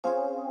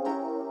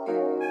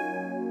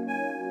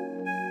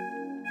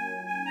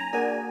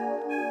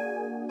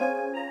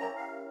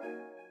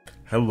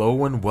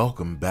Hello and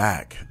welcome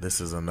back.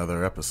 This is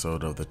another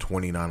episode of the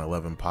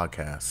 2911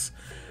 podcast,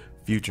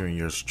 featuring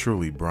yours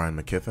truly,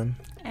 Brian McKithen.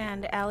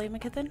 And Allie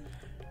McKithen.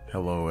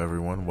 Hello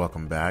everyone,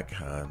 welcome back.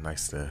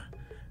 Nice to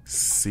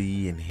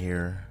see and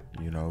hear,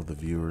 the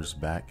viewers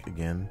back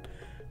again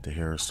to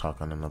hear us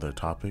talk on another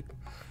topic.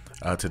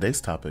 Today's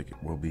topic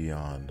will be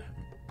on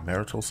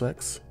marital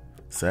sex.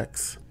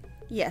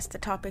 Yes, the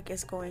topic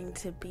is going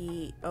to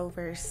be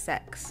over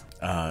sex.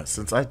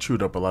 Since I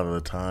chewed up a lot of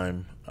the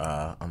time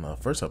on the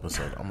first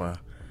episode, I'm going to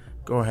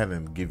go ahead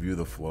and give you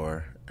the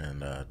floor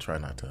and try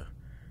not to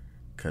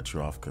cut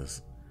you off,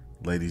 because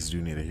ladies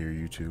do need to hear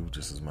you too,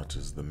 just as much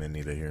as the men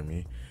need to hear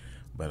me.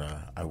 But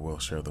I will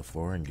share the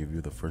floor and give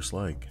you the first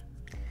leg.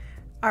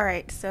 All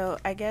right, so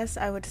I guess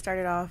I would start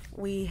it off.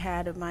 We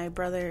had my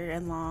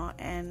brother-in-law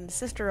and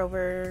sister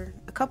over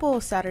a couple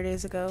of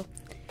Saturdays ago,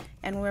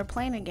 and we were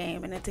playing a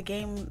game, and it's a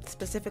game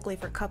specifically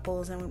for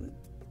couples, and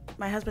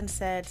my husband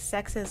said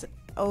sex is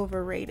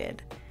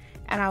overrated.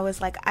 And I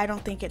was like, I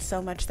don't think it's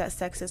so much that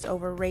sex is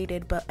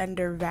overrated, but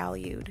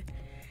undervalued.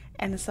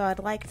 And so I'd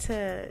like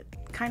to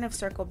kind of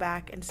circle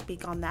back and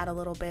speak on that a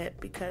little bit,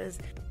 because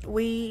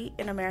we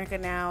in America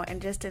now,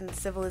 and just in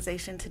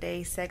civilization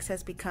today, sex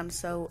has become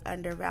so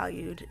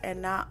undervalued.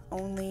 And not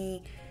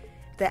only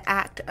the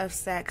act of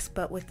sex,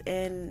 but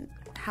within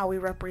how we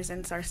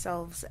represent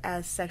ourselves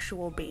as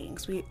sexual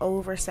beings. We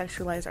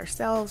over-sexualize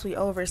ourselves, we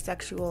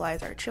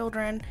over-sexualize our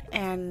children,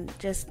 and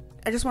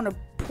I just want to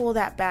pull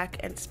that back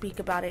and speak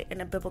about it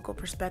in a biblical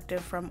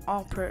perspective from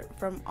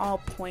all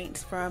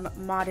points, from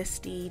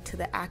modesty to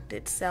the act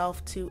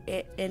itself, to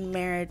it in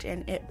marriage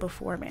and it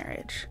before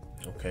marriage.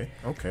 Okay.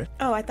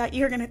 Oh, I thought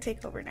you were going to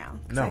take over now.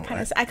 No,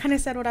 I kind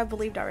of said what I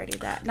believed already.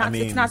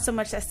 It's not so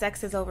much that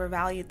sex is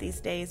overvalued these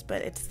days,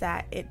 but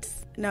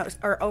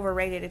or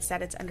overrated. It's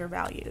that it's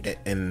undervalued.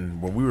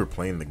 And when we were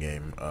playing the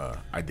game,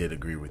 I did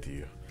agree with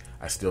you.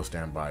 I still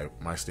stand by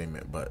my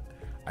statement, but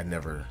I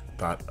never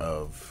thought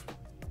of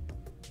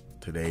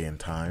today and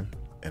time.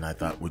 And I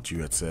thought what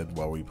you had said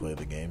while we played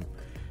the game,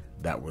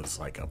 that was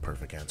like a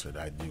perfect answer.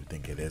 I do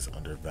think it is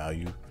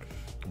undervalued,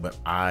 but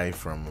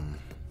from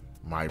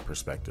my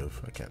perspective,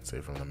 I can't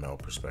say from the male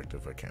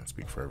perspective, I can't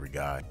speak for every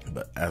guy,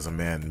 but as a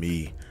man,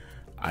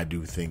 I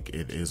do think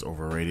it is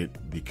overrated,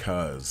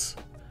 because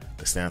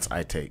the stance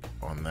I take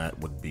on that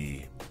would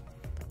be,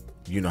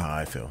 how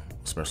I feel,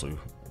 especially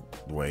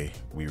the way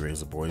we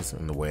raise the boys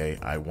and the way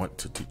I want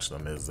to teach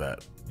them, is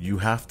that you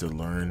have to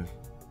learn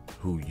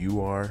who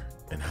you are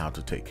and how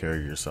to take care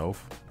of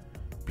yourself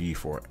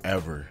before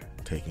ever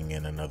taking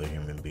in another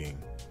human being.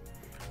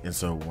 And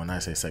so when I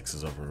say sex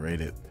is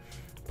overrated,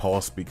 Paul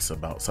speaks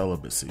about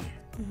celibacy.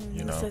 He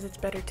says it's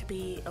better to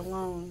be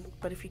alone,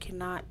 but if you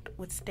cannot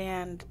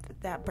withstand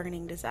that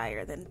burning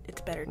desire, then it's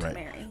better to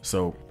marry.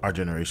 So our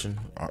generation,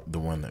 the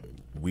one that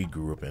we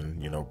grew up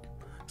in,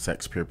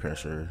 sex, peer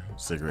pressure,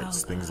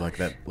 cigarettes, things like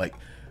that. Like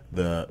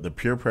the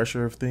peer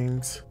pressure of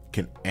things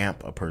can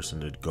amp a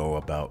person to go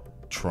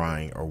about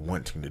trying or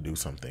wanting to do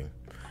something.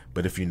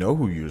 But if you know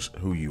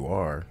who you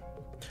are,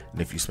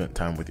 and if you spent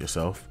time with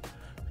yourself,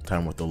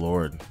 time with the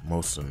Lord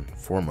most and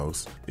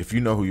foremost, if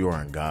you know who you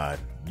are in God,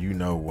 you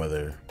know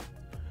whether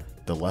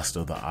the lust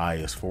of the eye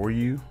is for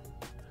you.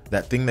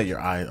 That thing that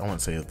your eye, I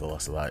won't say the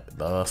lust of the eye.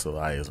 The lust of the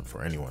eye isn't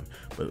for anyone,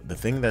 but the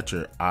thing that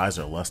your eyes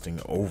are lusting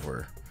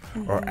over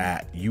or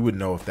at, you would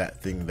know if that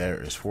thing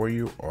there is for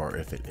you or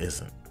if it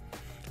isn't.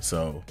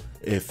 So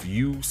if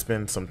you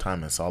spend some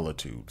time in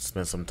solitude,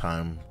 spend some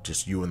time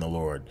just you and the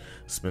Lord,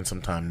 spend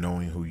some time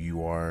knowing who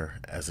you are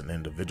as an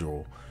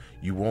individual,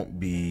 you won't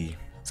be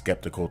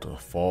skeptical to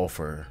fall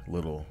for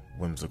little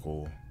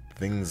whimsical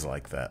things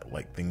like that,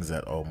 like things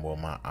that,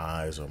 my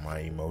eyes or my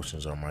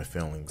emotions or my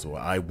feelings, or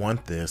I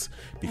want this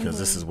because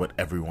this is what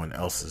everyone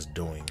else is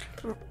doing.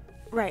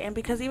 Right, and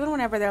because even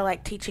whenever they're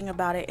like teaching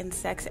about it in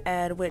sex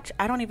ed, which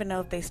I don't even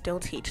know if they still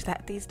teach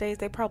that these days,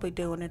 they probably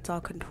do, and it's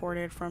all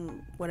contorted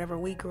from whatever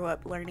we grew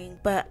up learning.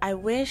 But I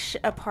wish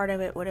a part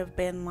of it would have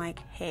been like,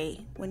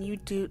 hey, when you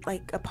do,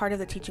 like a part of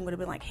the teaching would have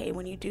been like, hey,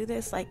 when you do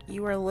this, like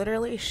you are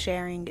literally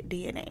sharing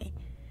DNA.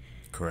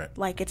 Correct.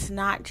 Like, it's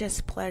not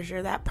just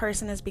pleasure. That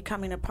person is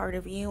becoming a part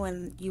of you,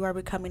 and you are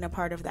becoming a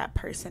part of that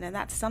person. And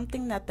that's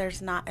something that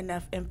there's not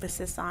enough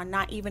emphasis on,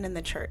 not even in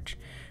the church.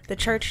 The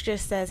church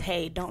just says,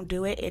 hey, don't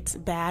do it. It's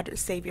bad.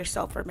 Save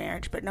yourself for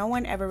marriage. But no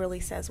one ever really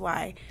says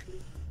why,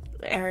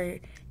 or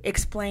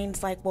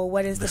explains, like, well,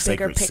 what is the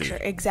bigger picture?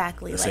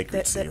 Exactly. The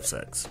sacred sea of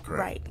sex. Correct.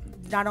 Right.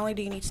 Not only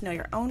do you need to know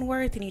your own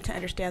worth, you need to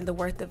understand the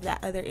worth of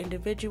that other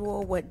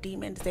individual, what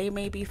demons they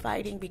may be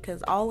fighting,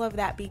 because all of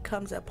that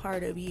becomes a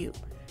part of you.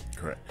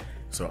 Correct.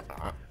 So,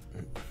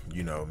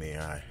 me,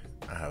 I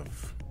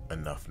have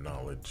enough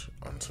knowledge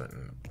on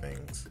certain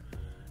things.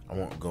 I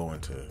won't go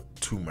into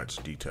too much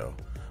detail,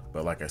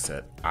 but like I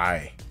said,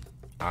 I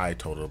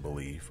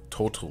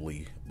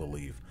totally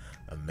believe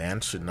a man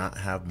should not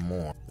have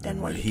more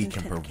than what he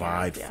can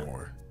provide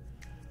for,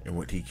 and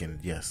what he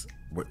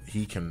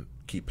can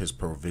keep his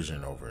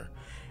provision over.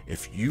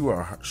 If you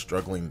are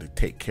struggling to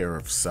take care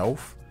of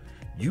self,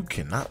 you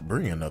cannot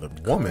bring another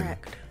woman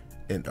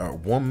or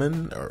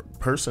woman or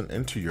person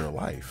into your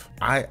life.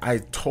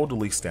 I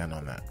totally stand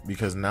on that,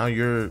 because now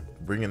you're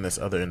bringing this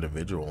other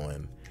individual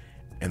in,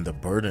 and the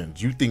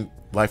burdens. You think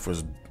life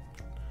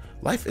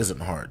isn't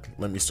hard.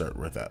 Let me start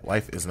with that.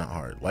 Life is not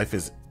hard. Life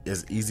is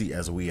as easy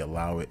as we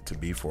allow it to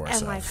be for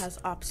ourselves. And life has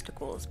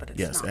obstacles, but it's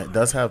not yes, hard. it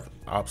does have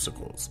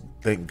obstacles.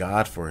 Thank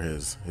God for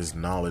his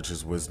knowledge,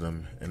 his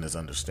wisdom, and his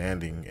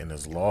understanding, and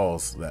his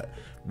laws, that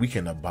we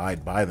can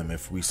abide by them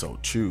if we so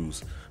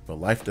choose. But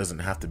life doesn't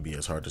have to be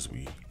as hard as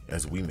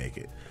we make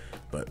it.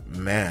 But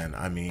man,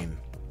 I mean,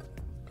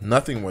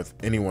 nothing with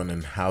anyone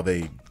and how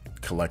they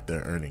collect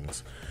their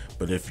earnings.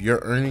 But if your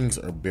earnings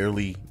are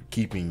barely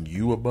keeping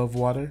you above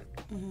water,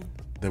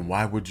 then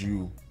why would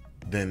you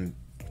then?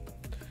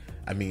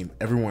 I mean,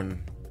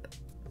 everyone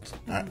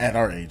at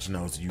our age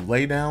knows you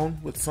lay down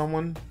with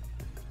someone,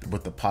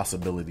 what the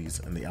possibilities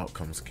and the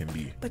outcomes can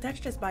be. But that's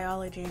just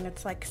biology, and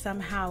it's like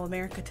somehow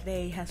America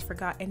today has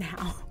forgotten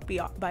how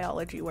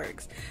biology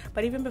works.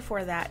 But even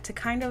before that, to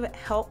kind of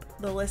help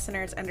the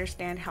listeners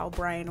understand how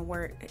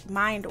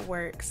mind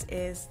works,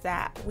 is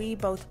that we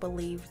both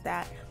believe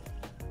that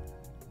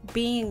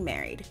being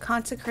married,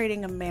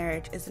 consecrating a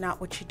marriage, is not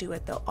what you do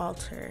at the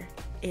altar.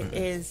 It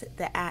is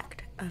the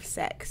act of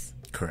sex.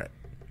 Correct.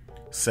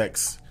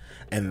 Sex,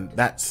 and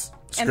that's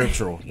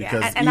scriptural.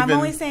 And I'm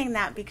only saying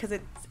that because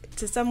it's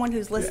to someone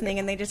who's listening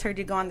and they just heard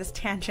you go on this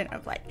tangent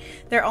of like,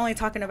 they're only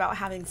talking about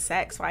having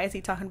sex. Why is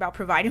he talking about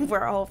providing for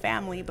our whole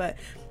family? But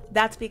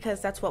that's because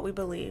that's what we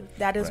believe.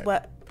 That is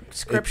what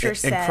scripture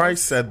says. And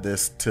Christ said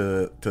this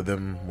to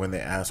them when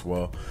they asked,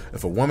 well,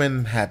 if a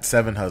woman had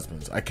 7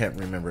 husbands, I can't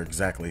remember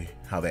exactly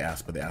how they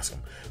asked, but they asked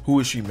him, who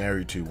is she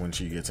married to when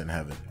she gets in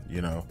heaven?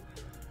 You know,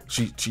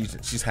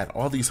 she's had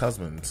all these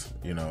husbands,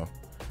 you know.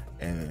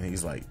 And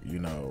he's like, you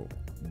know,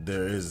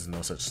 there is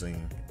no such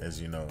thing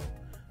as, you know,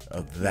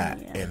 of that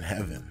in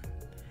heaven.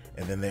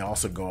 And then they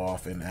also go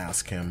off and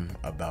ask him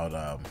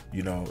about,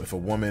 you know, if a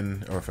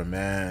woman or if a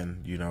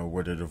man, you know,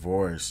 were to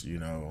divorce, you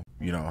know,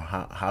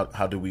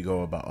 how do we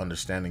go about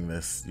understanding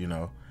this, you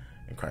know?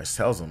 And Christ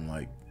tells him,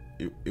 like,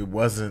 it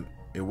wasn't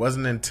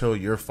until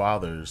your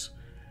fathers,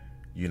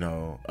 you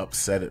know,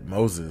 upset at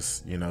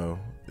Moses, you know,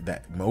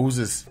 that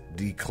Moses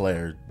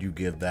declared you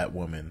give that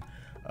woman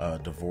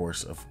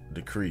divorce of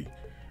decree,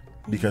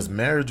 because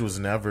marriage was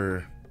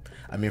never,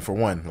 I mean, for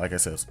one, like I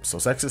said, so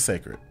sex is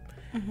sacred.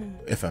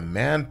 If a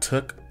man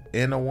took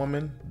in a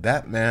woman,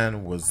 that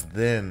man was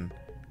then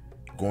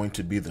going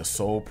to be the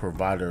sole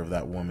provider of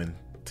that woman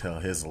till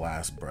his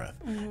last breath.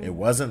 It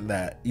wasn't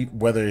that,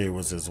 whether it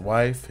was his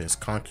wife, his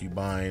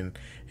concubine,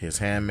 his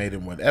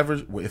handmaiden,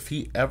 whatever, if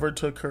he ever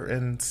took her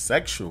in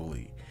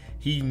sexually,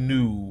 he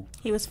knew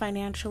he was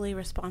financially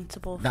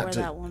responsible for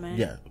that woman.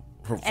 Yeah.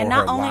 For and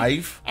her not only,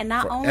 life, and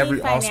not for only every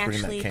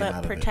financially, but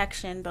but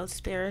protection, both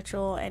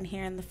spiritual and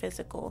here in the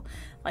physical.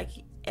 Like,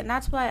 and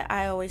that's why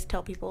I always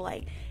tell people,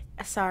 like,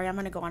 sorry, I'm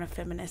going to go on a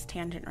feminist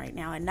tangent right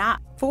now, and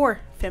not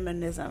for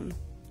feminism,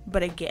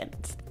 but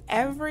against.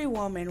 Every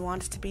woman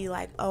wants to be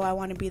like, oh, I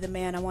want to be the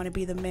man. I want to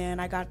be the man.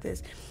 I got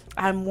this.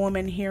 I'm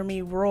woman. Hear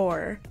me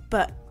roar.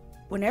 But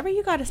whenever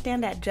you got to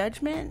stand at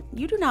judgment,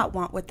 you do not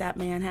want what that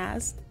man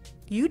has.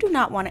 You do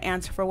not want to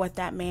answer for what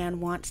that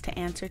man wants to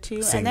answer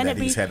to. Saying and then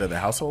he's head of the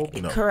household?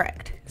 No.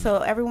 Correct. So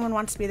everyone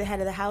wants to be the head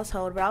of the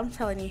household. But I'm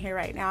telling you here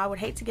right now, I would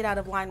hate to get out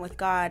of line with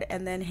God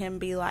and then him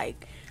be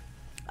like,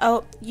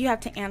 oh, you have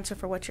to answer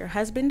for what your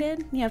husband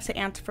did. You have to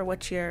answer for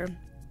what your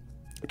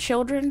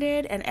children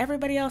did and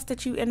everybody else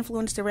that you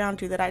influenced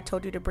around you that I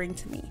told you to bring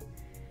to me.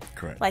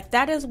 Correct. Like,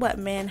 that is what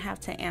men have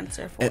to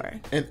answer for.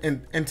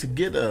 And to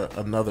get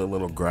another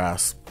little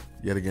grasp,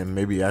 yet again,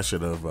 maybe I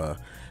should have...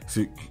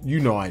 So, you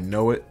know, I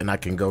know it and I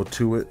can go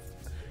to it,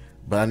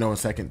 but I know in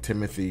 2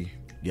 Timothy,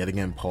 yet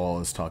again, Paul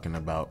is talking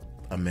about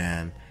a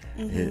man,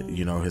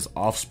 you know, his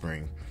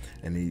offspring,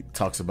 and he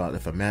talks about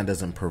if a man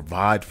doesn't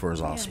provide for his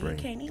offspring,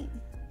 he can't eat.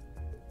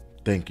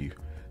 Thank you.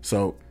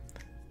 So,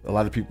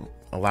 I'll keep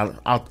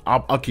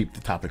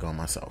the topic on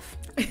myself.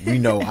 We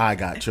know I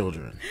got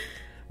children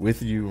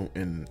with you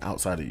and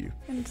outside of you.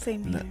 And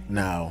same here.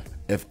 Now,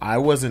 if I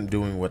wasn't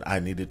doing what I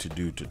needed to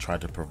do to try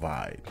to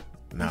provide.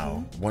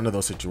 Now, one of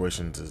those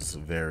situations is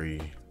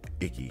very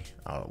icky.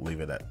 I'll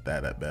leave it at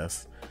that at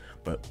best.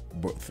 But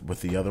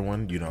with the other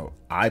one, you know,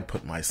 I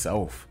put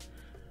myself,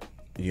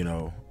 you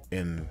know,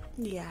 in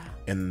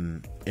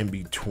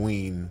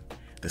between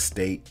the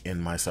state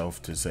and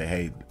myself to say,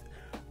 hey,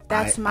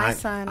 that's my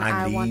son.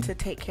 I want to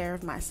take care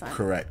of my son.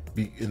 Correct.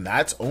 And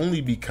that's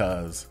only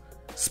because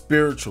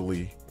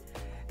spiritually,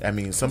 I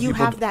mean, some people...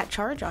 You have that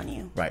charge on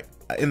you. Right.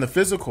 In the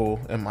physical,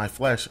 in my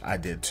flesh, I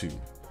did too.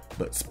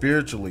 But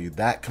spiritually,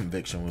 that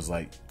conviction was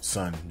like,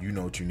 son, you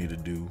know what you need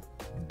to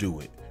do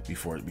it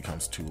before it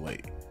becomes too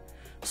late.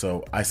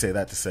 So I say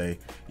that to say,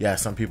 yeah,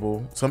 some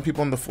people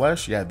in the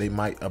flesh, yeah, they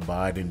might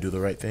abide and do the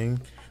right thing.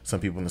 Some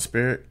people in the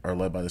spirit are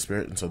led by the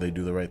spirit, and so they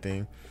do the right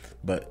thing.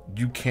 But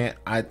you can't,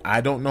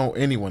 I don't know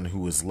anyone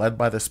who is led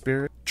by the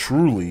spirit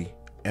truly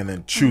and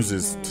then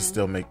chooses to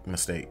still make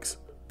mistakes.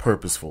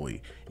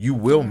 purposefully. You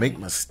will make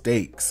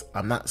mistakes.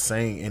 I'm not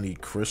saying any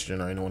Christian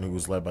or anyone who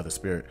was led by the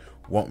Spirit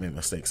won't make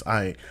mistakes.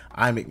 I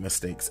make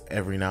mistakes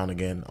every now and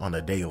again on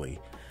a daily,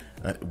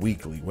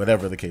 weekly,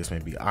 whatever the case may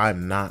be.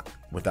 I'm not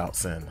without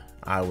sin.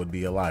 I would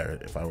be a liar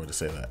if I were to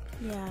say that.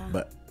 Yeah.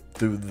 But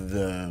through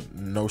the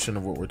notion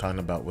of what we're talking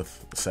about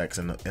with sex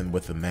and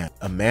with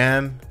a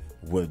man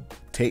would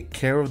take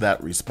care of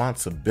that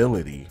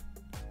responsibility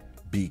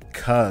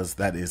because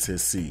that is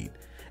his seed.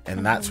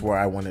 And that's where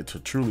I wanted to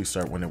truly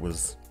start when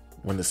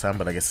it's time,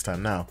 but I guess it's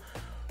time now.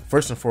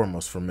 First and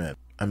foremost for men.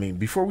 I mean,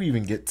 before we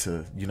even get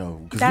to,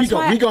 because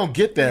we gonna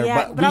get there,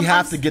 but we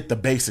have to get the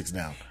basics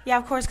down. Yeah,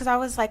 of course, because I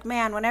was like,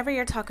 man, whenever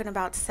you're talking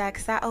about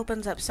sex, that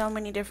opens up so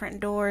many different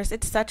doors.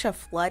 It's such a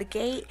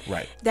floodgate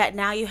that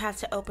now you have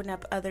to open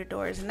up other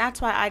doors. And that's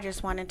why I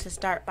just wanted to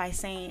start by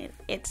saying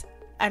it's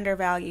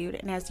undervalued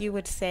and, as you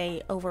would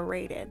say,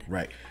 overrated.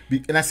 Right.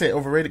 And I say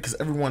overrated because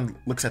everyone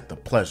looks at the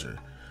pleasure.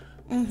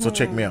 So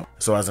check me out.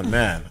 So as a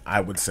man,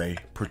 I would say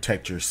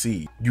protect your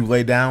seed. You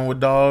lay down with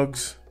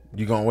dogs,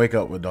 you gonna wake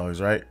up with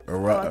dogs, right? I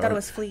thought it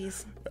was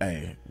fleas.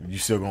 Hey, you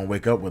still gonna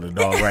wake up with a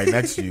dog right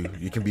next to you.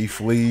 You can be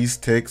fleas,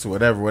 ticks,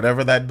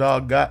 whatever that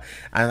dog got.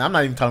 And I'm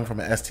not even talking from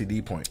an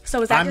STD point.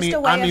 So is that just a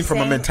way I mean from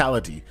a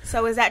mentality.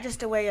 So is that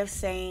just a way of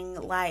saying,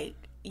 like,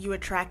 you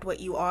attract what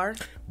you are?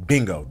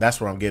 Bingo.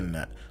 That's where I'm getting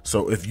at.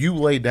 So if you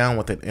lay down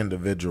with an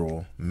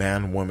individual,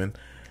 man, woman,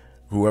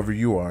 whoever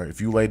you are, if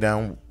you lay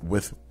down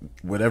with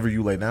whatever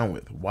you lay down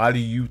with, why do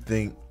you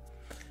think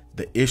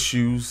the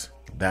issues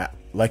that,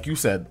 like you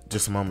said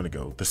just a moment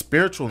ago, the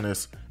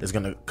spiritualness is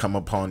going to come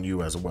upon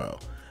you as well?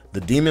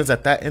 The demons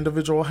that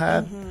individual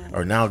had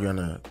are now going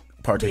to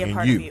partake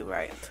in you.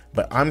 Right.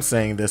 But I'm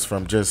saying this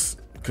from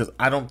just because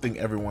I don't think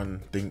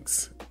everyone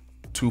thinks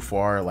too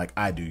far like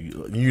I do.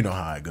 You know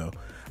how I go.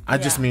 I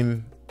just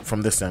mean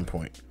from this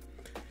standpoint.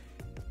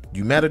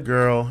 You met a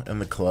girl in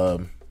the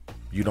club.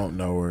 You don't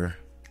know her.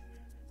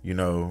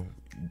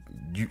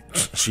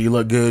 She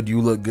look good,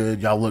 you look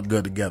good, y'all look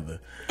good together.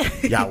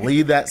 Y'all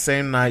leave that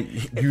same night,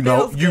 you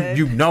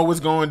know what's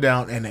going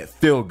down, and it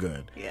feel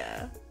good.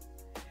 Yeah.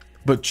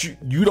 But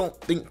you don't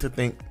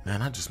think,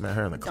 man, I just met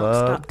her in the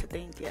club. Don't stop to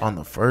think, on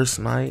the first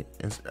night.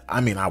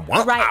 I mean, I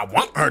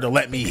want her to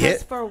let me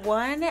hit. For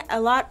one, a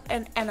lot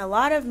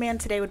of men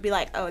today would be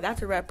like, oh,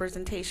 that's a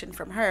representation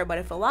from her. But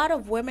if a lot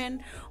of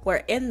women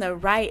were in the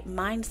right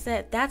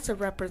mindset, that's a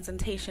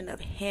representation of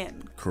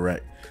him.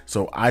 Correct.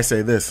 So I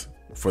say this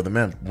for the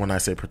men when I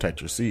say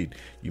protect your seed.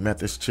 You met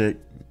this chick.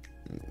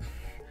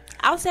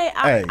 I'll say,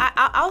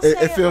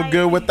 it feel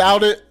good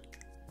without it.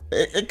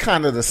 It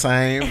kind of the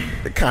same.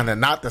 It kind of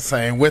not the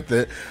same with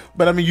it.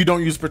 But I mean, you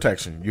don't use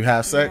protection. You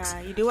have sex.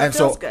 Yeah, you do what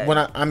feels good. When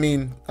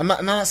I'm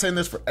not saying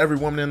this for every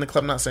woman in the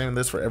club. I'm not saying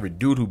this for every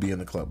dude who be in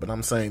the club. But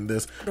I'm saying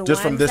this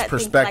just from this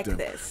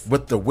perspective,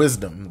 with the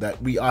wisdom that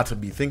we ought to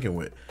be thinking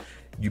with.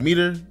 You meet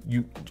her.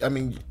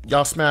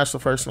 Y'all smash the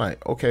first night.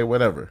 Okay,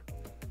 whatever.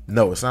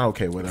 No, it's not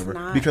okay,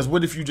 whatever. Because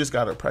what if you just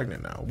got her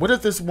pregnant now? What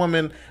if this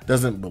woman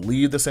doesn't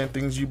believe the same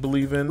things you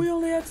believe in? We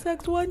only had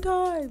sex one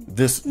time.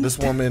 This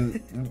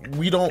woman,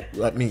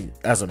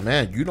 as a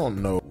man, you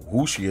don't know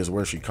who she is,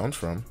 where she comes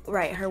from.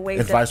 Right, her ways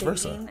and of vice thinking.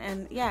 Versa.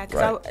 And yeah,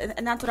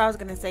 and that's what I was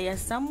going to say. As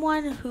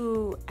someone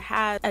who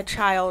had a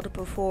child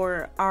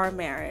before our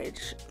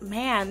marriage,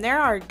 man, there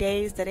are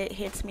days that it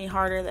hits me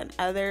harder than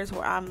others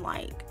where I'm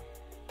like,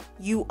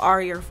 you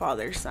are your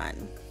father's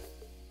son.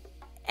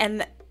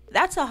 And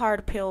that's a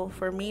hard pill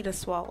for me to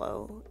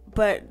swallow.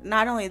 But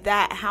not only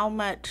that, how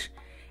much,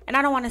 and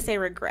I don't want to say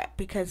regret,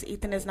 because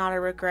Ethan is not a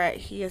regret.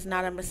 He is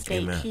not a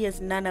mistake. Amen. He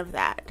is none of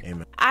that.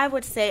 Amen. I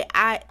would say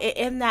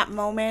in that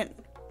moment,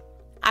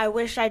 I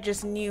wish I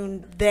just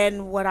knew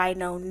then what I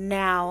know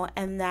now,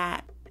 and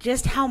that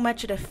just how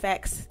much it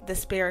affects the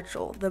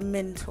spiritual, the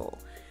mental,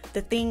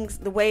 the things,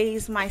 the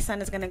ways my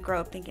son is going to grow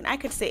up thinking. I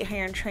could sit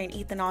here and train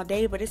Ethan all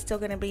day, but it's still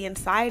going to be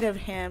inside of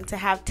him to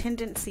have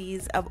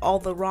tendencies of all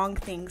the wrong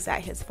things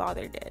that his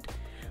father did.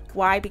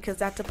 Why? Because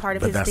that's a part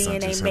of his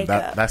DNA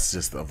makeup. That's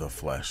just of the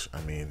flesh.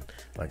 I mean,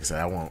 like I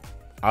said,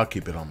 I'll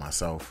keep it on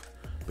myself.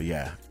 But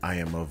yeah, I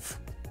am of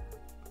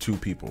two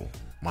people,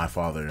 my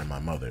father and my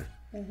mother.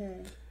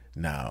 Mm-hmm.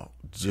 Now,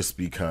 just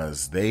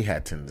because they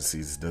had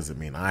tendencies doesn't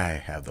mean I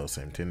have those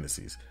same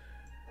tendencies.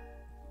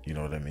 You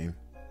know what I mean?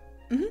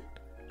 Mm-hmm.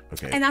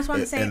 Okay. And that's what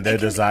I'm saying. And their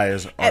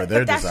desires are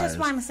their desires. That's just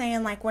why I'm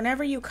saying, like,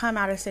 whenever you come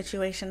out of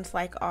situations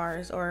like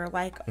ours, or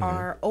like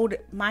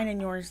mine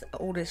and yours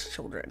oldest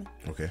children.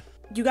 Okay.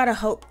 You got to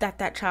hope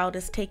that child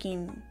is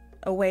taking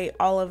away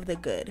all of the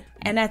good.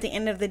 And at the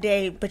end of the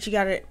day,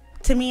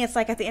 to me, it's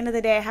like at the end of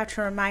the day, I have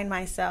to remind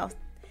myself,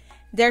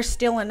 there's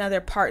still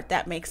another part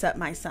that makes up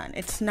my son.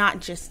 It's not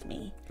just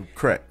me.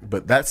 Correct.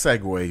 But that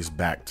segues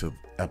back to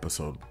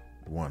episode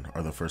 1,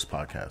 or the first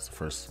podcast,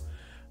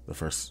 the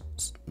first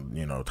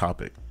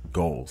topic,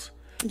 goals.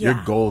 Yeah.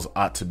 Your goals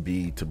ought to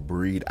be to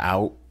breed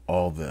out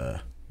all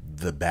the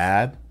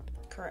bad.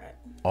 Correct.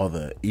 All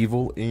the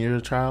evil in your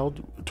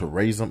child, to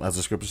raise them, as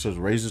the scripture says,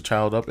 raise the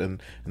child up in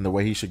the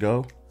way he should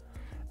go.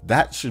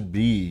 That should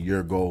be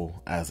your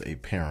goal as a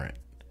parent.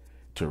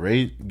 To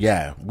raise,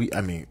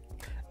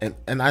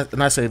 and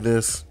I say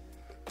this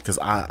because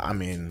I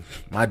mean,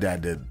 my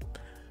dad did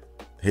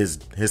his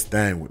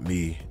thing with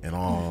me and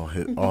all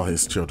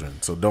his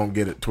children, so don't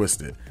get it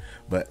twisted.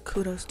 But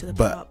kudos to the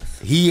but pops.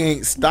 he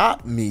ain't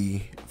stopped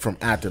me from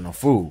acting a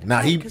fool.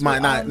 Now he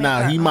might not.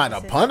 Now he might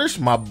have punished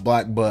my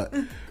black butt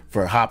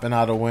for hopping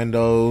out of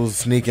windows,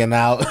 sneaking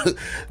out,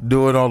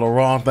 doing all the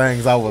wrong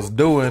things I was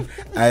doing.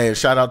 Hey,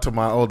 shout out to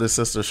my oldest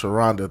sister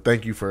Sharonda.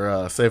 Thank you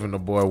for saving the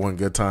boy one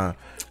good time.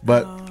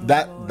 But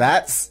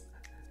that's.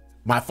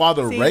 My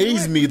father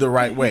raised me the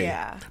right way,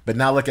 but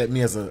now look at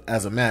me as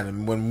a man.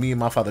 And when me and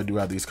my father do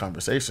have these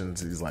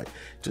conversations, he's like,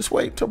 "Just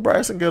wait till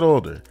Bryson get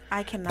older."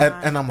 I cannot,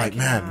 and I'm like,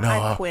 "Man, no,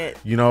 I quit."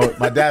 You know,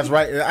 my dad's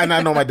right, and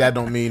I know my dad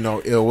don't mean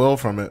no ill will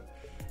from it,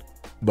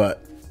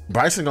 but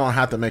Bryson gonna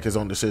have to make his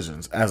own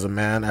decisions as a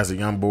man, as a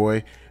young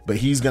boy. But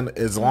he's gonna,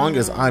 as long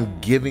as I'm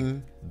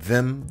giving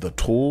them the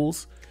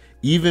tools,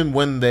 even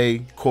when they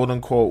quote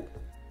unquote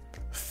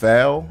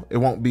fail, it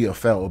won't be a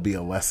fail; it'll be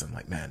a lesson.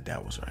 Like, man,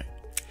 dad was right.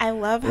 I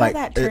love how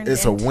that turned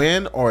it's a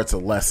win or it's a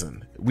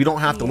lesson. We don't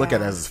have to look at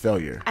it as a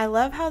failure. I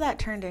love how that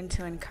turned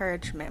into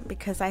encouragement,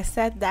 because I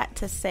said that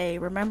to say,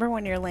 remember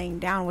when you're laying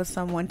down with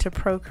someone to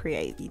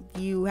procreate,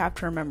 you have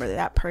to remember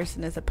that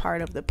person is a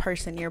part of the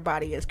person your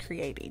body is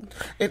creating.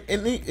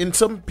 And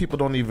some people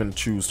don't even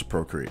choose to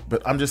procreate.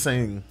 But I'm just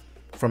saying,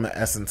 from the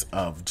essence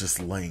of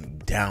just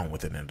laying down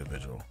with an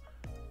individual,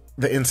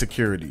 the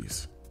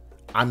insecurities.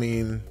 I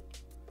mean,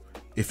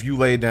 if you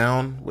lay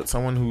down with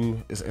someone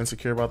who is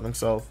insecure about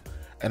themselves,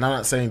 and I'm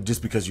not saying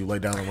just because you lay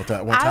down with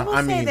that one time.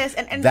 I mean, this,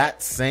 and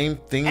that same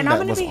thing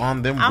that was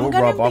on them will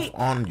rub off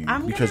on you,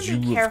 because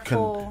you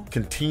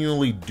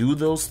continually do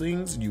those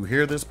things. You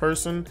hear this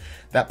person,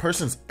 that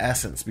person's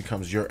essence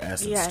becomes your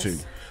essence too.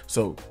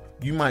 So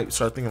you might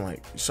start thinking,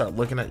 like, you start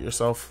looking at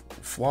yourself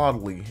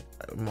flawedly.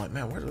 I'm like,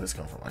 man, where did this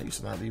come from? I used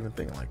to not even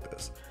think like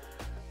this.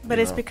 But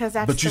it's because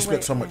that's but you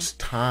spent so much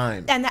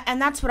time,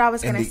 and that's what I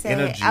was going to say.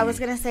 Energy. I was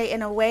going to say,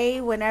 in a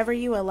way, whenever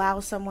you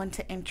allow someone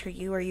to enter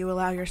you, or you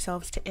allow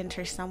yourselves to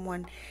enter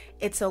someone,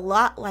 it's a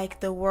lot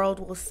like the world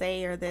will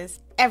say, or this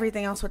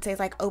everything else would say, is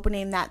like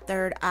opening that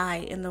third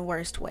eye in the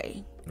worst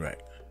way, right?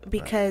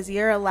 Because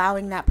you're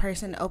allowing that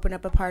person to open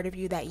up a part of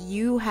you that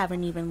you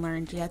haven't even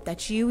learned yet,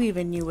 that you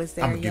even knew was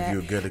there yet, give you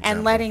a good example.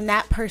 And letting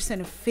that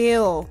person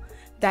feel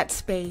that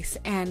space.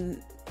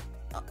 And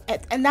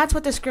that's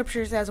what the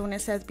scripture says when it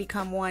says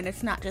become one.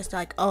 It's not just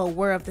like, oh,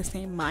 we're of the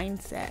same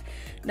mindset.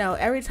 No,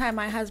 every time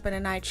my husband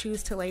and I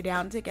choose to lay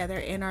down together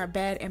in our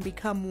bed and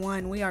become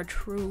one, we are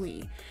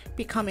truly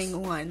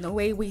becoming one. The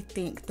way we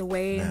think, the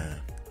way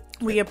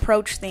we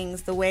approach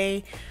things, the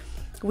way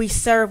we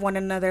serve one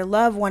another,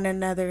 love one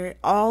another,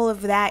 all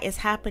of that is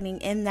happening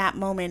in that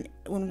moment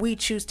when we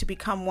choose to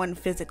become one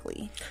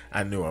physically.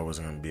 I knew I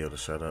wasn't going to be able to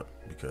shut up,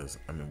 because,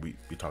 I mean,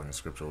 we talking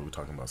scriptural, we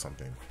talking about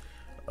something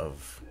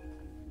of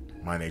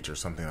my nature,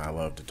 something I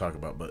love to talk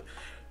about. But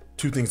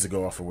two things to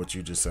go off of what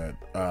you just said.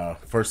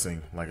 First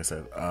thing, like I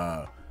said,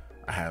 I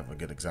have a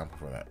good example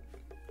for that.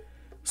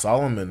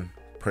 Solomon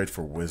prayed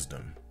for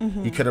wisdom.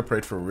 He could have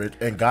prayed for rich,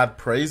 and God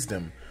praised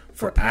him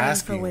for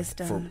asking for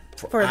wisdom,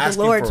 for the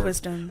Lord's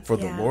wisdom, for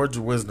the Lord's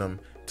wisdom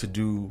to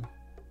do,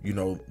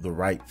 the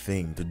right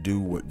thing, to do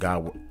what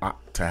God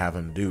ought to have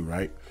him do,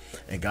 right?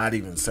 And God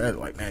even said,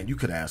 like, man, you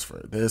could ask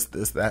for this,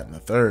 that, and the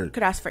third. You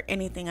could ask for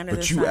anything under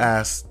the sun. But you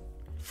asked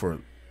for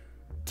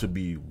to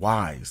be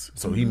wise,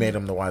 so he made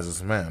him the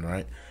wisest man,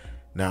 right?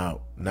 Now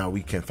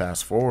we can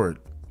fast forward,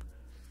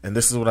 and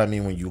this is what I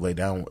mean when you lay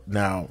down.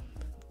 Now,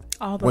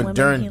 when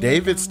during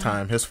David's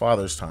time, his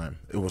father's time,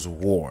 it was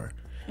war.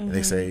 And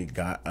they say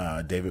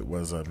God, David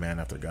was a man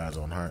after God's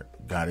own heart.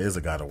 God is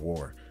a God of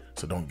war,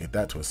 so don't get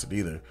that twisted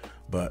either.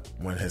 But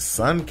when his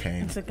son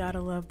came, it's a God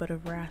of love, but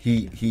of wrath.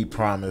 He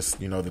promised,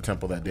 the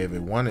temple that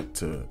David wanted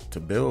to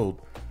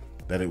build,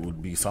 that it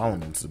would be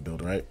Solomon's to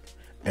build, right?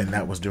 And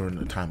that was during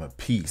the time of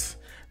peace.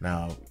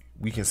 Now,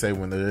 we can say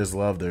when there is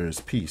love, there is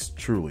peace,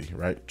 truly,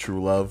 right?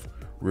 True love,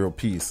 real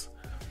peace.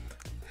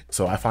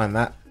 So I find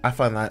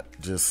that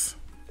just,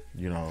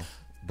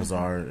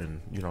 bizarre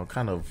and,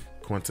 kind of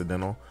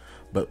coincidental.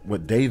 But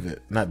with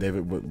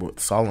with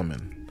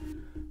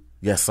Solomon,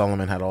 yes,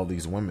 Solomon had all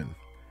these women.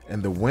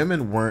 And the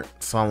women weren't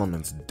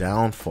Solomon's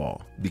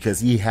downfall, because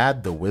he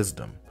had the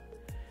wisdom.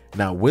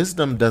 Now,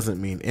 wisdom doesn't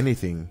mean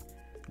anything.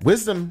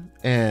 Wisdom's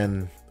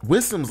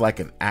like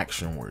an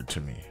action word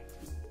to me.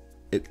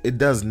 It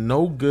does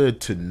no good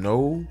to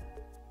know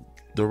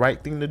the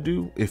right thing to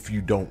do if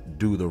you don't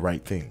do the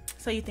right thing.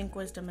 So you think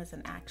wisdom is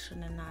an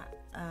action and not...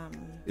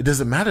 It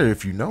doesn't matter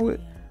if you know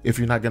it, if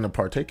you're not going to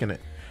partake in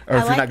it, or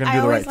if you're not going to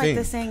do the right thing. I always like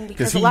the saying,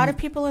 because a lot of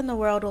people in the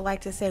world will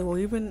like to say, well,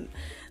 even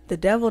the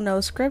devil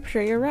knows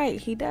scripture. You're right,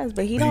 he does,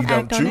 but he don't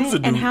act on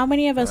it. And how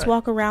many of us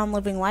walk around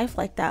living life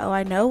like that? Oh,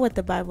 I know what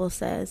the Bible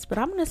says, but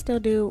I'm going to still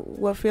do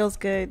what feels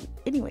good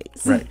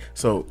anyways. Right.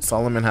 So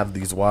Solomon had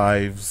these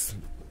wives,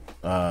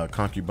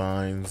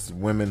 concubines,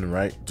 women,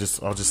 right?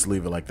 I'll just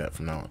leave it like that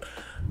from now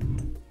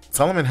on.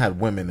 Solomon had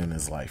women in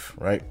his life,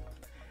 right?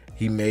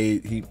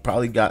 He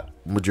probably got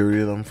majority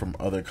of them from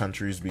other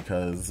countries,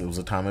 because it was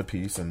a time of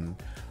peace, and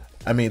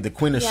I mean, the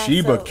Queen of Yeah,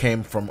 Sheba so-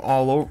 came from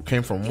all over,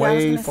 came from Yeah, I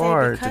was way gonna say,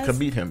 far to because- come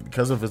meet him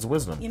because of his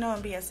wisdom. You know,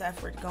 in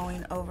BSF, we're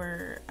going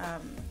over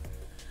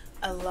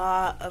a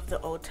lot of the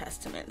Old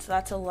Testament. So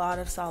that's a lot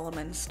of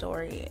Solomon's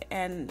story.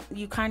 And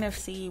you kind of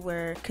see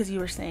where, because you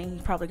were saying he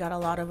probably got a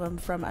lot of them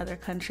from other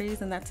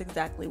countries, and that's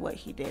exactly what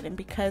he did. And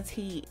because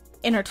he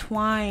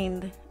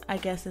intertwined, I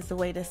guess is the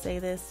way to say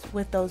this,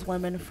 with those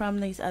women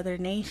from these other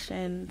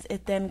nations,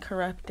 it then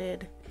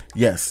corrupted.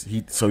 Yes,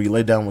 so he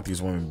laid down with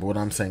these women. But what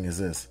I'm saying is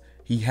this.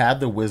 He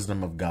had the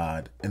wisdom of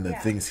God and the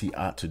things he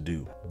ought to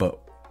do. But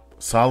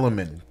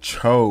Solomon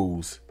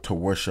chose to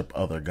worship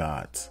other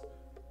gods.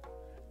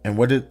 And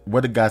what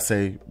did God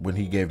say when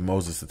he gave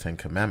Moses the 10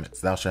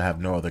 Commandments? Thou shalt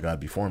have no other God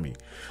before me.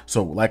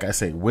 So like I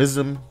say,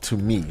 wisdom to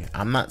me,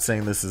 I'm not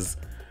saying this is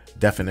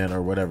definite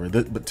or whatever,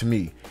 but to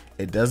me,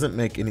 it doesn't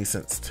make any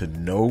sense to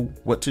know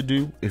what to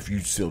do if you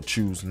still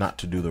choose not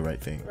to do the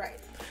right thing. Right.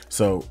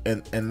 So,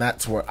 and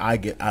that's where I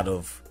get out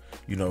of,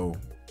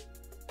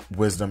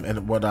 wisdom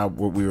and what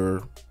we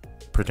were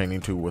pertaining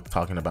to with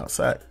talking about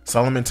sex.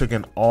 Solomon took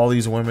in all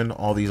these women,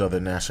 all these other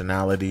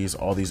nationalities,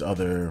 all these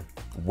other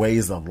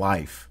ways of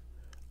life.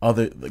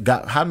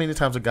 God, how many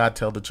times did God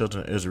tell the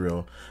children of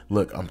Israel,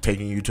 look, I'm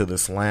taking you to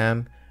this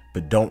land,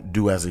 but don't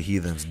do as the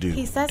heathens do.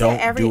 He says don't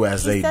it every, do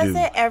as they do. He says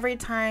it every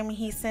time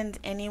he sends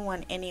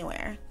anyone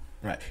anywhere.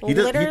 Right.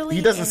 Literally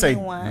he doesn't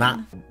anyone.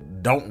 say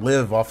don't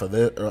live off of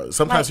this.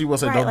 Sometimes he will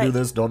say don't do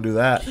this, don't do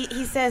that.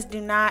 He says do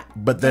not.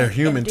 But they're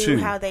human do too.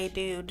 How they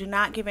do. Do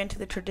not give in to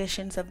the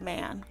traditions of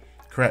man.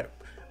 Correct.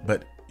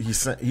 But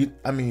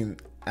I mean,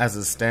 as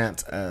a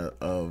stance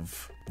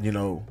of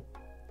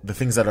the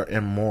things that are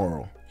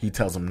immoral, he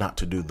tells them not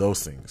to do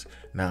those things.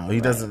 Now he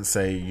doesn't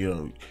say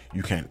you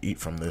can't eat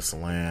from this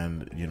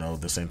land,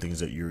 the same things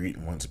that you're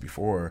eating once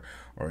before,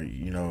 or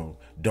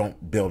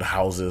don't build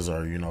houses,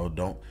 or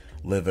don't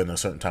live in a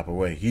certain type of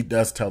way. He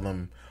does tell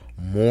them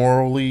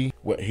morally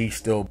what he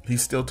still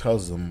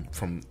tells them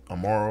from a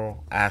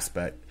moral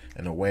aspect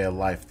and a way of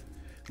life.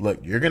 Look,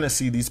 you're gonna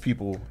see these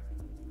people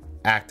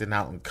acting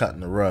out and cutting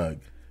the rug.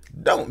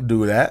 Don't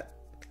do that.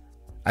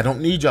 I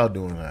don't need y'all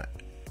doing that,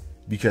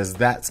 because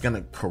that's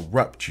gonna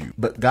corrupt you.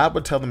 But God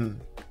would tell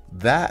them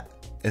that,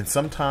 and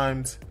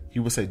sometimes he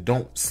would say,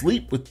 don't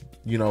sleep with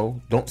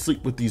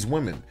these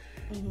women,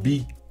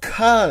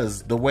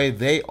 because the way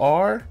they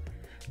are,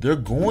 they're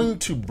going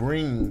to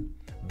bring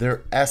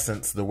their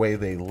essence, the way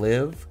they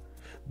live,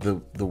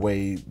 the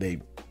way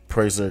they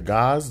praise their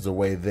gods, the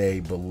way they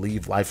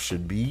believe life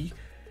should be.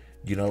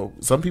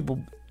 Some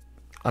people,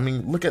 I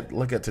mean, look at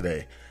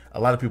today. A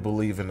lot of people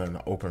believe in an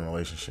open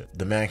relationship.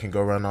 The man can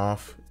go run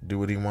off, do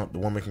what he wants. The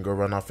woman can go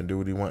run off and do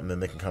what he wants, and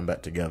then they can come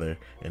back together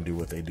and do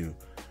what they do.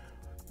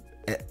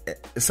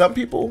 Some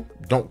people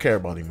don't care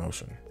about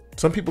emotion.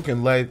 Some people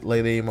can lay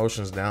their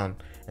emotions down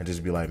and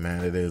just be like,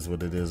 man, it is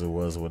what it is. It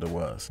was what it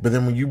was. But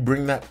then when you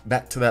bring that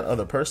back to that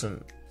other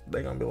person,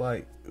 they're going to be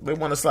like, they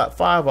want to slap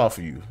five off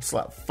of you,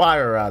 slap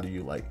fire out of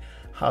you. Like,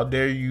 how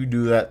dare you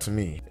do that to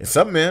me? And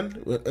some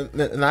men,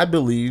 and I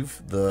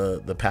believe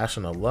the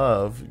passion of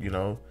love,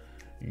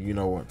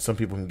 some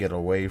people can get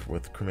away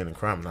with committing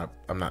crime.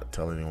 I'm not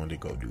telling anyone to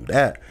go do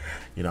that.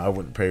 I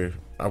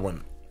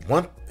wouldn't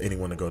want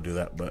anyone to go do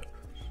that. But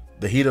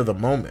the heat of the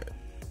moment,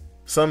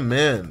 some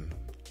men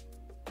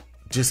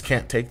just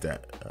can't take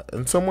that,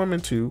 and some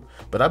women too.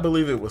 But I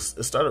believe it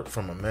started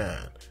from a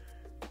man,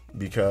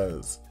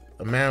 because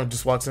a man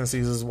just walks in and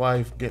sees his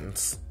wife getting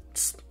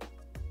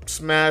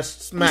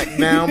smacked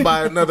down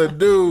by another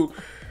dude.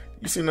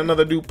 You seen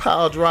another dude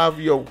power drive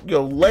your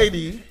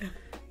lady.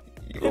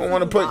 You don't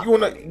want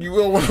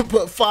to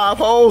put 5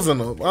 holes in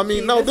them. I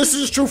mean, no, this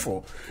is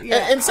truthful.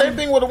 Yeah, and same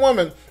thing with a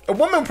woman. A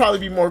woman would probably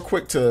be more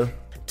quick to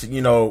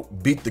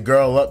beat the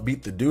girl up,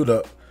 beat the dude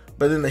up.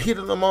 But in the heat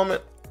of the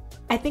moment,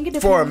 I think it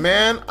depends. For a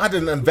man, I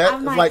didn't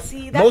invest.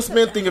 Most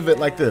men think of it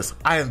like this: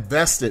 I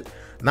invested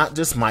not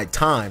just my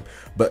time,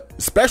 but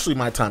especially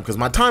my time, because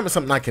my time is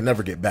something I can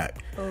never get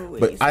back. Oh,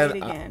 but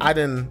I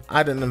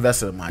didn't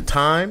invest in my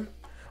time,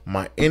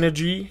 my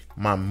energy,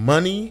 my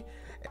money.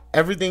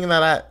 Everything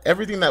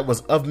that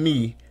was of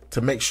me,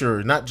 to make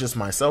sure not just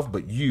myself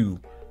but you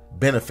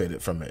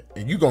benefited from it.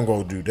 And you gonna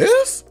go do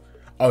this?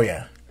 Oh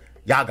yeah,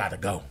 y'all gotta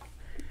go.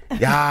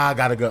 Y'all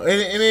gotta go. And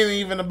it ain't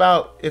even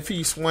about if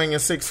he's swinging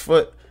 6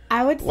 foot,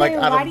 I would say, like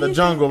out of the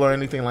jungle or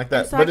anything like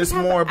that. But it's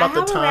more about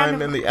the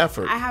time and the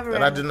effort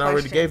that I didn't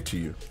already gave to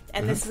you.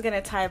 And this is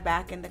gonna tie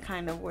back into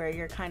kind of where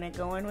you're kind of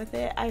going with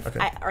it,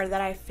 or that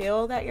I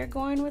feel that you're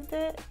going with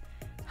it.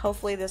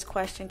 Hopefully, this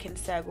question can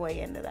segue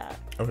into that.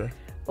 Okay.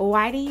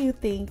 Why do you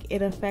think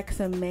it affects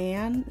a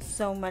man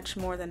so much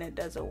more than it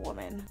does a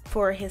woman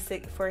for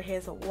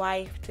his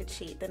wife to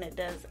cheat than it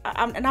does?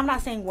 And I'm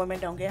not saying women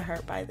don't get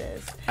hurt by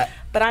this,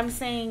 but I'm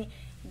saying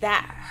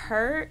that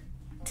hurt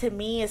to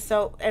me is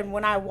so. And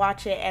when I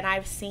watch it and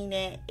I've seen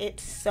it,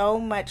 it's so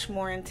much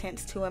more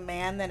intense to a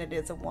man than it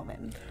is a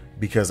woman.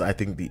 Because I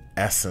think the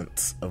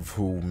essence of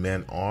who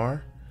men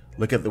are.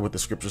 Look at what the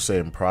scriptures say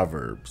in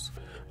Proverbs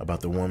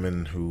about the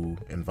woman who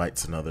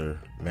invites another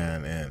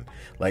man in.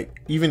 Like,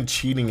 even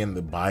cheating in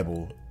the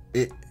Bible,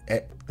 it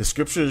the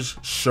scriptures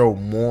show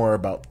more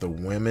about the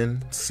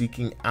women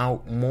seeking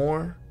out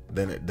more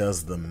than it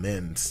does the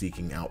men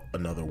seeking out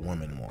another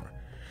woman more.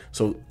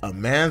 So a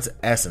man's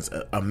essence,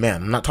 a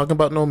man, I'm not talking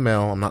about no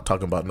male, I'm not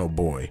talking about no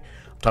boy,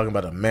 I'm talking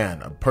about a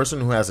man, a person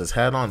who has his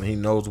head on and he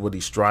knows what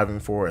he's striving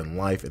for in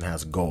life and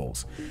has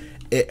goals.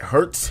 It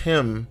hurts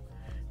him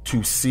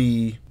to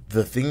see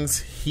the things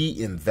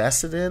he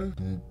invested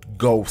in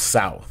go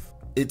south.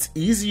 It's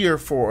easier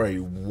for a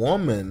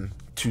woman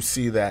to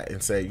see that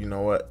and say, you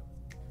know what,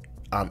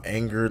 I'm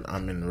angered,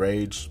 I'm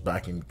enraged,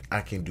 but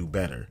I can do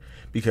better,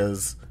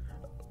 because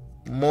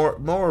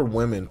more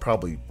women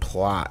probably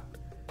plot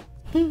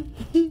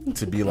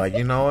to be like,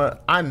 you know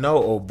what, I know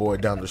old boy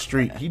down the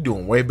street, he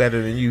doing way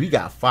better than you. He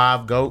got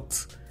 5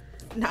 goats.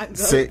 Not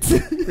goats. 6.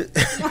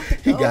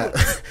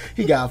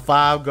 he got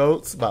 5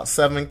 goats, about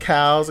 7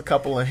 cows, a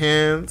couple of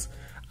hens.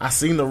 I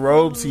seen the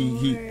robes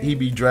he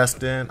be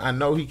dressed in. I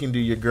know he can do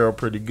your girl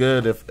pretty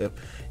good if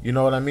you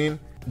know what I mean.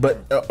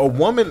 But a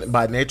woman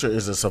by nature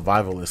is a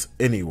survivalist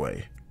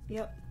anyway.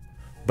 Yep.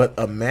 But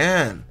a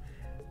man's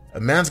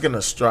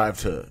gonna strive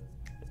to.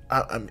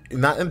 I'm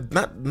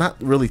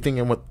not really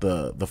thinking with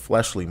the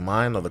fleshly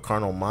mind or the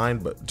carnal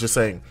mind, but just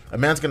saying a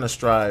man's gonna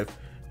strive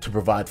to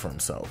provide for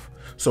himself.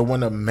 So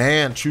when a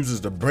man chooses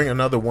to bring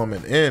another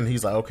woman in,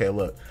 he's like, okay,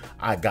 look,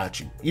 I got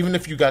you. Even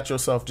if you got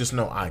yourself, just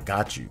know I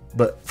got you.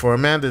 But for a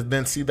man to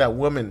then see that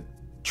woman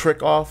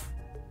trick off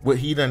what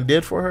he done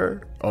did for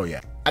her, oh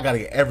yeah, I gotta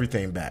get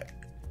everything back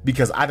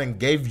because I done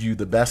gave you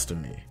the best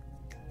of me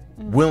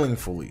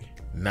willingly.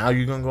 Now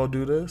you're gonna go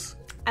do this?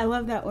 I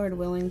love that word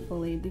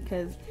willingly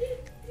because.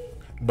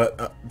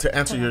 But to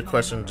answer your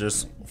question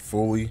just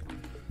fully,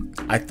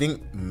 I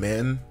think a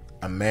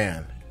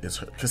man is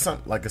hurt. Because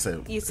like I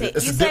said, you say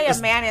a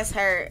man is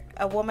hurt.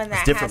 A woman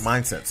that different has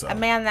mindsets. So. A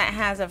man that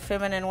has a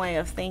feminine way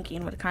of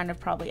thinking would kind of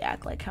probably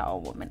act like how a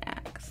woman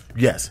acts.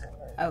 Yes,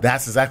 okay.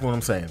 That's exactly what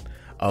I'm saying.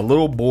 A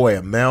little boy,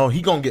 a male,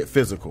 he gonna get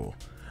physical.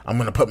 I'm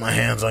gonna put my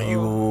hands on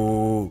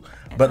you.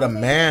 But a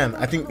man,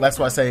 I think that's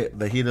why I say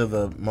the heat of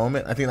the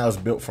moment. I think that was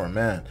built for a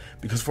man,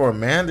 because for a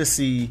man to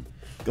see,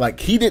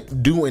 like, he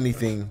didn't do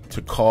anything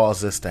to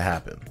cause this to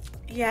happen.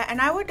 Yeah, and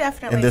I would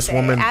definitely. And this say,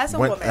 woman as a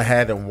went woman,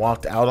 ahead and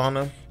walked out on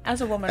him. As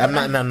a woman,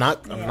 I'm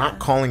not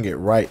calling it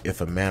right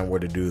if a man were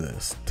to do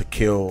this, to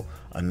kill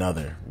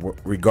another.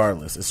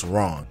 Regardless, it's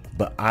wrong.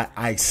 But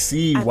I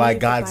see why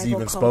God's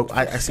even spoke.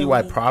 I see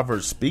why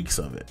Proverbs speaks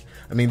of it.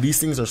 I mean, these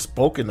things are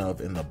spoken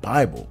of in the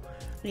Bible.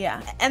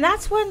 Yeah, and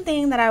that's one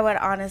thing that I would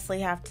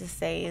honestly have to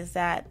say is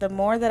that the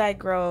more that I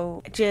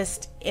grow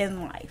just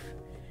in life,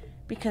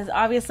 because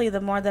obviously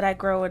the more that I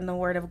grow in the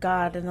Word of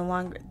God and the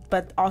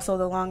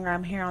longer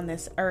I'm here on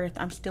this earth,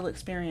 I'm still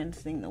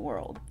experiencing the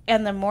world.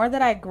 And the more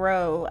that I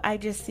grow, I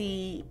don't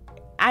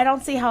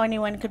see how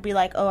anyone could be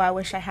like, oh, I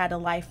wish I had a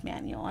life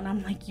manual. And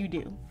I'm like, you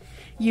do.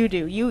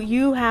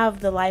 You have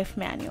the life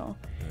manual.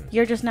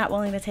 You're just not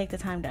willing to take the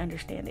time to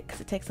understand it,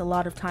 because it takes a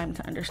lot of time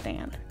to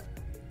understand.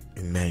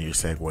 And man, you're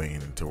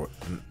segueing into it.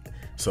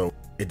 So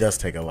it does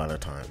take a lot of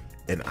time.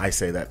 And I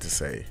say that to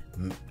say,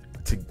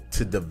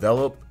 to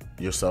develop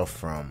yourself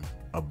from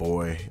a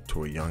boy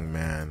to a young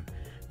man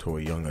to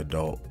a young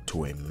adult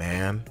to a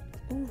man,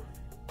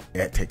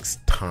 it takes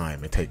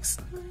time. It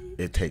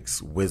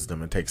takes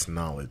wisdom. It takes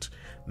knowledge.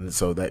 And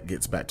so that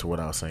gets back to what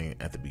I was saying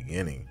at the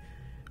beginning.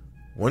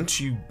 Once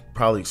you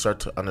probably start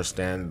to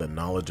understand the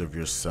knowledge of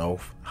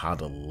yourself, how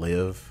to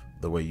live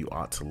the way you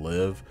ought to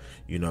live,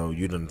 you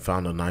done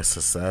found a nice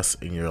success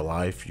in your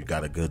life, you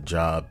got a good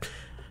job,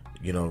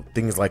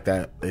 things like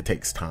that, it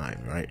takes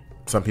time, right?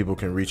 Some people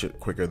can reach it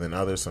quicker than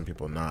others, some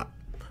people not.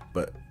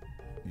 But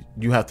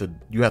you have to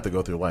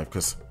go through life,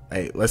 because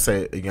hey, let's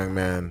say a young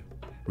man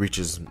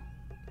reaches,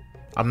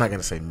 I'm not going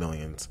to say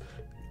millions,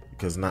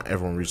 because not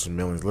everyone reaches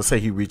millions. Let's say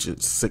he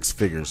reaches 6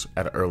 figures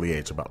at an early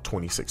age, about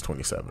 26,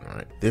 27,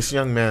 right? This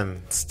young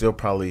man still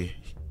probably,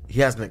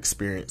 he hasn't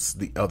experienced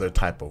the other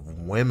type of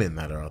women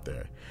that are out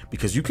there.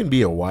 Because you can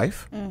be a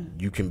wife,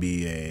 you can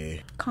be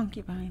a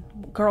concubine,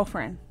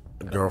 girlfriend.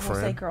 We'll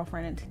say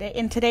girlfriend.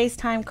 In today's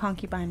time,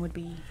 concubine would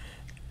be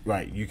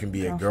right. You can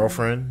be a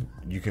girlfriend.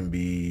 You can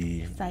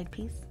be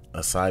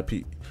a side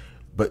piece,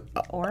 but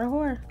or a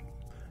whore.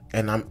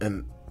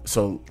 And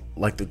so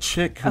like the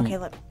chick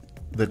who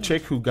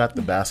chick who got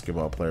the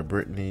basketball player,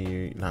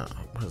 Brittany.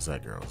 What is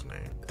that girl's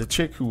name? The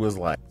chick who was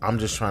like, I'm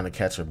just trying to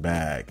catch a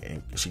bag,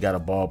 and she got a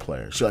ball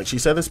player. She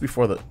said this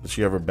before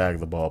she ever bagged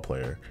the ball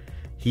player.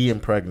 He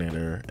impregnated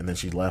her, and then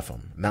she left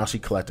him. Now she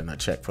collecting that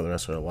check for the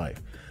rest of her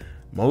life.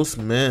 Most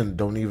men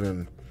don't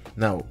even.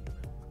 Now,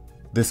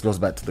 this goes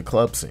back to the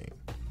club scene.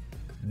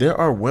 There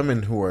are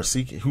women who are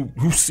seeking,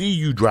 who see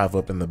you drive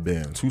up in the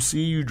Benz, who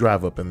see you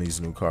drive up in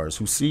these new cars,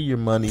 who see your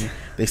money,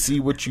 they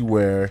see what you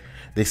wear,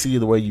 they see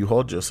the way you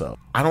hold yourself.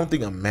 I don't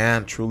think a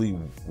man truly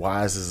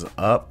wises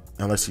up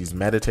unless he's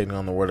meditating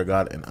on the Word of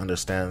God and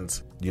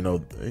understands,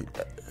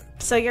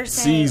 so you're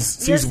saying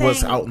sees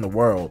what's out in the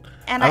world.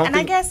 And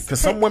I guess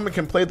because some women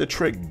can play the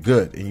trick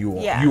good, and you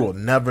will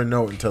never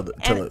know until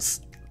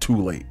it's too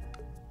late.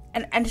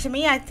 And to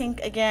me, I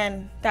think,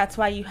 again, that's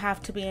why you have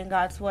to be in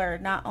God's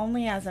word, not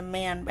only as a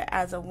man, but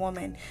as a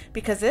woman,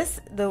 because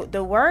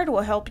the word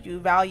will help you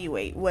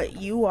evaluate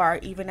what you are,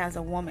 even as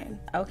a woman.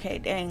 Okay,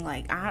 dang,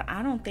 like,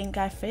 I don't think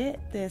I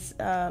fit this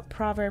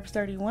Proverbs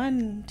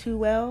 31 too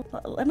well.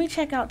 Let me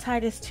check out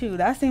Titus 2.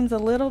 That seems a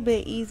little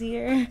bit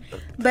easier.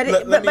 But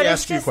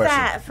it's just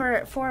that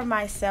for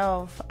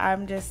myself,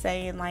 I'm just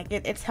saying, like,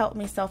 it's helped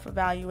me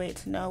self-evaluate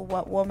to know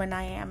what woman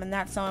I am. And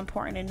that's so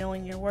important in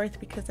knowing your worth,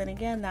 because then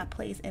again, that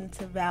plays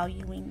into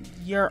valuing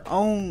your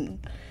own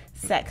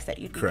sex that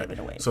you've been given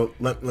away. So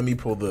let me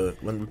pull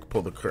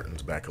the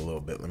curtains back a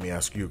little bit. Let me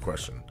ask you a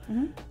question.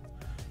 Mm-hmm.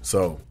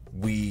 So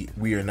we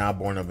are now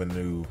born of a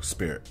new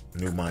spirit,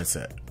 new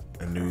mindset,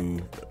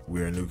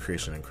 we're a new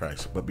creation in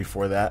Christ. But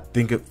before that,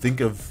 think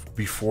of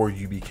before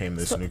you became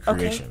this new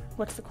creation. Okay.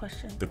 What's the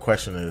question? The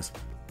question is,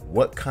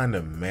 what kind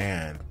of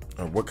man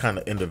or what kind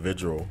of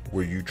individual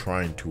were you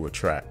trying to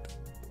attract,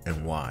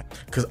 and why?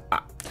 Because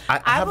I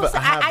have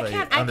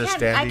an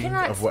understanding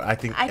of what I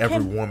think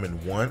every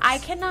woman wants. I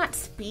cannot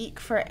speak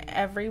for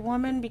every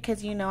woman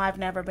because, I've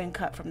never been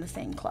cut from the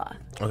same cloth.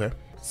 Okay.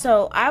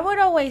 So I would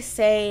always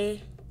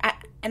say,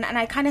 and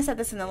I kind of said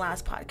this in the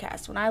last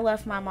podcast, when I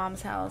left my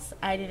mom's house,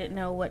 I didn't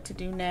know what to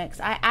do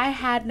next. I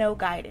had no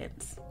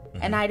guidance,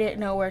 and I didn't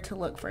know where to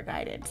look for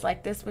guidance.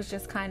 Like, this was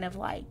just kind of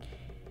like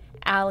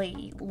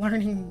Allie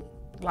learning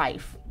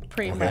life,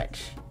 pretty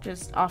much,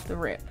 just off the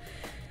rip.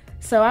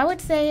 So I would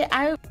say,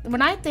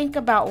 when I think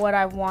about what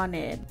I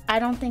wanted, I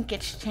don't think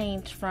it's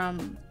changed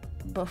from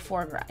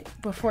before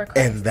Christ.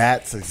 And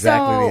that's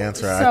exactly the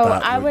answer I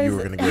thought you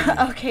were going to give me.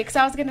 Okay, because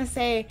I was going to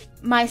say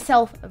my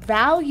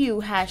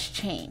self-value has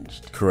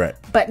changed.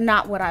 Correct. But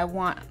not what I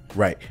want.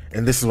 Right.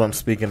 And this is what I'm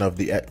speaking of.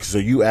 So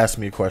you asked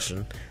me a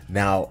question.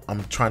 Now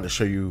I'm trying to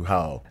show you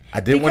how.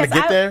 I didn't want to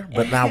get there,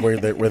 but now we're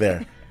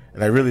there.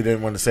 And I really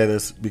didn't want to say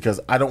this because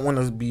I don't want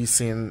to be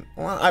seen.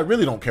 Well, I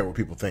really don't care what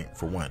people think,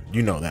 for one.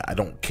 You know that. I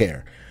don't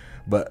care.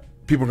 But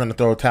people are going to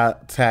throw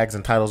tags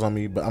and titles on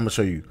me. But I'm going to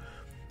show you.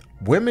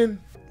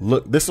 Women,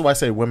 look, this is why I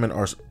say women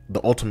are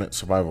the ultimate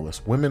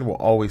survivalists. Women will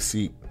always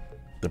seek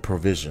the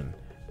provision,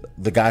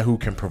 the guy who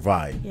can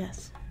provide.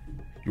 Yes.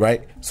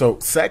 Right? So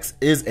sex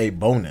is a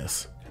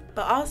bonus.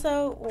 But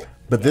also...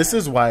 But this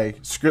is why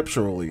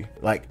scripturally,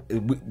 like,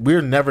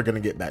 we're never going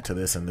to get back to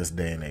this in this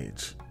day and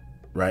age.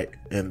 Right?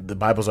 And the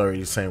Bible's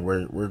already saying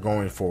we're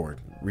going forward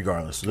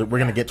regardless. We're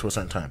going to get to a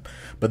certain time.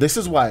 But this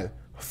is why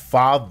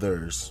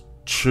fathers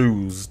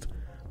choose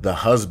the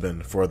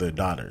husband for their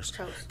daughters.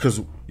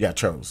 Choose,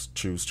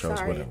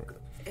 Sorry. whatever.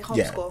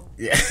 Homeschool.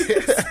 Yeah.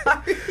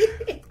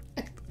 Sorry.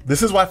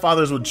 This is why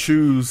fathers would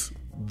choose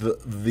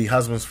the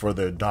husbands for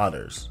their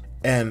daughters.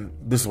 And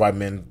this is why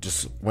men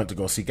just went to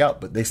go seek out,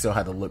 but they still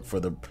had to look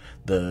for the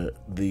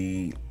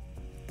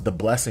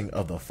blessing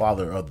of the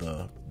father of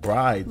the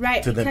bride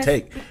to then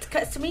take.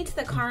 Because to me, to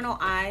the carnal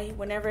eye,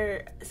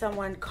 whenever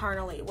someone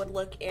carnally would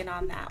look in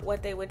on that,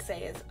 what they would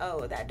say is,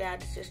 oh, that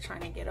dad is just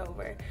trying to get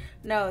over.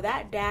 No,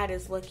 that dad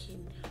is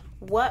looking,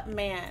 what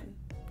man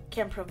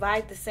can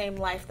provide the same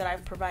life that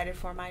I've provided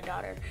for my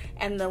daughter?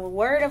 And the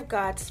word of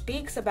God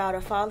speaks about a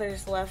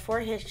father's love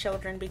for his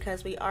children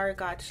because we are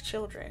God's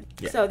children.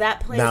 Yeah. So that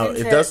plays now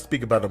into... Now, it does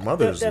speak about a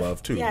mother's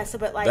love, too. Yeah, so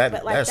but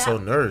that's so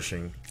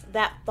nourishing.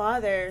 That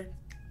father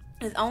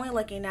is only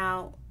looking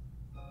out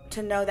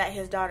to know that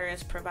his daughter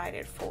is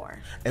provided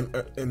for.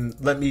 And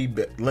let me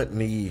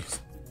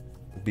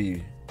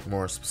be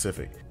more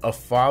specific. A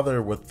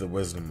father with the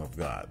wisdom of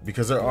God,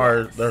 because there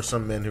are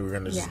some men who are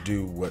going to just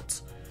do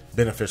what's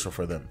beneficial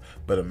for them.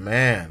 But a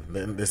man,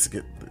 you're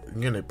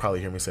going to probably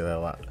hear me say that a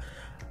lot.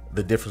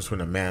 The difference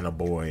between a man, a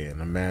boy, and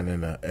a man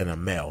and a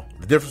male.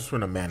 The difference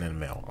between a man and a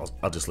male.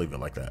 I'll just leave it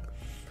like that.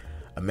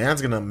 A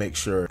man's going to make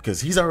sure,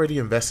 because he's already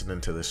invested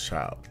into this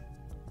child.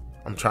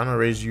 I'm trying to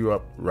raise you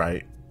up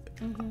right.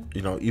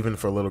 Mm-hmm. Even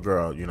for a little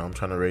girl, I'm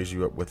trying to raise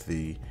you up with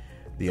the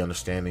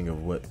understanding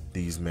of what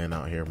these men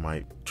out here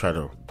might try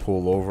to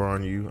pull over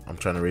on you. I'm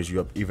trying to raise you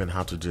up even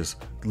how to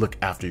just look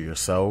after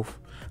yourself,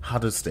 how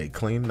to stay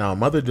clean. Now, a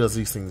mother does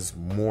these things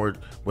more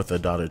with a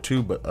daughter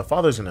too, but a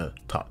father's going to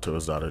talk to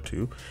his daughter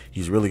too.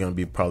 He's really going to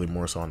be probably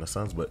more so on the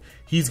sons, but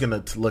he's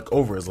going to look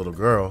over his little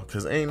girl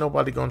because ain't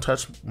nobody going to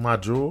touch my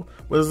jewel.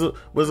 What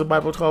does the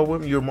Bible call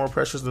women? You're more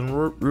precious than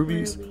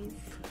rubies.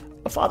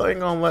 A father ain't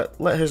gonna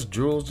let his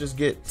jewels just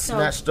get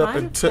snatched up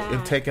and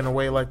taken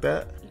away like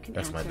that.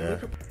 That's my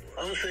dad.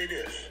 I'm gonna say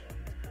this: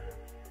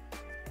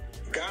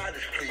 God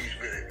is pleased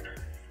with it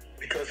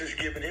because it's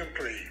giving Him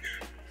praise.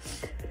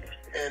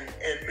 And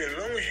as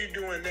long as you're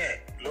doing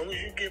that, as long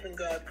as you're giving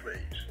God praise,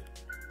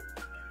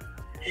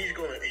 He's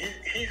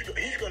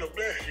gonna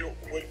bless you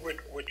with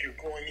what you're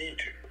going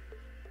into.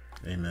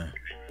 Amen.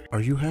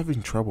 Are you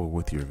having trouble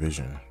with your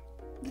vision?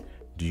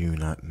 Do you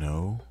not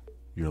know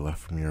your left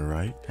from your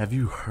right? Have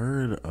you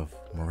heard of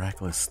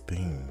miraculous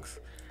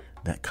things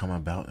that come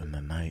about in the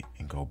night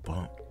and go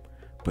bump,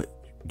 but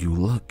you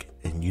look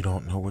and you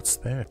don't know what's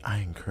there? I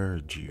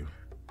encourage you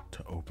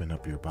to open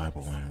up your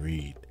Bible and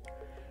read.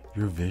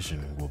 Your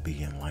vision will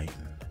be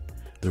enlightened.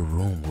 The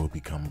room will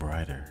become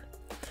brighter.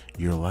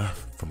 Your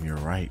left from your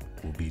right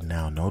will be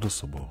now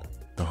noticeable.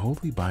 The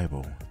Holy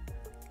Bible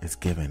is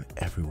given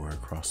everywhere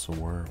across the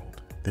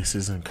world. This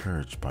is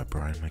encouraged by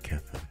Brian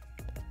McKithen.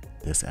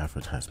 This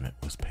advertisement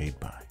was paid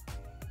by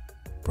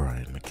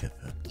Brian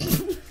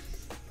McKithen.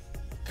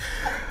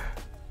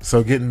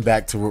 So getting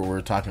back to what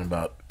we're talking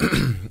about,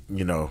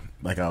 you know,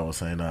 like I was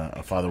saying,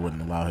 a father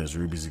wouldn't allow his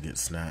rubies to get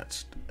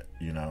snatched,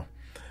 you know.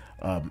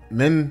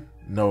 Men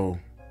know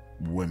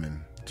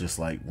women just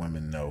like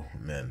women know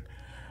men.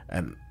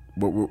 And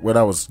what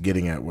I was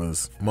getting at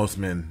was most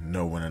men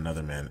know when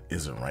another man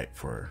isn't right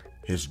for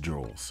his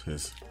jewels,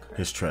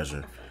 his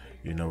treasure.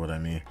 You know what I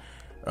mean?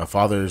 A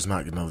father is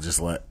not going to just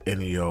let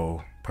any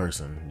old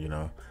person, you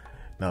know.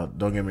 Now,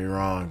 don't get me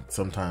wrong.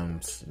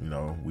 Sometimes, you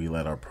know, we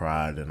let our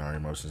pride and our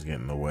emotions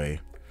get in the way.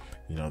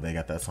 You know, they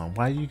got that song,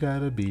 "Why You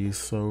Gotta Be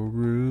So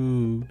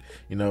Rude?"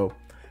 You know,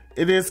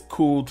 it is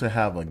cool to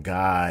have a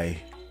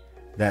guy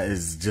that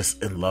is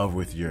just in love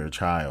with your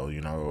child,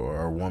 you know,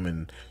 or a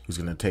woman who's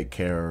going to take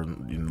care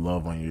and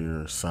love on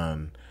your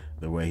son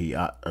the way he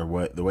ought,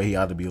 the way he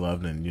ought to be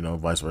loved, and, you know,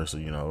 vice versa.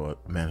 You know,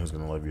 a man who's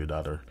going to love your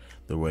daughter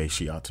the way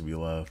she ought to be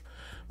loved.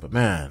 But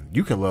man,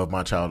 you can love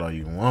my child all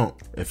you want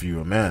if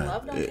you're a man.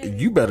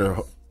 You better,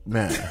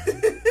 man.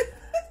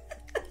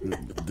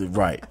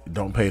 Right.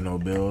 Don't pay no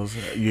bills.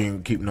 You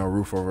ain't keep no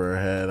roof over her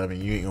head. I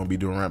mean, you ain't gonna be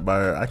doing right by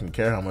her. I can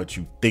care how much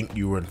you think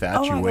you were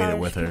infatuated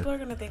with her. People are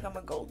gonna think I'm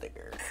a gold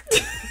digger.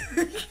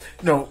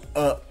 No,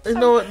 you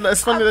know what?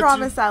 It's funny. I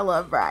promise I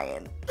love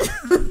Brian.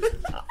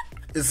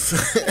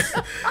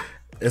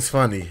 It's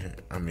funny.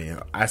 I mean,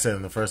 I said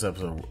in the first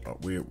episode,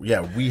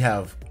 we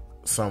have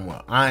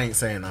somewhat. I ain't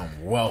saying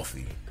I'm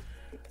wealthy.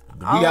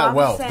 We got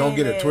wealth. Don't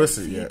get it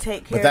twisted yet.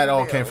 But that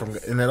all came from,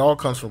 and it all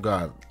comes from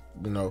God.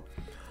 You know,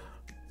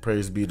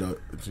 praise be to,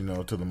 you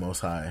know, to the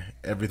Most High.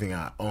 Everything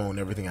I own,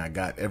 everything I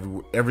got,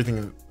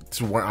 everything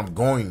to where I'm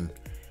going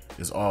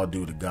is all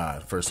due to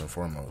God first and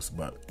foremost.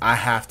 But I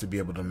have to be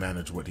able to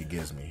manage what He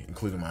gives me,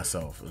 including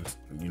myself and,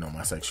 you know,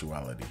 my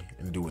sexuality,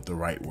 and do it the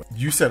right way.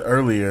 You said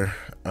earlier,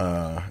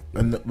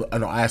 and I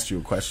know I asked you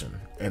a question,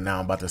 and now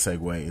I'm about to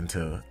segue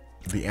into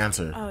the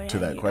answer to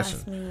that question.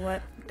 Asked me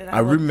what did I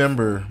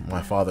remember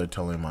my father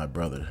telling my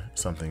brother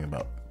something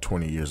about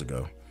 20 years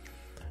ago,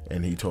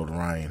 and he told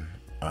Ryan,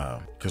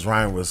 because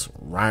Ryan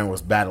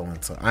was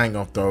battling, so I ain't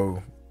gonna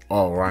throw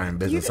all Ryan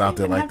business out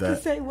there like that. You didn't have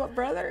to say what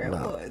brother it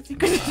was. You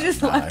could have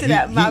just left it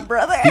at my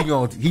brother.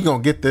 He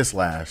gonna get this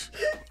lash.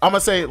 I'm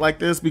gonna say it like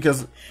this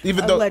because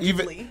even though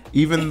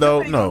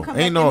no,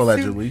 ain't no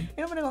allegedly.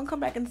 Nobody gonna come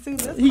back and sue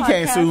this. He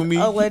can't sue me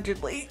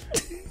allegedly.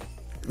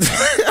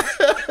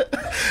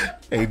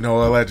 Ain't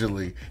no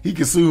allegedly. He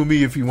can sue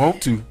me if he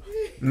want to.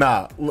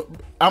 Nah, I'm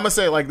gonna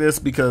say it like this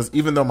because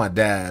even though my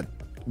dad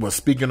was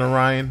speaking to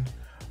Ryan,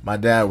 my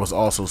dad was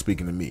also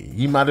speaking to me.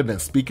 He might have been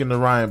speaking to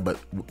Ryan, but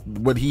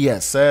what he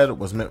had said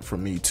was meant for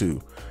me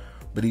too.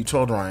 But he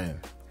told Ryan,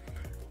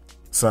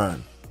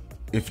 "Son,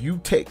 if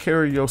you take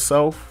care of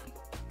yourself,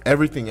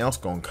 everything else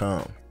gonna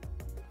come.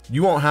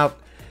 You won't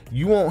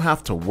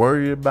have to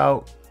worry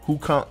about who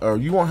come, or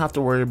you won't have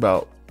to worry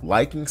about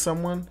liking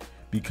someone,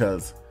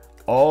 because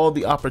all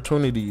the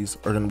opportunities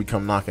are going to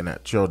become knocking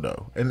at your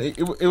door." And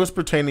it was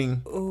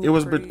pertaining. Ooh, it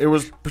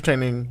was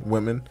pertaining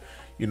women,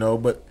 you know.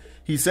 But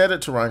he said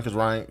it to Ryan because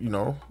Ryan, you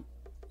know,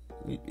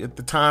 at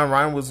the time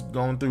Ryan was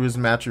going through his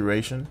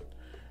maturation,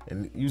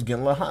 and he was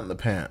getting a little hot in the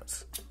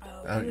pants.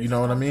 You know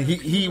what I mean?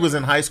 He was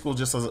in high school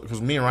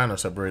because me and Ryan are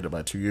separated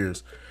by 2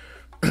 years.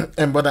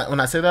 And when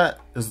I say that,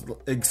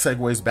 it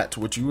segues back to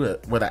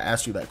what I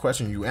asked you that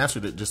question. You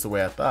answered it just the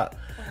way I thought,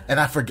 and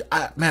I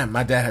forgot. Man,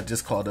 my dad had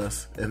just called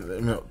us, and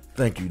you know,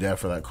 thank you, Dad,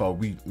 for that call.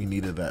 We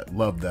needed that,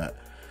 loved that,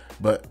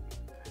 but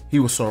he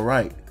was so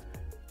right,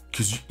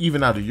 because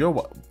even out of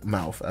your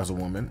mouth as a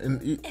woman,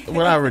 and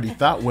what I already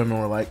thought women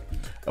were like,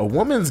 a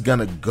woman's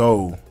gonna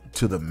go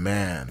to the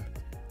man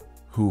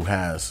who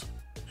has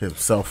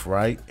himself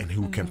right and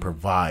who can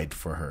provide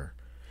for her.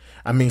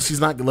 I mean, she's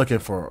not looking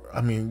for.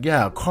 I mean,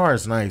 yeah, a car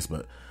is nice,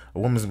 but a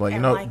woman's like, you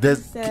know, like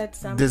does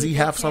he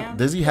have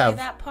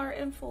that part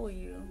and fool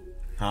you?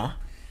 Huh?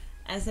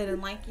 I said,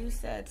 and like you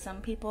said, some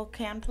people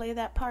can play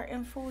that part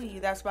and fool you.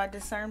 That's why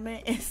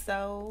discernment is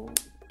so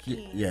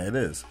key. Yeah, it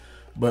is.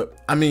 But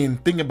I mean,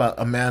 think about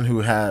a man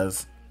who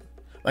has,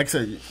 like I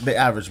said, the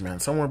average man,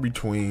 somewhere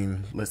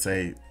between, let's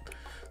say,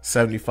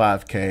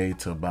 $75K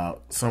to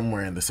about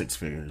somewhere in the six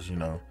figures. You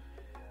know.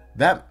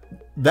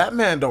 That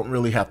man don't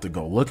really have to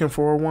go looking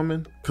for a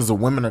woman, because the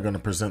women are going to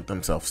present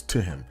themselves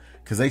to him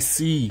because they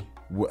see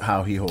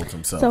how he holds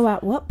himself. So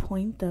at what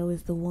point though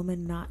is the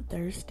woman not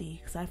thirsty?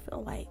 Because I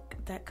feel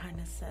like that kind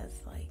of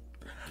says, like,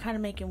 kind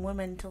of making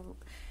women to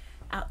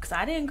out, because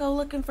I didn't go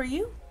looking for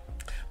you,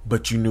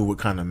 but you knew what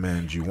kind of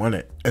man you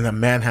wanted, and a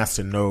man has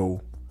to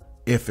know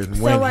if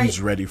and when he's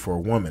ready for a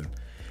woman.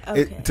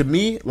 Okay. To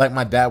me, like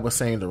my dad was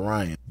saying to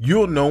Ryan,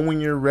 you'll know when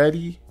you're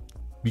ready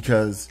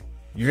because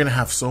you're going to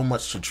have so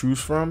much to choose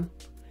from.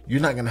 you're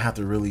not going to have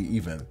to really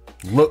even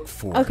look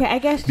for Okay, it. I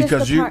guess just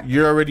because the part-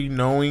 you're already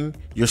knowing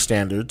your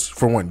standards.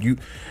 For one,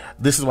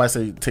 this is why I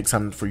say it takes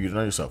time for you to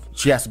know yourself.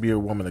 She has to be a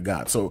woman of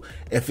God. So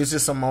if it's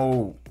just some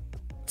old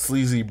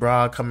sleazy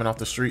broad coming off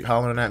the street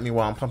hollering at me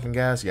while I'm pumping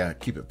gas, yeah,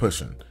 keep it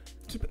pushing.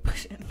 Keep it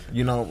pushing.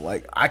 You know,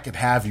 like, I could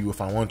have you if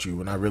I want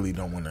you, and I really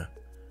don't want to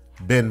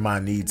bend my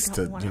needs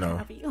to, you know.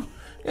 Have you.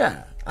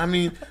 Yeah, I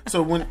mean,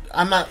 so when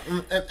I'm not,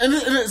 and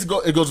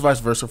it goes vice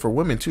versa for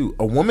women too.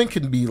 A woman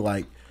can be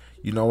like,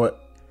 you know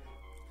what,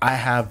 I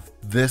have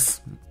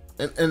this,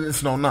 and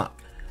it's no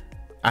knock.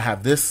 I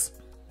have this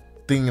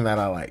thing that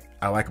I like.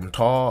 I like them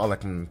tall. I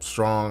like them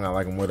strong. I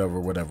like them whatever.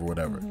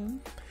 Mm-hmm.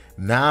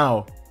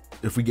 Now,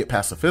 if we get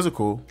past the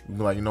physical, we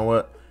be like, you know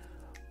what,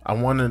 you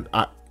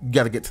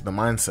got to get to the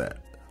mindset.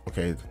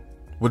 Okay,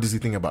 what does he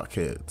think about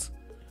kids?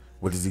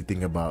 What does he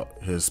think about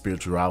his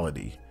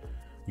spirituality?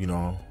 You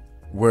know,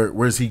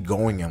 where's he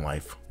going in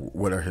life?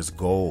 What are his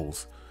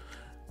goals?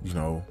 You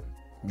know,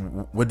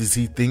 what does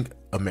he think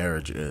a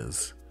marriage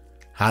is?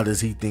 How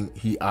does he think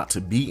he ought to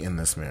be in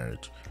this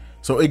marriage?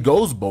 So it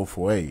goes both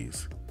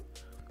ways.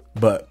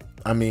 But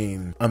I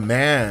mean, a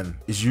man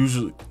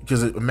usually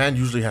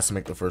has to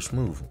make the first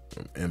move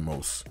in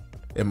most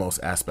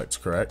aspects,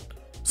 correct?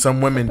 Some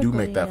women do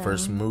make that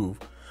first move,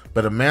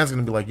 but a man's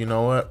gonna be like, you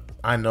know what?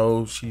 I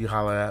know she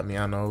holler at me.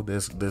 I know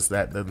this,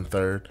 that, and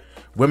third.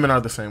 Women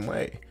are the same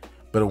way,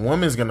 but a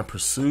woman's gonna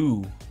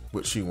pursue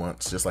what she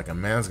wants, just like a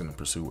man's gonna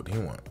pursue what he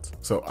wants.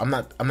 So I'm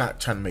not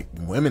trying to make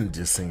women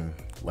just seem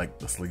like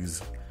the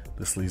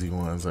sleazy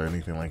ones or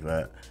anything like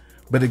that.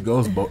 But it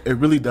goes both. It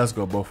really does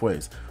go both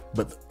ways.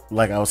 But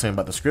like I was saying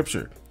about the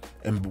scripture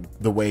and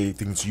the way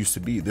things used to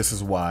be, this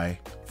is why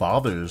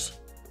fathers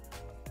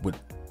would,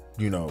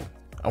 you know,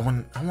 I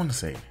want to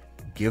say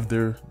give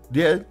their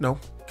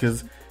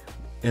because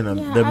in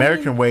the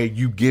American way,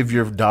 you give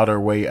your daughter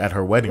away at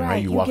her wedding,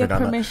 right? You walk give her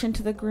down permission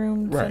to the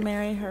groom to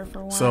marry her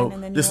for one. So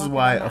and then this is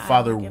why a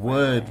father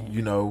would,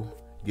 you know,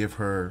 give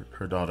her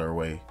daughter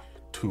away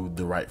to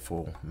the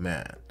rightful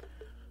man,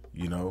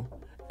 you know.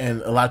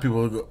 And a lot of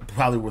people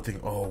probably would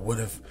think, oh, what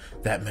if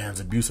that man's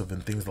abusive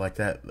and things like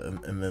that,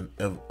 and then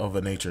of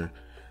a nature.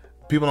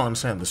 People don't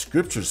understand. The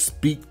scriptures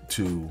speak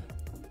to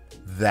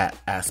that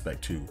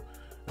aspect too.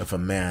 If a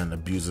man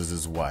abuses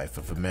his wife,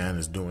 if a man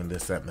is doing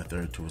this, that, and the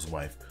third to his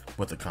wife,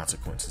 what the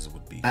consequences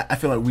would be. I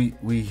feel like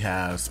we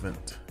have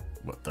spent,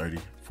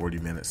 40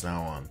 minutes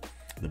now on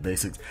the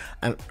basics.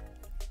 And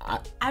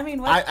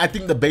I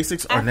think the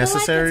basics are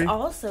necessary. Like it's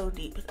also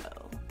deep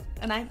though.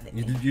 And I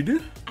think you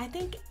do?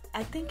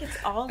 I think it's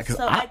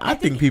also. I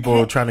think people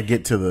are trying to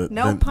get to the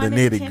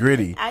nitty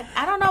gritty.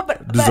 I don't know,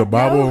 but does the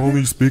Bible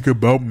only speak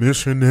about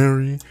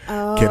missionary?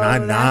 Oh, can I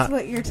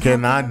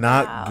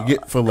not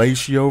get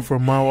fellatio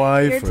from my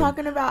wife? You're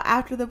talking about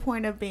after the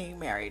point of being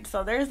married.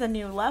 So there's a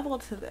new level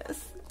to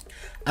this.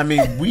 I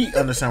mean, we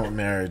understand what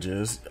marriage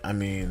is. I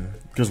mean,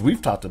 because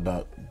we've talked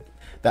about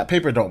that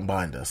paper don't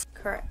bind us.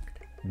 Correct.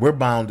 We're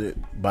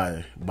bounded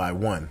by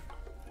one.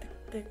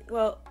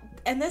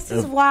 And this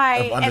is why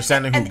of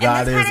understanding who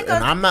God is, and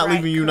I'm not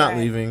leaving, you not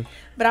leaving.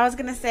 But I was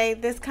gonna say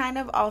this kind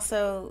of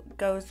also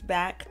goes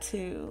back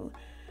to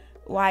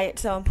why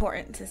it's so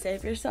important to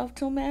save yourself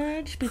till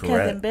marriage,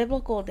 because in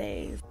biblical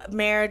days,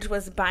 marriage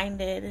was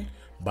binded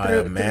by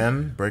a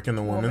man breaking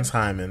the woman's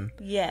hymen.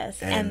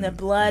 Yes, and the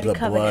blood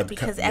covenant,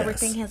 because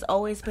everything has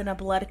always been a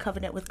blood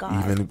covenant with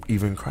God.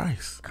 Even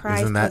Christ.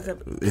 Isn't that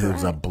it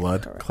was a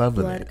blood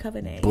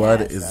covenant.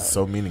 Blood is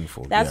so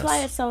meaningful. That's why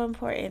it's so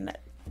important.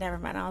 Never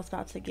mind, I was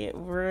about to get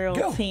real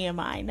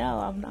TMI. No,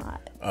 I'm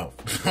not. Oh,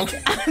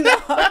 okay. No,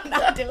 I'm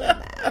not doing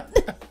that.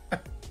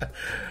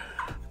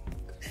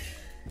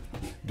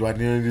 Do I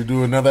need to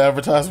do another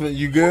advertisement?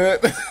 You good?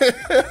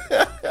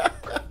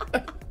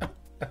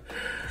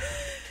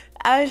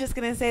 I was just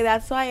going to say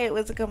that's why it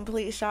was a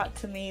complete shock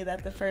to me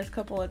that the first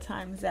couple of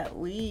times that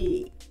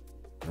we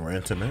were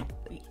intimate.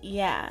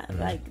 Yeah,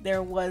 like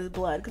there was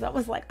blood. Because I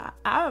was like,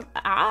 I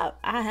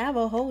have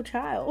a whole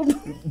child.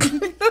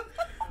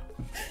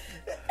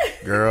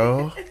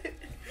 Girl.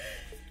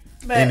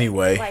 But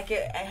anyway, like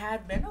it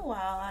had been a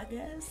while, I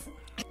guess.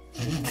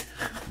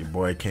 Your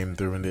boy came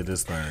through and did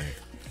his thing.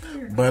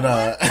 But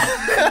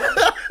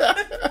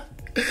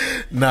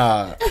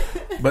nah.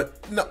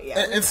 But no,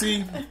 and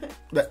see,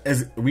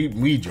 as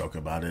we joke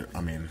about it.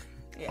 I mean,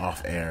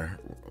 off air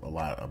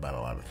about a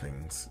lot of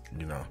things,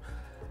 you know.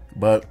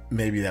 But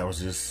maybe that was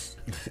just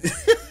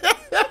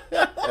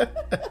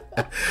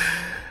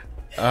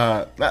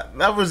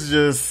that was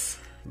just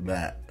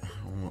that.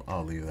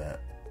 I'll leave that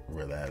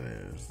where that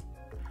is.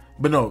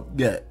 But no,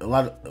 a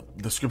lot of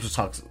the scripture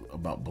talks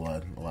about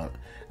blood a lot,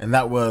 and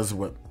that was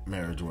what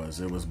marriage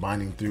was. It was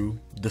binding through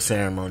the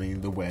ceremony,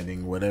 the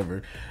wedding,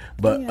 whatever.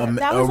 But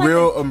a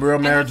real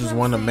marriage is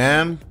when a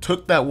man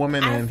took that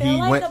woman and he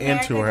went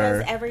into her.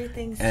 Does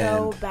everything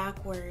so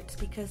backwards,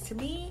 because to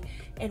me,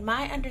 in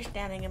my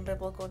understanding in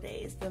biblical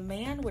days, the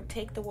man would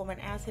take the woman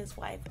as his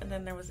wife, and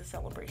then there was a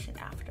celebration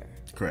after.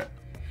 Correct.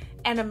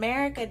 And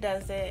America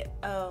does it.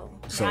 Oh,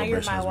 now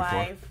you're my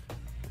wife.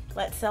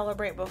 Let's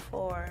celebrate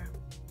before.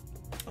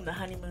 And the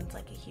honeymoon's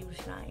like a huge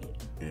night.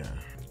 Yeah.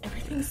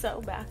 Everything's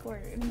so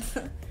backwards.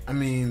 I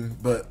mean,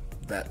 but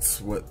that's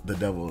what the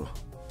devil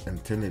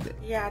intended it.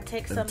 Yeah, it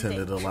takes something.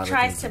 A lot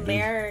tries of to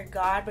mirror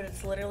God, but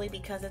it's literally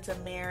because it's a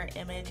mirror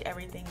image.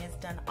 Everything is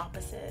done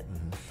opposite.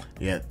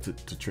 Mm-hmm. Yeah,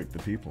 to trick the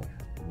people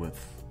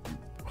with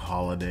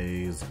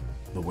holidays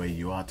and the way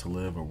you ought to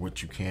live or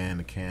what you can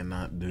and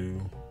cannot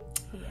do.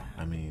 Yeah.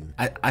 I mean,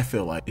 I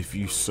feel like if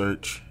you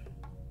search,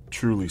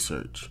 truly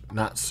search,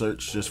 not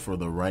search just for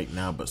the right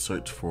now, but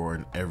search for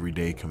an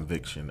everyday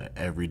conviction, an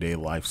everyday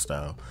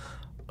lifestyle,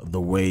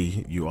 the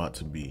way you ought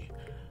to be.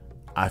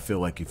 I feel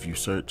like if you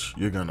search,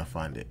 you're going to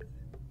find it.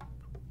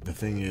 The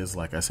thing is,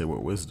 like I said, with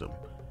wisdom,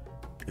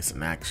 it's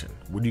an action.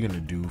 What are you going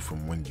to do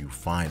from when you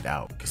find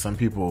out? Because some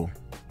people,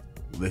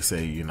 they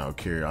say, you know,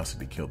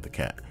 curiosity killed the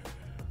cat.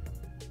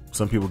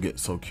 Some people get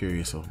so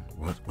curious of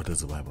what does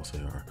the Bible say,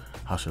 or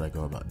how should I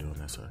go about doing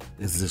this, or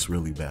is this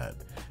really bad?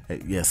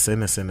 Yes,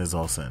 sin is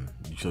all sin.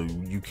 So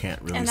you can't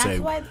really say.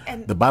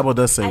 The Bible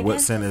does say what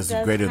sin is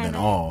greater than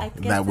all,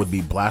 and that would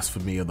be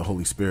blasphemy of the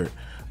Holy Spirit.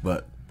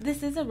 But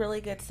this is a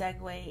really good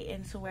segue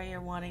into where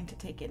you're wanting to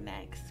take it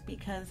next,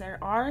 because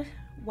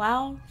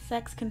while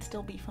sex can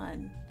still be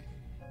fun,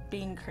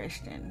 being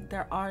Christian,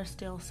 there are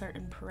still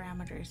certain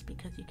parameters,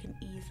 because you can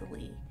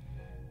easily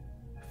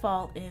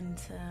fall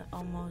into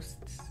almost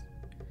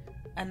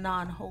a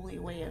non-holy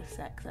way of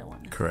sex, I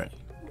want to Correct.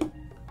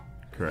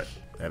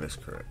 That is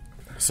correct.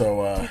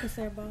 So take us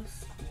there,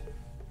 boss.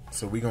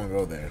 So we're gonna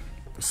go there.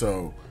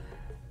 So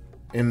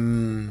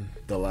in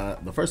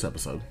the first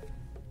episode,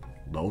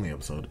 the only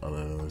episode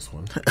other than this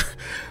one,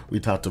 we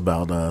talked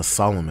about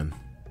Solomon,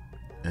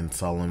 and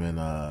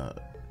Solomon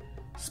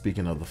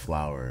speaking of the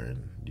flower,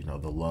 and you know,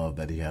 the love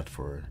that he had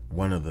for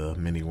one of the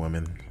many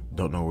women.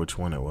 Don't know which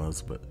one it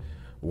was, but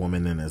a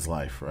woman in his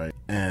life, right?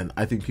 And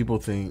I think people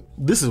think,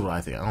 this is what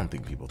I think. I don't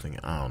think people think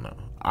it. I don't know.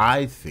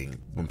 I think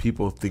when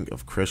people think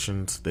of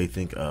Christians, they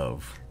think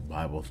of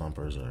Bible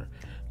thumpers or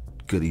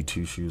goody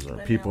two shoes, or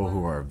people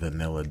who are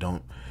vanilla.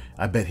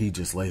 I bet he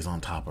just lays on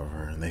top of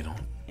her and they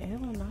don't. Ew,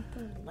 not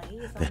the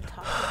lays on top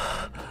of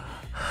her.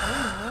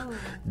 I don't know.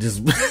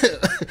 Just,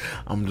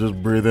 I'm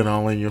just breathing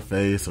all in your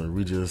face, or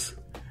we just.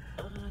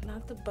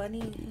 Not the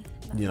bunny.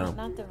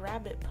 Not the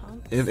rabbit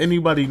pump. If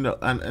anybody know,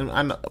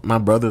 I know my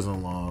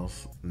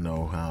brothers-in-laws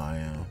know how I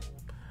am.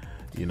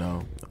 You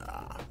know,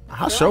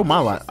 I show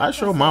my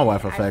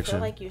wife affection. I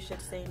feel like you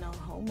should say no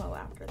homo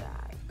after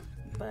that,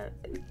 but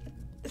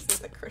this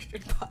is a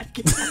Christian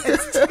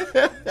podcast.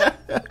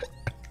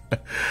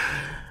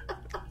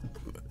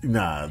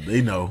 Nah,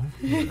 they know.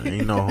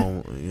 Ain't no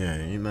homo. Yeah,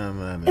 ain't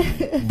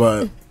nothing.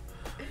 But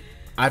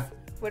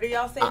What do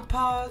y'all say?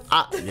 Pause.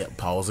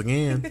 Pause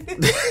again.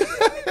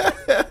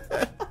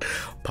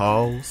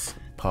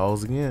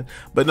 Pause again.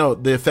 But no,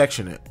 being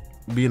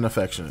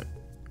affectionate,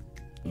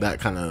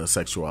 that kind of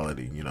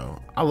sexuality, you know.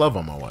 I love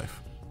on my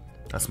wife.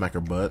 I smack her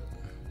butt,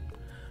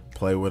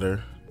 play with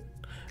her.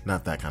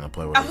 Not that kind of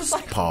play with her.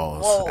 Like,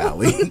 pause, whoa.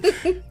 Allie.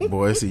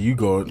 Boy, see, you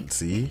go,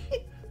 see?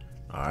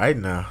 All right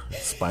now,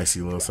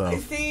 spicy little self.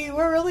 See,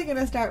 we're really going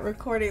to start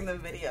recording the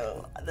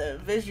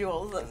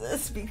visuals of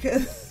this,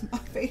 because my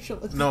facial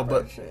expression. No,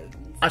 but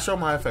I show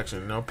my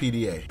affection, you know,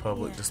 PDA,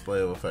 public display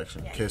of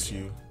affection. Yeah, Kiss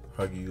you,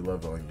 hug you,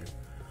 love on you.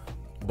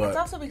 But it's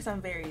also because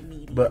I'm very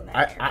needy. But in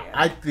that area.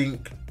 I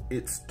think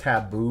it's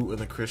taboo in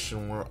the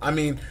Christian world. I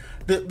mean,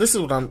 this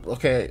is what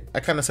okay. I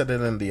kind of said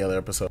it in the other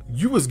episode.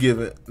 You was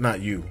given,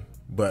 not you,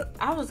 but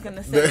I was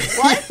gonna say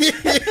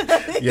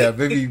what? Yeah,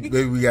 maybe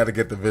we got to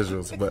get the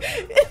visuals. But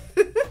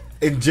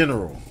in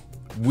general,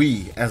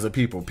 we as a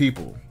people,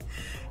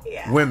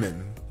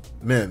 women,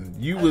 men,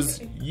 you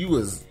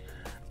was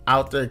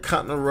out there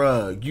cutting a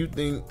rug. You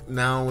think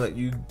now that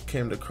you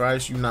came to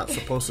Christ, you're not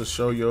supposed to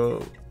show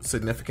your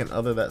significant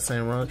other that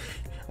same rug?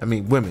 I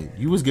mean, women,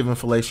 you was giving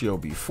fellatio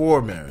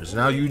before marriage.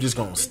 Now you just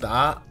gonna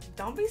stop?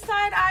 Don't be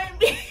side-eyeing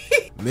me.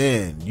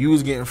 Man, you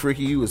was getting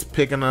freaky. You was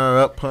picking her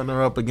up, putting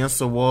her up against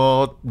the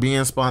wall,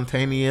 being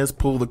spontaneous,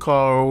 pull the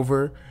car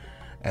over.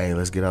 Hey,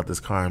 let's get out this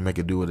car and make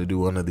it do what it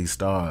do under these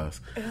stars.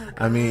 Oh,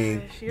 I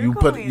mean, you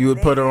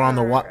would put her on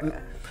the wall.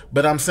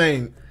 But I'm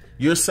saying,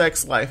 your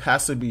sex life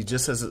has to be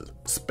just as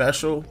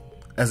special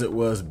as it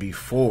was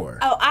before.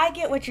 Oh, I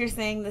get what you're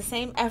saying. The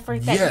same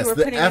effort that you were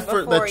putting in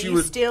before,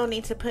 you still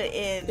need to put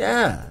in.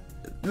 Yeah.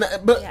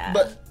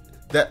 But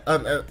that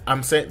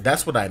I'm saying,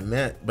 that's what I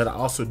meant. But I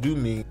also do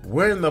mean,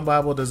 where in the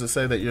Bible does it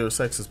say that your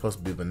sex is supposed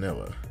to be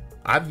vanilla?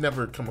 I've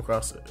never come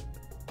across it.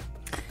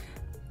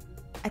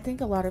 I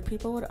think a lot of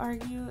people would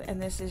argue, and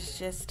this is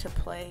just to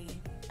play,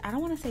 I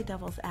don't want to say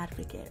devil's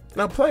advocate.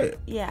 Now play it.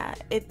 Yeah,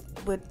 it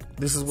would.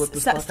 This is what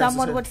this podcast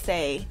someone would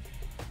say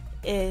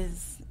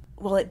is,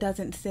 well, it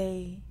doesn't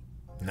say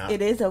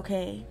it is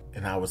okay.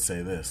 And I would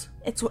say this.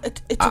 It's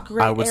a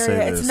great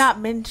area. It's not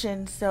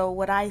mentioned, so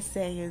what I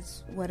say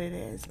is what it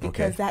is,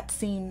 because that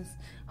seems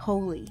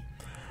holy.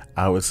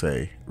 I would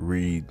say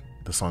read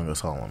the Song of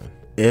Solomon.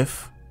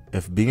 If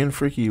being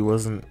freaky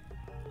wasn't,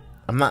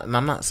 I'm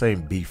not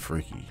saying be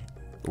freaky.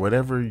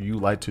 whatever you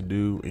like to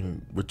do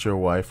with your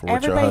wife or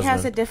with your husband. Everybody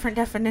has a different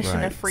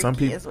definition of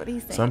freaky, is what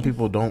he's saying. Some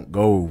people don't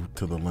go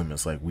to the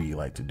limits like we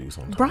like to do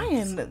sometimes.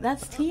 Brian,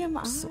 that's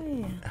TMI. So,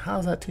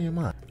 how's that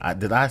TMI?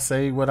 Did I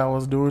say what I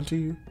was doing to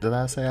you? Did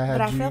I say I had?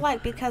 But I feel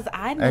like because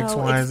I know X,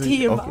 Y, it's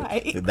TMI.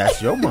 Okay.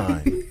 That's your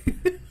mind.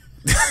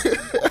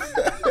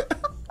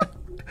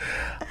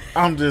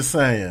 I'm just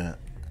saying,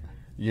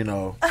 you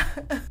know.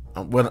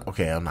 I'm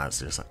not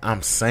serious.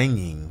 I'm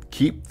saying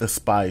keep the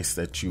spice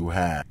that you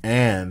have,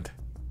 and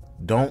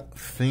don't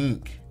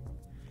think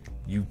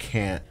you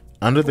can't.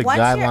 Under the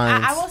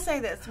guidelines, I will say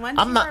this: once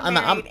you're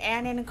married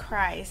and in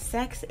Christ,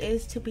 sex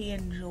is to be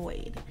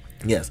enjoyed.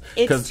 Yes,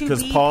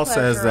 because Paul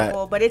says that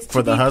but it's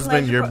for the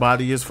husband, your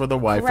body is for the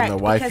wife, and the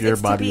wife, your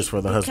body is for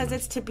the husband.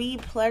 Because it's to be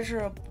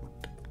pleasurable.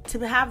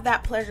 To have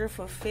that pleasure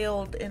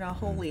fulfilled in a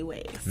holy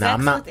way. Now,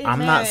 I'm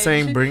not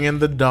saying bringing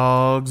the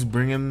dogs,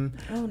 bringing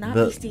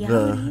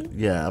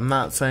I'm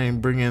not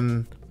saying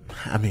bringing.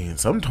 I mean,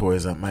 some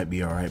toys that might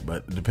be all right,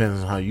 but it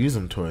depends on how you use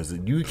them toys.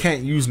 You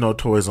can't use no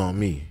toys on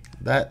me.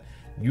 That's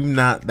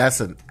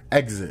an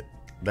exit.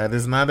 That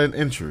is not an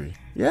entry.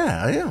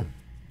 Yeah, I am.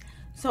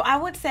 So I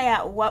would say,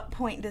 at what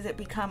point does it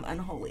become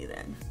unholy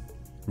then?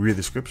 Read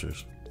the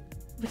scriptures.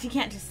 But you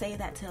can't just say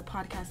that to a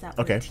podcast that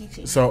we're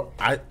teaching. So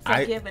I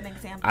give an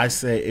example. I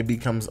say it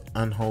becomes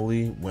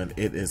unholy when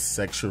it is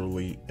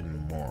sexually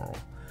immoral,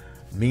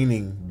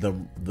 meaning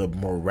the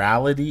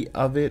morality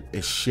of it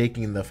is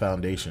shaking the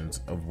foundations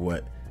of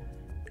what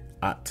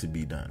ought to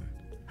be done.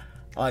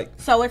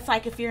 So it's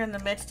like if you're in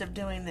the midst of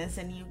doing this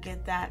and you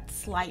get that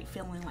slight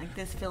feeling like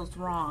this feels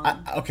wrong.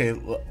 I'll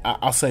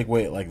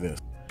segue it like this.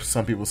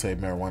 Some people say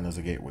marijuana is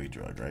a gateway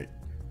drug, right?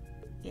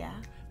 Yeah.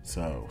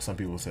 So some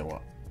people say,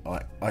 well,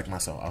 like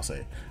myself, I'll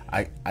say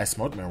I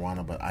smoked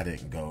marijuana, but I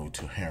didn't go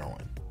to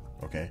heroin.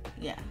 Okay.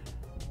 Yeah.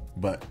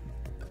 But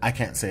I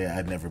can't say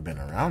I'd never been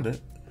around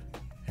it,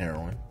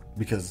 heroin,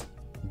 because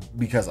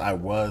I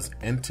was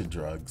into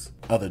drugs.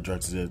 Other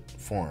drugs did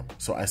form.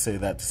 So I say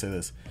that to say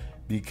this,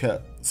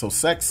 so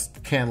sex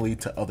can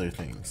lead to other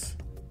things.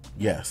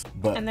 Yes,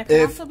 but and there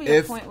can also be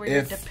a point where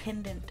you're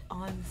dependent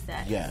on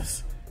sex.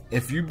 Yes,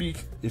 if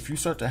you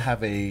start to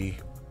have an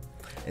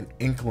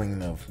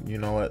inkling of, you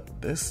know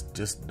what, this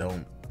just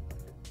don't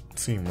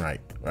seem right.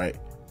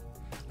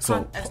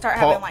 So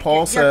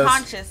Paul says your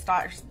conscience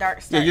starts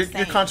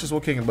your conscience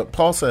will kick in. But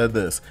Paul said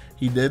this: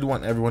 he did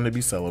want everyone to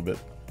be celibate,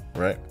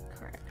 right?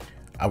 Correct.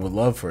 I would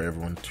love for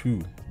everyone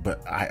to,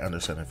 but I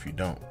understand if you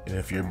don't, and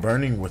if you're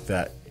burning with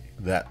that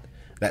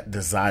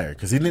desire,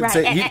 because he didn't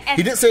say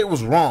he didn't say it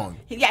was wrong.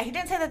 He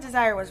didn't say that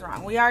desire was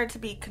wrong. We are to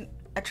be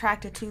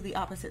attracted to the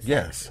opposite sex.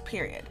 Yes.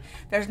 Period.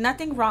 There's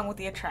nothing wrong with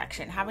the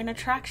attraction. Having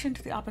attraction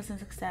to the opposite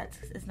sex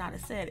is not a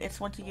sin. It's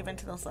once you give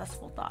into those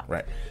lustful thoughts.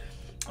 Right.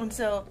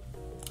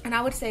 And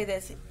I would say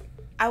this.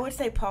 I would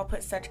say Paul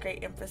put such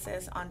great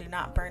emphasis on do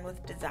not burn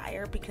with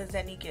desire, because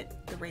then you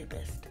get the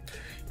rapist.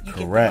 You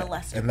Correct. Get the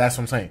molester. And that's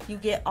what I'm saying. You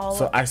get all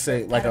So I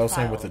say, like I was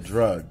saying with the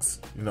drugs,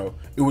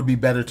 it would be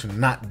better to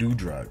not do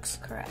drugs.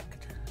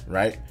 Correct.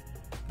 Right?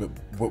 But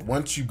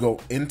once you go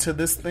into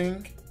this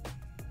thing,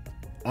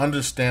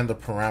 understand the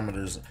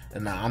parameters.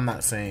 And now I'm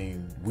not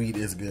saying weed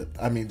is good.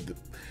 I mean,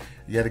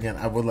 yet again,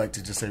 I would like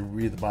to just say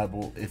read the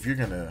Bible. If you're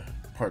going to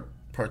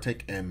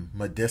partake in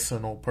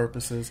medicinal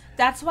purposes,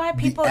 that's why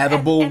people, the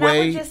edible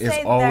way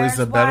is always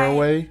a better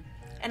way.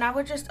 And I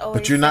would just always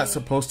But you're not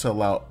supposed to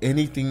allow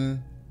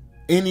anything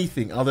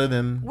other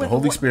than the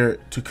Holy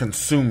Spirit to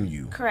consume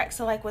you. Correct.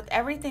 So like with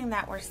everything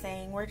that we're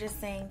saying, we're just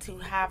saying to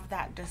have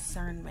that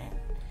discernment.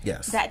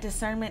 Yes. That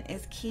discernment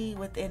is key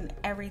within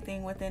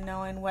everything, within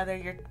knowing whether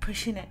you're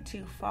pushing it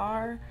too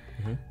far.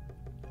 Mm-hmm.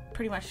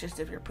 Pretty much just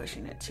if you're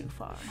pushing it too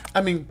far.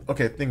 I mean,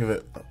 okay, think of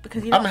it.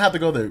 Because I'm going to have to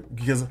go there,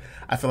 because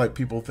I feel like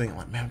people think,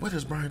 like, man, what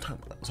is Brian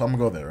talking about? So I'm going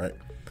to go there, right?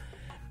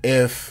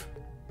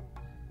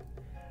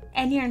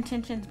 And your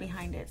intentions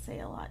behind it say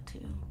a lot,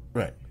 too.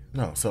 Right.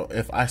 No, so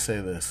if I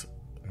say this,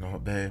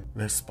 babe,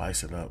 let's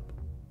spice it up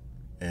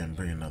and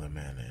bring another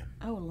man in.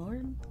 Oh,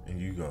 Lord. And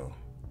you go,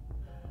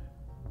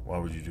 why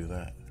would you do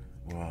that?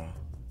 Well,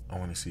 I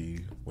want to see you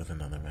with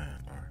another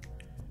man. Or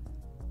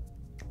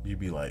you'd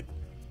be like,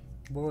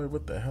 boy,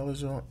 what the hell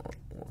is your...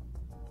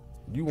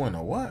 You want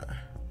to what?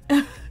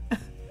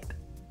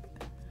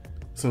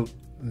 So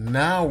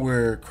now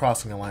we're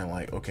crossing a line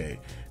like, okay,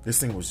 this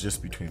thing was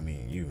just between me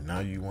and you. Now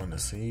you want to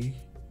see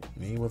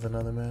me with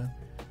another man?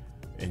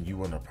 And you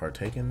want to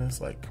partake in this?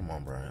 Like, come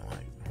on, Brian.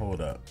 Like, hold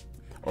up.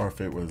 Or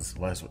if it was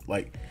vice versa.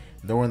 Like,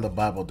 nowhere in the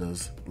Bible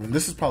does...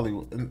 This is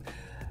probably...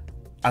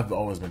 I've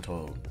always been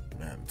told,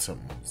 man,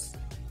 something's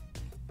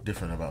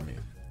different about me.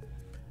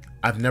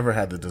 I've never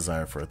had the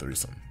desire for a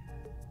threesome.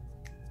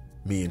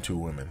 Me and two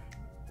women,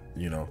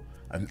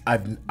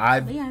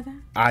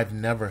 I've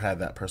never had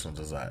that personal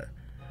desire.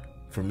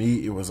 For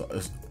me, it was.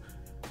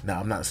 Now,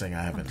 I'm not saying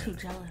I haven't. I'm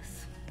too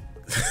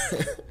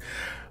jealous.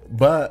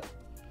 But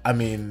I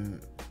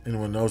mean,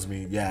 anyone knows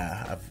me.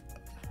 Yeah,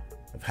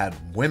 I've had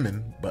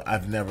women, but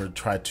I've never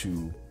tried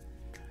to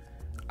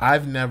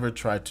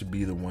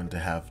be the one to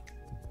have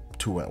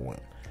two at one.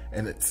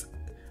 And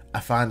I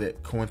find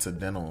it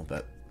coincidental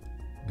that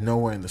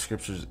nowhere in the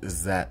scriptures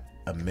is that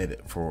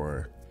omitted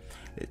for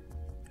it.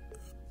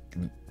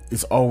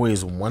 It's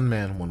always one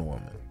man, one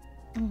woman.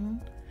 Mm-hmm.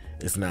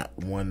 It's not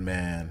one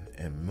man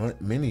and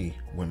many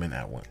women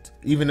at once.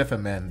 Even if a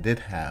man did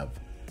have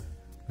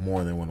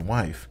more than one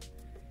wife,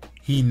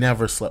 he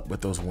never slept with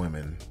those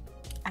women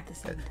at the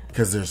same time.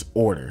 Because there's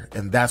order,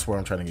 and that's where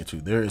I'm trying to get to.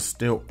 There is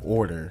still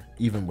order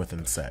even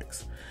within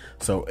sex.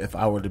 So if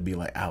I were to be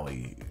like,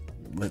 Allie,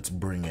 let's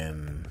bring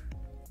in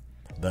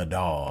the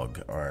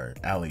dog, or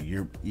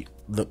Allie,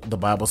 the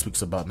Bible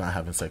speaks about not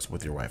having sex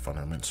with your wife on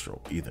her menstrual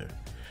either.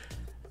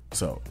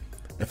 So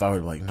if I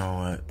were like, no,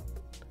 what?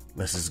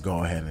 Let's just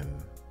go ahead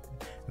and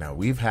now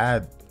we've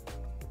had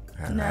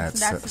that's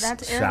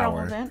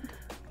shower. Irrelevant.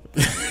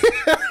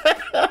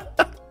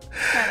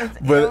 That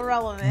is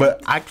irrelevant.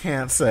 But I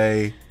can't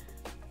say,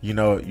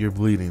 you're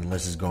bleeding,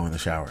 let's just go in the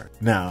shower.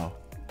 Now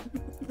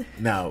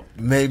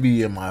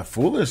maybe in my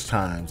foolish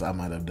times I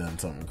might have done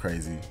something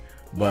crazy.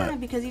 But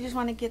because you just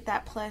want to get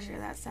that pleasure,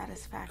 that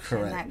satisfaction,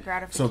 correct. That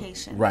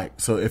gratification.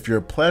 So if your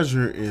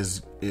pleasure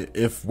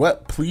if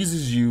what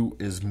pleases you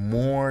is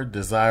more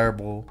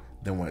desirable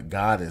than what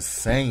God is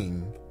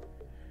saying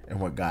and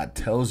what God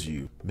tells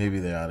you, maybe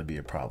there ought to be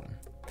a problem.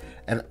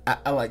 And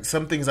I like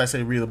some things I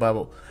say, read the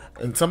Bible,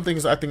 and some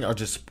things I think are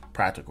just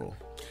practical.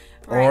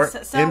 Right. Or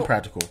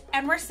impractical.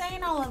 And we're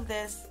saying all of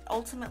this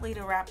ultimately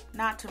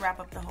not to wrap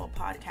up the whole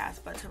podcast,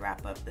 but to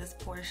wrap up this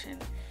portion,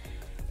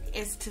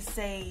 is to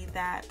say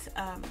that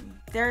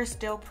there are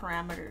still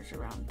parameters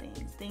around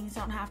things. Things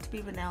don't have to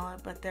be vanilla,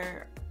 but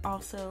they're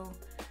also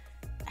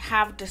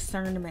have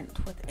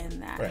discernment within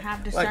that. Right.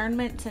 Have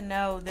discernment to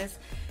know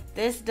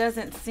this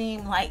doesn't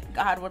seem like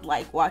God would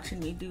like watching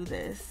me do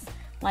this.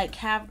 Like,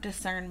 have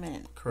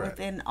discernment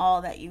within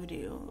all that you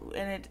do.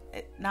 And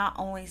it not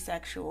only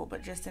sexual,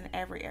 but just in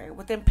every area.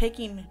 Within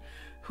picking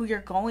who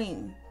you're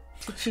going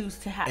to choose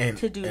to have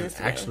to do this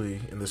with.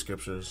 Actually, in the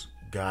scriptures,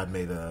 God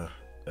made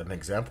an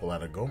example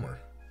out of Gomer.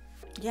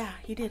 Yeah,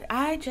 he did.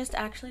 I just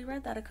actually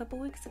read that a couple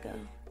weeks ago.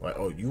 Like,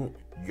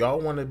 y'all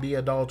want to be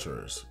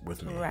adulterers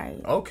with me.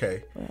 Right.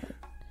 Okay. Right.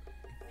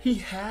 He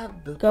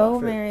had the go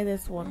marry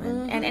this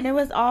woman, mm-hmm. and it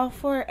was all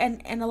for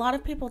and a lot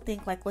of people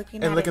think like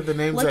looking and at look at the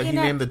names that he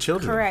named the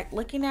children. Correct.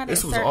 Looking at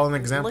this was all an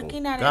example.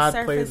 Looking at God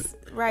surface,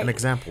 played right. an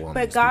example on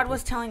but God people.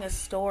 was telling a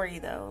story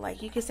though.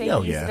 Like you could say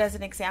he used it as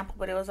an example,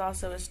 but it was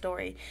also a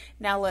story.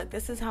 Now look,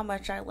 this is how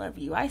much I love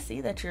you. I see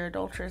that you're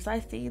adulterous.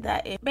 I see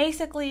that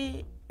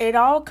it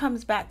all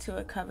comes back to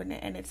a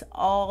covenant, and it's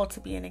all to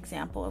be an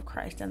example of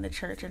Christ and the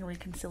church and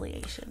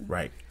reconciliation.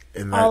 Right.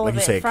 And that, like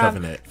you say,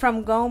 covenant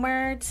from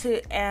Gomer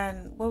to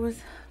and what was.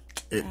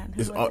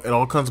 It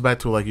all comes back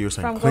to, like you were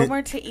saying, from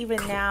Gomer to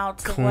even now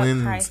to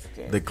what Christ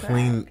did.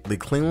 The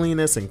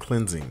cleanliness and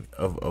cleansing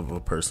of a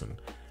person.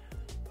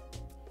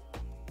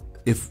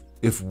 If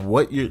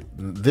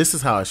this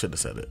is how I should have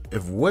said it.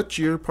 If what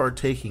you're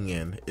partaking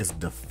in is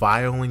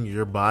defiling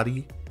your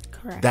body,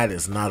 correct, that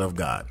is not of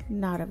God.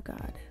 Not of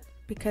God.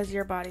 Because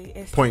your body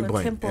is point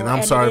blank. And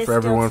I'm sorry for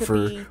everyone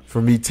for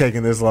me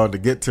taking this long to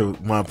get to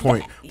my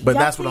point. But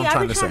that's what I'm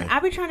trying to say. I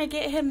be trying to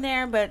get him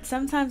there, but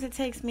sometimes it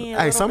takes me a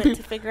little bit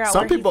to figure out.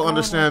 Some people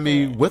understand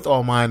me with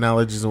all my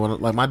analogies,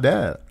 like my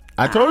dad.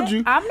 I told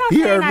you. I'm not he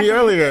heard me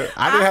earlier.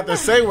 I didn't have to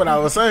say what I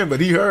was saying, but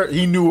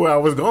he knew where I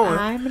was going.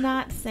 I'm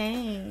not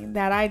saying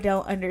that I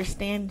don't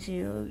understand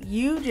you.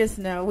 You just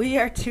know we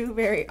are two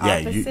very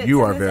opposites. Yeah, you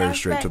are very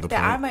straight to the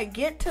point. I'm gonna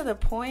get to the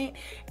point,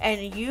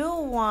 and you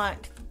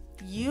want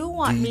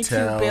details. Me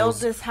to build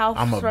this house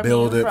from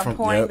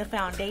pouring the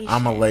foundation.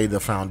 I'm gonna lay the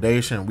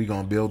foundation. We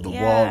gonna build the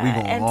wall. We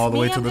going all the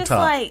way to the top.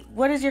 Like,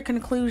 what is your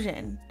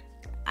conclusion?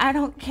 I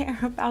don't care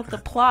about the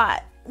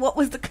plot. What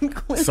was the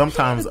conclusion?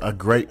 Sometimes a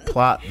great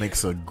plot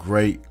makes a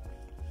great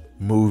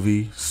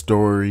movie,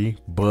 story,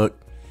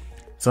 book.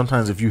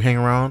 Sometimes if you hang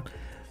around,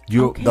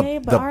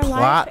 the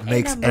plot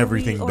makes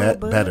everything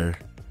better.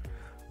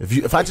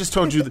 If I just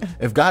told you,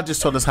 if God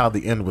just told us how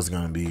the end was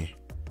gonna be.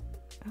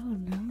 Oh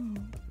no.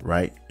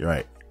 Right, you're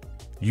right.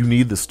 You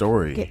need the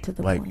story. Get to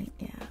the point,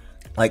 yeah.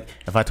 Like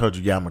if I told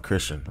you, I'm a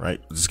Christian,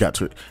 right? Just got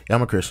to it. Yeah,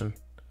 I'm a Christian.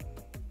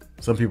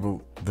 Some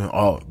people,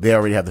 they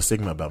already have the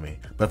stigma about me.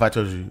 But if I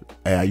told you,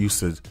 hey, I used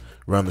to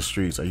run the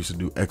streets, I used to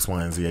do X,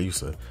 Y, and Z, I used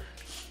to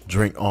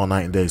drink all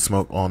night and day,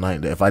 smoke all night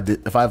and day. If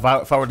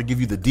I were to give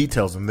you the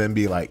details and then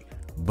be like,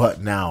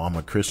 but now I'm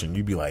a Christian,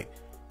 you'd be like,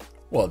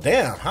 well,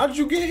 damn, how did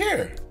you get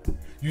here?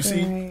 You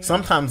see,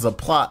 sometimes the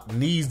plot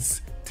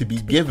needs to be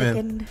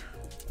given.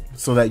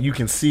 So that you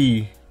can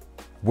see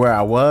where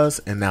I was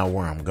and now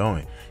where I'm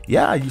going.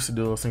 Yeah, I used to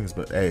do those things,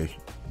 but hey,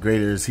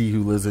 greater is he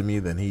who lives in me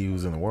than he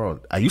who's in the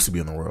world. I used to be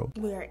in the world.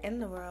 We are in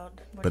the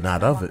world, but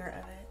not of it.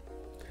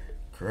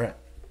 Correct.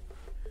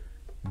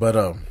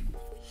 But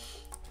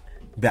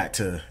back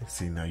to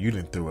now you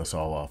didn't throw us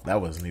all off. That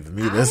wasn't even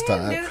me this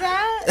time. I didn't do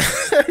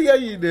that. Yeah,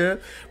 you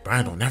did.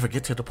 Brian will never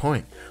get to the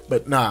point.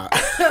 But nah.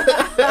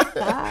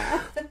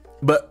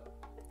 But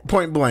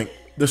point blank,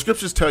 the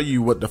scriptures tell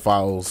you what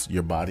defiles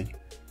your body.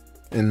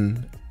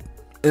 And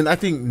I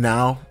think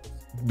now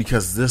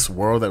because this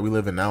world that we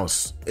live in now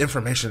is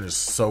information is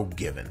so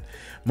given.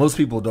 Most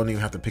people don't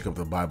even have to pick up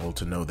the Bible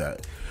to know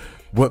that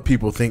what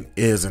people think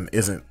is and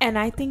isn't. And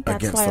I think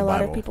that's why a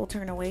lot of Bible. people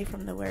turn away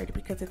from the word,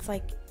 because it's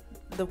like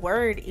the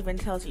word even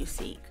tells you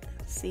seek.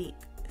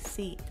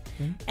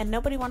 And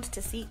nobody wants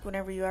to seek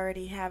whenever you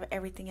already have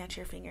everything at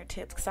your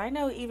fingertips. Because I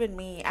know even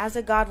me, as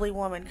a godly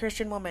woman,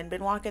 Christian woman,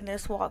 been walking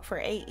this walk for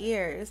 8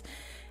 years,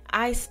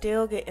 I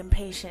still get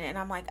impatient, and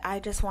I'm like, I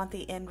just want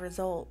the end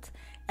result.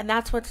 And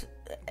that's what's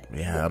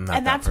I'm not.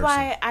 And that's person.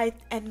 why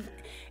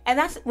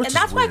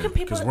that's why people,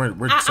 because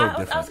we're so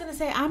different. I was gonna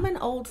say, I'm an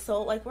old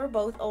soul. Like, we're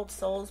both old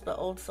souls, but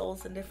old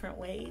souls in different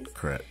ways.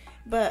 Correct.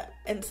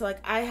 And so, like,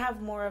 I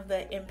have more of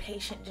the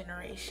impatient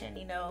generation,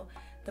 you know,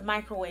 the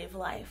microwave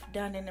life,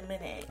 done in a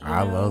minute.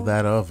 I love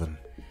that oven.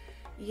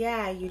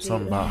 Yeah, you do.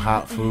 Something about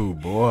hot food,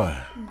 boy.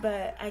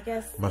 But I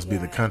guess must be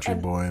the country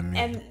boy in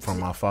me from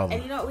my father.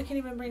 And you know what? We can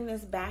even bring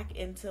this back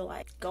into,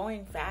 like,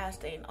 going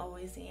fast ain't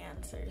always the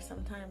answer.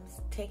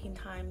 Sometimes taking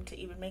time to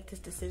even make this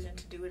decision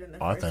to do it in the first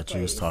place. I thought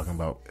you was talking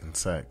about in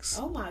sex.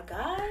 Oh my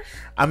gosh.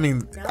 I mean,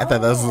 no, I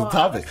thought that was the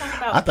topic.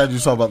 I thought you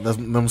was talking about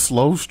them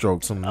slow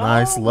strokes, some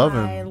nice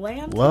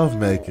love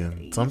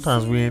making.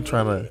 Sometimes we ain't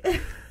trying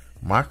to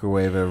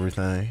microwave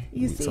everything.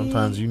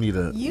 Sometimes you need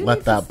to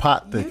let that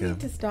pot thicken. You need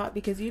to stop,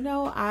 because you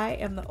know I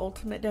am the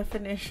ultimate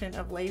definition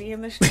of lady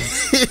in the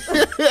street.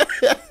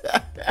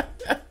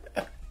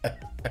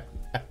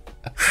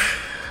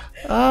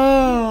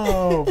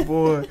 Oh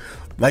boy!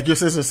 Like your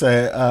sister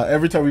said,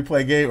 every time we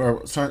play a game,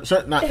 or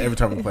not every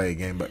time we play a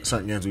game, but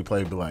certain games we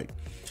play, be like,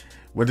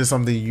 what is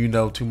something you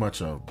know too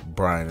much of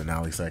Brian and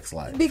Allie's sex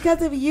life?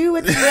 Because of you,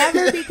 it's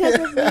never because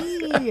of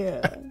me.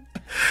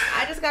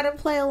 I just gotta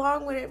play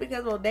along with it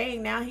because, well,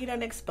 dang, now he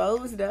done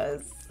exposed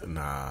us.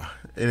 Nah,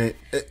 but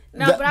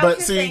I was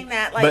just saying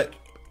that, like, but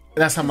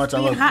that's how much I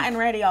love. Being hot and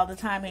ready all the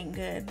time ain't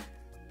good.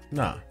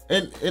 Nah,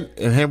 and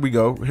here we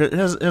go.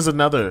 Here's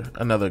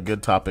another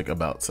good topic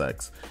about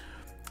sex.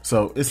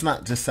 So it's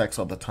not just sex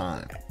all the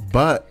time,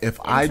 but if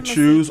I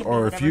choose,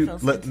 or if you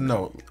that's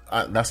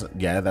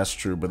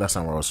true, but that's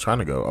not where I was trying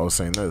to go. I was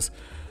saying this: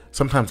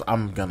 sometimes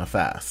I'm gonna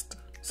fast,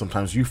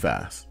 sometimes you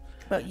fast.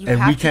 But you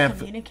have to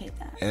communicate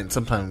that. And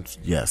sometimes,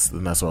 yes,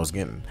 and that's what I was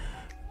getting.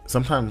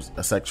 Sometimes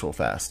a sexual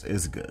fast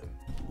is good.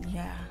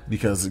 Yeah.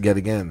 Because, yet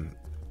again,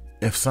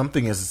 if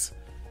something is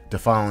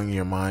defiling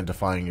your mind,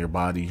 defiling your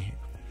body,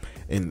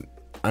 and,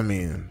 I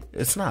mean,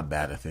 it's not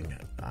bad, I think.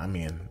 I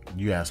mean,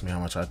 you ask me how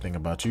much I think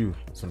about you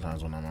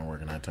sometimes when I'm at work,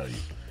 and I tell you.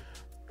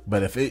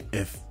 But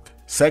if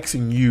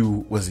sexing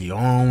you was the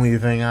only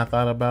thing I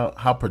thought about,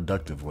 how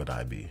productive would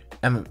I be?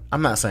 And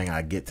I'm not saying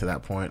I get to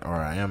that point, or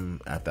I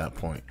am at that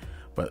point,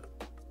 but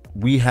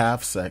we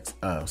have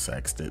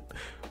sexted.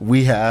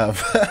 We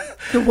have.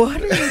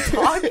 What are you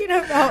talking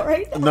about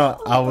right now?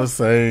 No, I was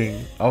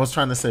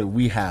trying to say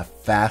we have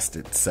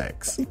fasted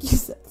sex. You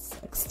said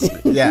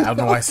sexted. Yeah, I don't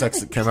know why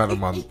sexted came out of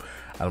my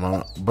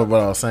mouth. But what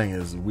I was saying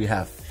is we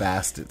have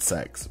fasted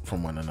sex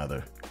from one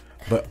another,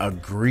 but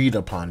agreed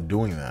upon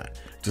doing that,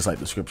 just like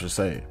the scriptures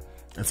say.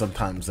 And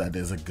sometimes that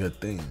is a good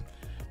thing,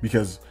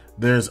 because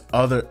there's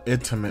other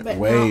intimate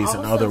ways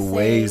and other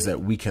ways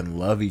that we can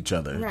love each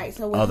other, right?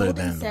 So other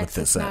than with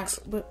the sex.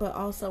 But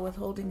also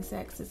withholding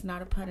sex is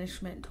not a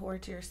punishment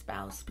towards your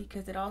spouse,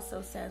 because it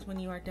also says when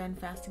you are done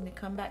fasting to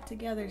come back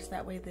together, so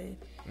that way the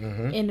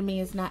enemy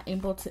is not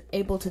able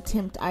to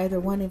tempt either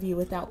one of you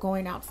without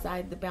going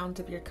outside the bounds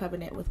of your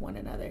covenant with one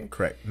another.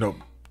 Correct. No,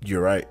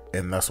 you're right,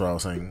 and that's what I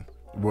was saying.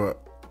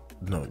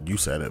 No, you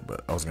said it,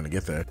 but I was going to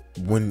get there.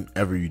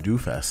 Whenever you do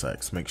fast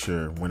sex, make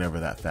sure whenever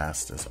that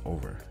fast is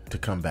over to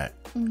come back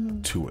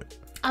to it.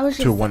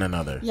 To one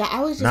another. Yeah,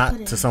 I was just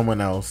not to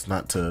someone else,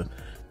 not to,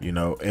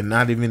 and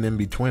not even in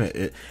between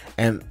it.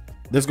 And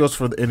this goes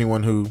for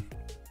anyone who,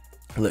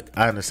 look,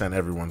 I understand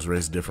everyone's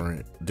raised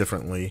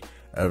differently.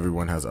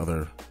 Everyone has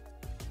other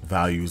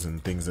values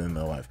and things in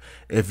their life.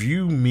 If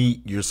you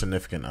meet your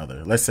significant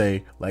other, let's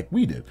say like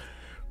we did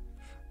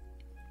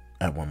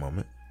at one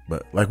moment,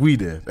 but like we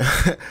did,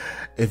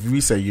 if we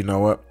say, you know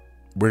what,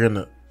 we're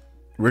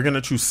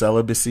gonna choose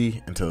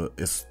celibacy until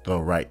it's the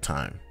right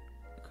time.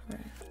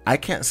 Correct. I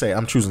can't say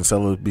I'm choosing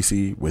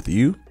celibacy with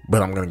you,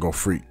 but I'm gonna go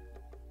freak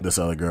this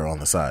other girl on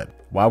the side.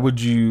 Why would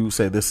you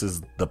say this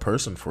is the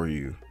person for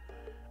you,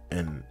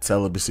 and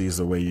celibacy is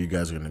the way you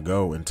guys are gonna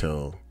go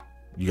until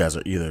you guys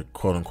are either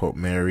quote unquote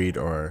married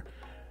or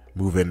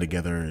move in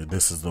together?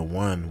 This is the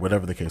one,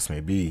 whatever the case may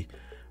be.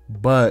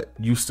 But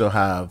you still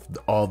have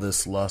all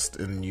this lust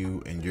in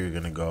you, and you're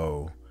going to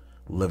go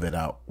live it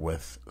out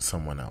with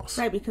someone else.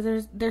 Right,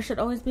 because there should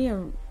always be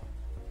a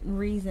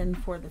reason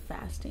for the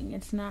fasting.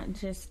 It's not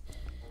just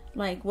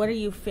like, what are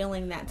you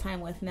filling that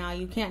time with now?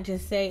 You can't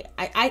just say,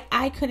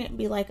 I couldn't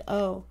be like,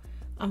 oh,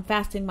 I'm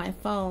fasting my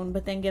phone,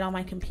 but then get on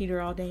my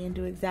computer all day and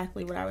do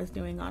exactly what I was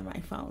doing on my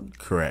phone.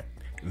 Correct.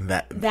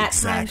 That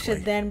exactly. Time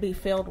should then be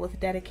filled with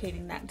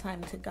dedicating that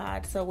time to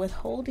God. So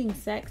withholding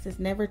sex is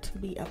never to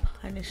be a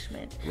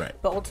punishment, right?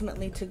 But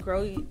ultimately to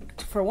grow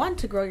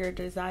your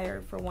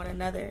desire for one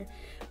another,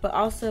 but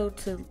also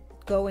to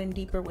go in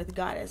deeper with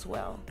God as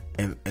well.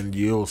 And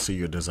you'll see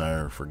your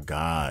desire for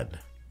God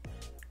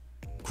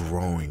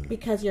growing,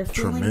 because you're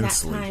feeling that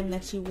tremendously. time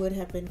that you would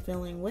have been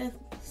feeling with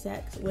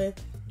sex,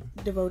 with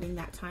devoting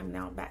that time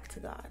now back to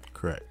God.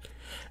 Correct.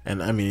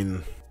 And I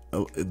mean,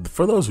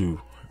 for those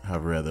who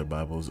have read their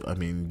Bibles, I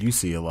mean, you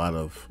see a lot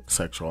of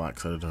sexual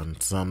acts that are done,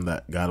 some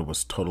that God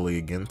was totally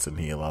against, and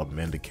he allowed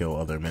men to kill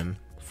other men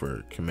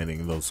for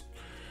committing those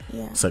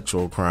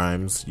sexual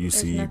crimes.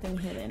 There's nothing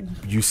hidden.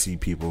 You see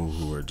people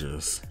who are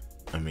just,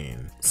 I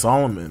mean,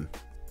 Solomon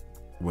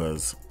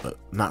was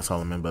not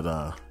Solomon, but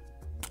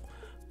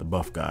the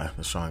buff guy,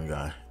 the strong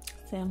guy,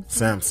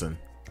 Samson.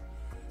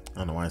 I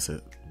don't know why I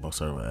said both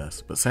started with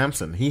S, but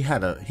Samson, he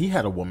had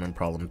a woman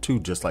problem too,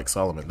 just like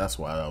Solomon. That's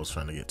why I was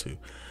trying to get to.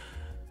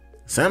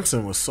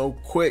 Samson was so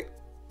quick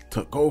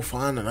to go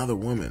find another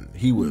woman.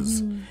 He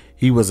was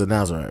a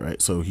Nazarite,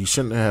 right? So he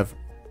shouldn't have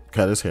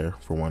cut his hair,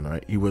 for one,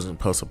 right? He wasn't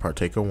supposed to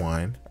partake of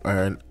wine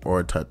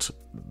or touch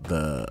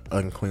the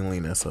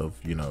uncleanliness of,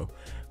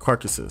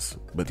 carcasses.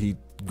 But he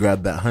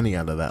grabbed that honey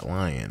out of that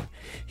lion.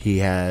 He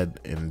had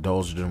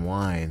indulged in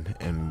wine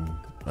in,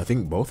 I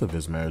think, both of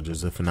his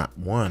marriages, if not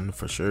one,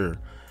 for sure.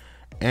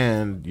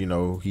 And,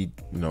 he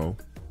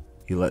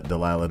let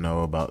Delilah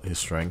know about his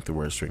strength, or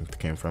where his strength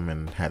came from,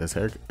 and had his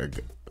hair.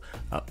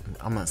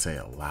 I'm not saying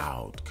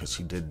allowed, because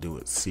she did do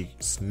it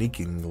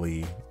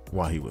sneakingly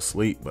while he was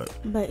asleep,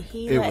 but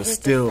he it let was his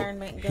still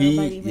discernment go by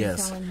even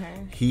telling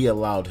her. He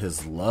allowed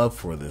his love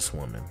for this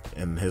woman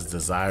and his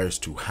desires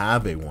to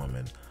have a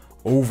woman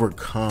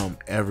overcome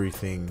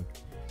everything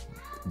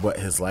what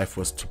his life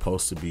was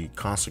supposed to be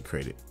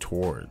consecrated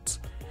towards.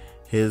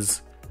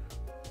 His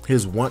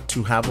want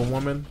to have a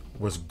woman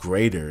was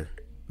greater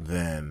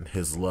than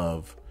his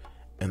love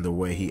and the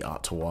way he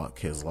ought to walk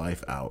his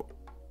life out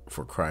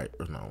for Christ.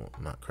 No,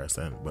 not Christ,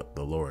 but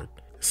the Lord.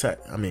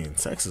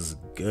 Sex is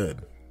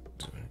good.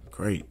 It's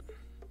great.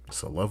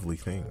 It's a lovely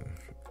thing.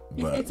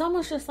 But it's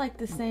almost just like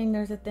the saying,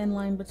 there's a thin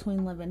line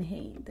between love and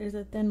hate. There's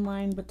a thin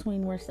line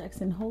between where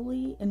sex is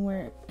holy and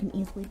where it can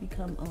easily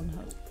become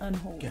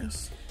unholy.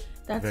 Yes.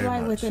 That's Very why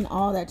much. Within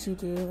all that you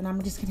do, and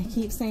I'm just going to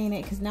keep saying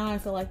it, because now I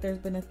feel like there's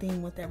been a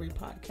theme with every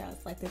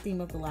podcast. Like the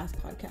theme of the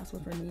last podcast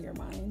was Renew Your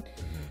Mind.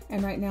 Mm-hmm.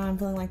 And right now I'm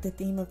feeling like the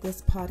theme of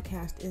this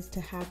podcast is to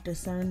have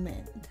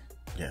discernment.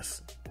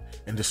 Yes.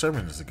 And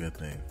discernment is a good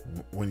thing.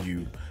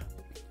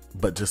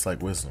 But just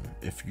like wisdom,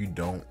 if you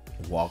don't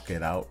walk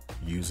it out,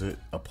 use it,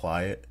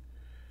 apply it,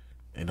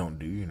 it don't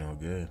do you no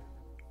good.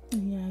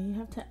 Yeah, you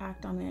have to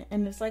act on it.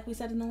 And it's like we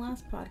said in the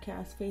last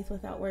podcast, faith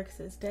without works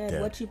is dead.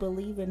 What you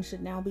believe in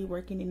should now be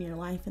working in your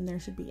life, and there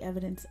should be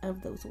evidence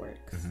of those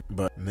works. Mm-hmm.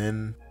 But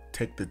men,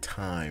 take the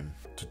time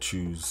to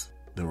choose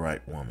the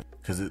right woman,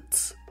 because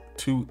it's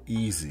too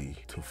easy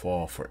to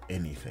fall for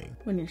anything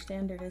when your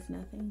standard is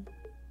nothing.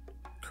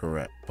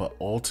 Correct. But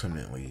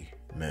ultimately,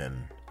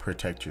 men,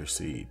 protect your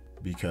seed,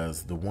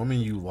 because the woman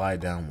you lie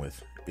down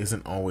with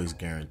isn't always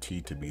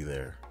guaranteed to be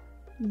there.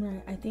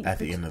 Right. I think at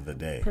the end of the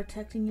day,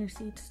 protecting your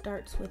seed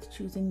starts with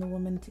choosing the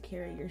woman to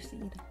carry your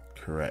seed.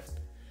 Correct.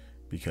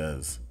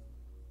 Because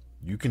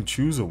you can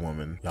choose a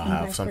woman, y'all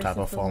have some type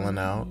of falling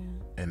out,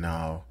 and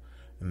now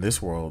in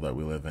this world that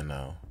we live in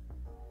now,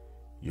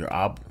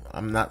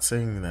 I'm not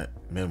saying that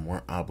men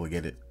weren't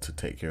obligated to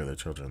take care of their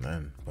children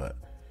then, but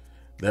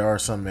there are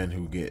some men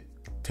who get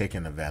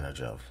taken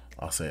advantage of.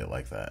 I'll say it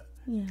like that.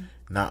 Yeah.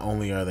 Not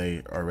only are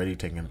they already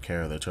taking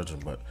care of their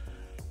children, but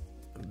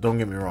don't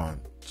get me wrong,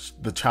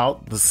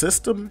 the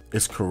system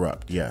is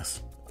corrupt.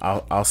 Yes,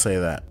 I'll say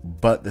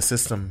that. But the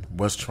system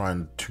was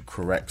trying to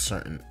correct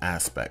certain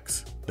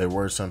aspects. There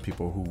were some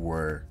people who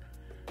were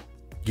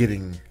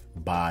getting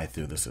by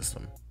through the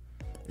system,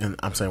 and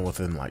I'm saying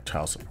within like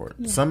child support.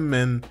 Yeah. Some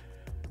men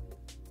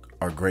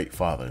are great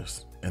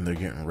fathers, and they're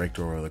getting raked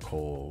over the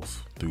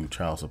coals through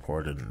child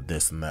support and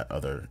this and that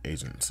other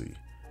agency.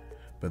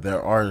 But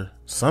there are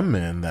some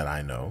men that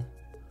I know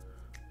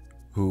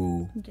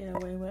who get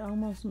away with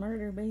almost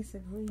murder,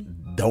 basically.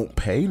 Don't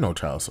pay no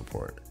child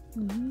support.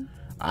 Mm-hmm.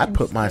 I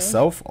put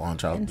myself on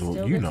child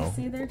support. You know,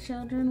 see their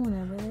children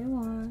whenever they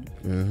want.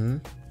 Mm-hmm.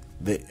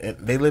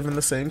 They live in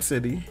the same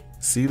city.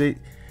 See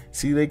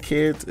their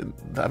kids.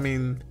 I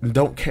mean,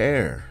 don't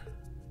care.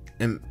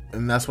 And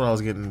that's what I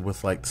was getting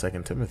with like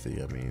 2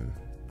 Timothy. I mean,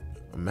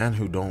 a man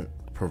who don't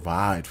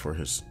provide for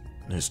his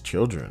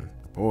children,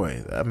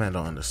 boy, that man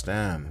don't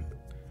understand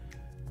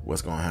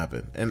what's gonna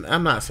happen. And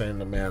I'm not saying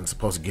the man's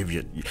supposed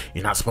to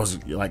you're not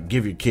supposed to like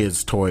give your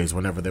kids toys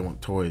whenever they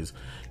want toys,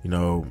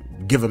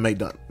 give them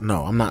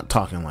no, I'm not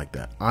talking like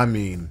that. I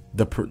mean,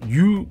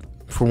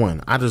 for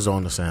one, I just don't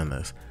understand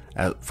this.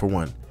 For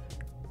one,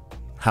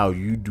 how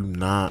you do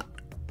not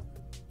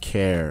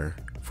care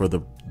for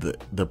the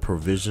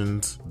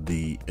provisions,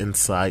 the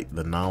insight,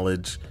 the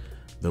knowledge,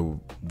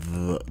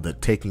 the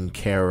taking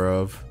care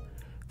of,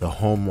 the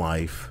home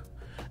life,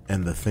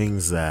 and the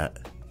things that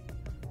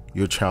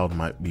your child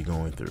might be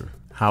going through.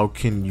 How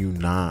can you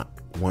not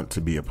want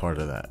to be a part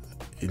of that?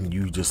 And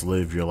you just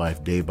live your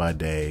life day by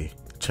day,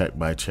 check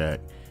by check,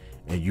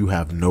 and you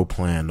have no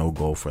plan, no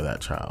goal for that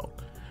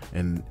child.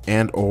 And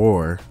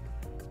or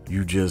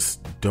you just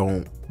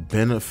don't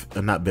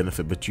not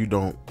benefit, but you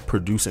don't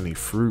produce any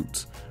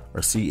fruits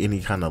or see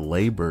any kind of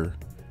labor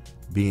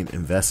being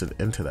invested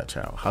into that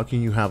child. How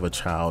can you have a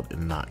child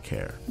and not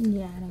care?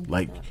 Yeah, I don't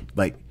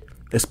like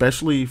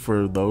especially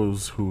for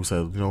those who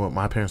said, you know what,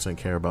 my parents didn't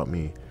care about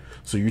me.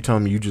 So you're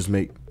telling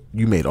me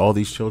you made all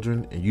these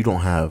children and you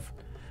don't have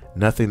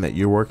nothing that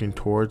you're working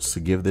towards to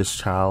give this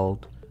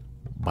child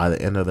by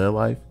the end of their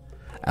life?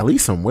 At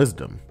least some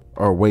wisdom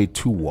or a way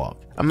to walk.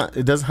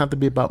 It doesn't have to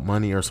be about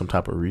money or some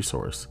type of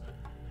resource.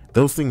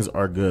 Those things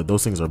are good.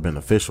 Those things are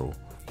beneficial.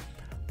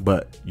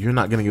 But you're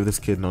not going to give this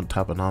kid no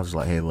type of knowledge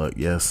like, hey, look,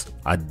 yes,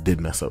 I did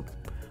mess up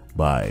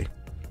by,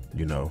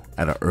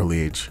 at an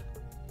early age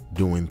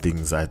doing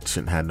things I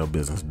shouldn't have no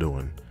business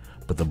doing.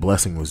 But the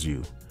blessing was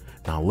you.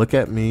 Now look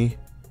at me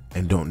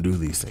and don't do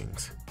these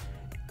things.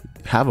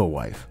 Have a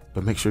wife,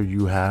 but make sure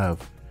you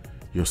have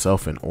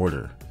yourself in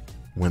order.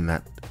 When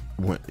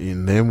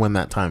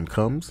that time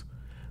comes,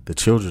 the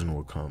children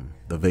will come,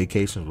 the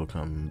vacations will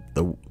come,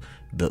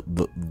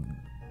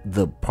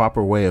 the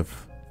proper way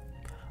of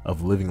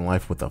living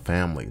life with a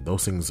family.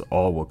 Those things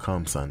all will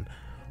come, son.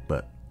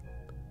 But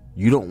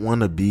you don't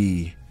want to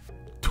be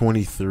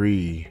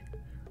 23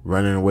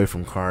 running away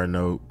from car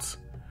notes,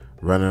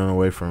 running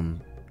away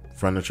from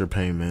furniture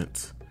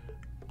payments,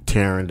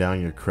 tearing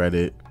down your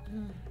credit,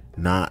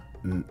 not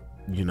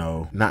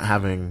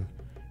having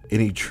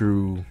any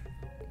true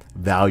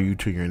value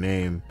to your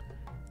name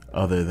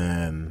other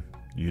than,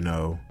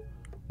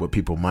 what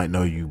people might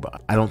know you by.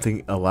 I don't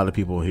think a lot of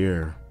people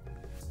here,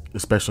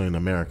 especially in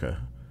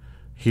America,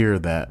 hear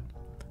that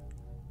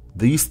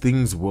these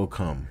things will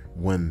come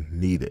when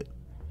needed.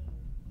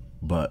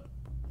 But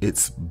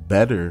it's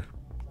better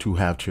to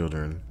have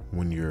children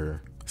when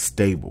you're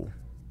stable.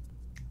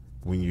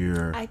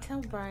 I tell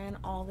Brian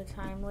all the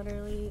time,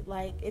 literally,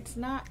 like, it's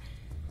not,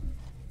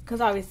 because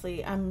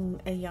obviously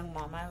I'm a young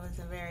mom. I was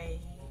a very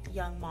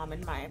young mom,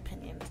 in my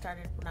opinion. It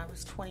started when I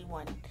was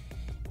 21.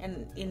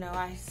 And,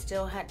 I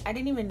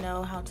didn't even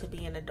know how to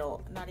be an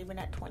adult, not even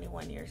at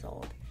 21 years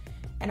old.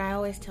 And I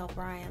always tell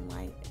Brian,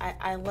 like,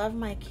 I love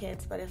my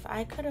kids, but if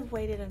I could have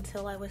waited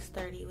until I was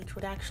 30, which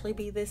would actually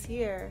be this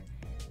year,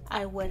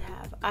 I would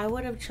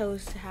have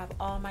chose to have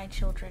all my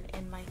children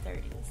in my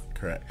 30s.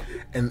 Correct.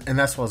 And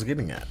that's what I was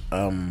getting at.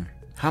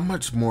 How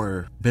much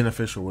more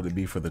beneficial would it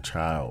be for the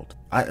child?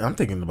 I'm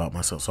thinking about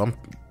myself, so I'm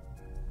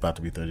about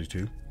to be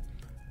 32.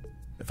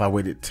 If I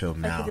waited till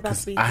now. He's about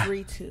to be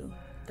 32.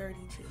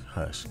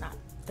 Hush. Not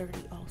 30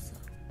 also.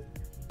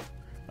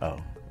 Oh,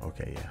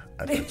 okay, yeah.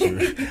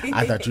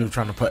 I thought you were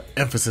trying to put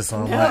emphasis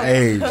on my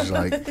age.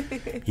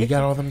 Like, he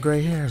got all them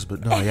gray hairs,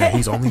 but no, yeah,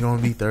 he's only going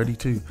to be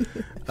 32.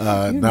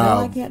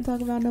 I can't talk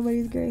about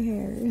nobody's gray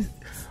hairs.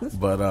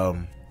 But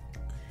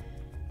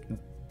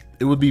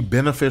it would be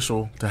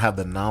beneficial to have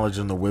the knowledge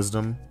and the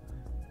wisdom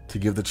to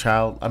give the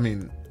child. I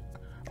mean,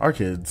 our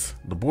kids,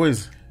 the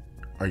boys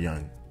are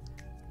young.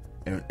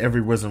 And every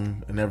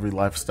wisdom and every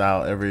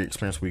lifestyle, every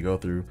experience we go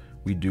through,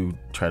 we do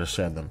try to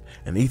shed them.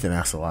 And Ethan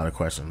asks a lot of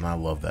questions, and I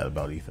love that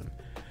about Ethan.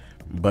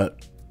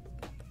 But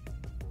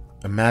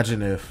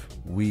imagine if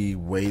we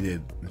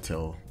waited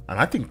until, and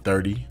I think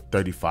 30,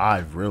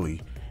 35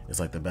 really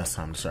is like the best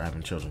time to start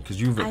having children, because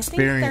you've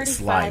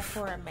experienced life.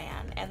 For a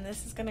man, and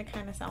this is going to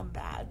kind of sound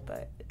bad,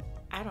 but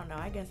I don't know.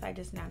 I guess I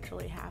just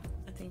naturally have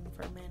a thing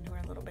for men who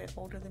are a little bit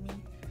older than me.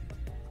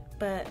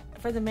 But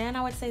for the man,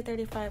 I would say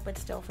 35, but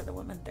still for the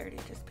woman, 30,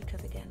 just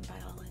because, again,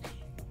 biology.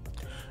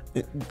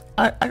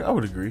 I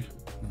would agree.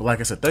 But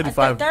like I said,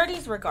 35.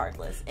 30s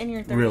regardless. In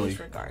your 30s really,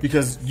 regardless.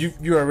 Because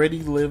you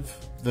already live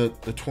the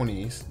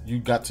 20s. You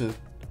got to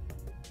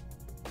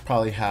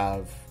probably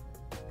have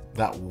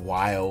that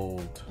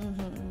wild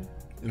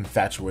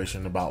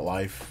infatuation about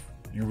life.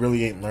 You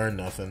really ain't learned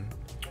nothing.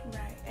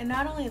 Right. And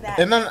not only that.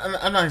 And I'm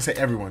not going to say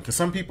everyone, because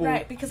some people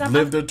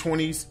live their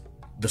 20s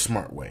the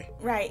smart way.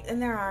 Right,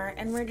 and there are,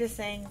 and we're just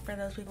saying for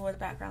those people with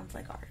backgrounds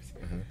like ours.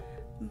 Mm-hmm.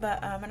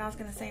 But, and I was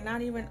going to say,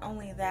 not even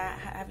only that,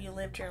 have you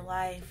lived your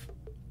life,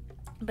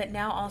 but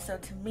now also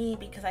to me,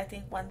 because I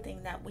think one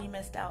thing that we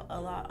missed out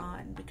a lot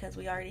on, because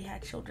we already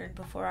had children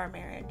before our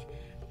marriage,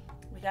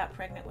 we got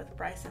pregnant with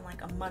Bryson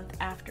like a month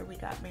after we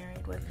got married,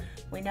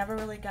 we never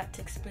really got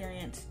to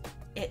experience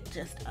it,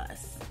 just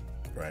us.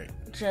 Right.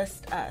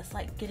 Just us,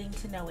 like getting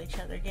to know each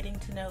other, getting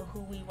to know who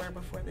we were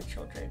before the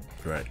children.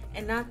 Right.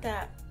 And not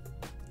that,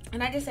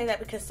 and I just say that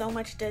because so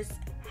much does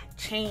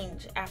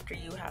change after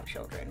you have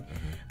children.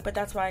 Mm-hmm. But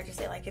that's why I just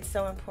say, like, it's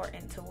so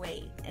important to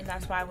wait. And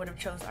that's why I would have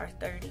chose our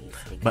 30s,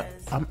 because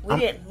we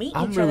didn't meet each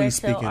other until our mid-20s. I'm really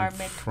speaking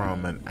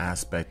from an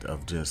aspect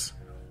of just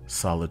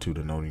solitude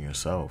and knowing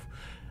yourself.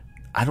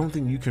 I don't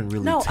think you can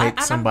really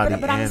take somebody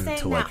into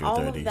like your 30s.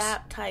 All of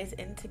that ties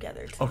in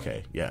together to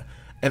me. Yeah.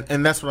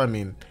 And that's what I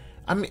mean.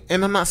 And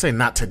I'm not saying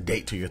not to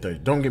date till you're 30.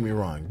 Don't get me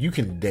wrong. You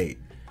can date.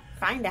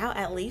 Find out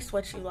at least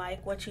what you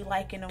like in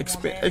a woman,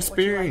 experience. What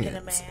you like in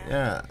a man.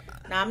 Yeah.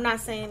 Now, I'm not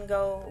saying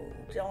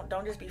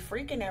don't just be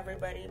freaking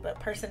everybody, but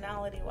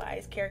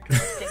personality-wise,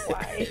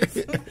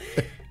 characteristic-wise,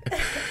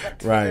 let's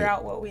figure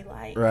out what we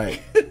like.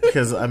 Right.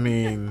 Because, I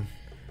mean,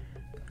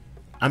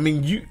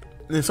 you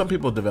And some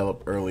people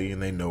develop early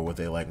and they know what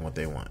they like and what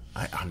they want.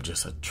 I'm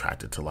just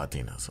attracted to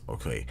Latinas.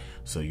 Okay,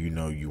 so you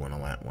want a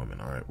Latin woman,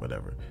 all right,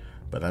 whatever.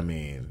 But I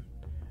mean,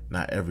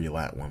 not every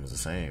Latin woman is the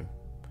same.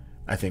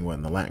 I think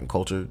in the Latin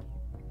culture,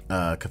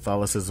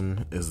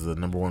 Catholicism is the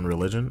number one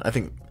religion. I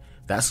think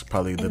that's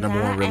probably the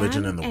number one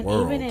religion in the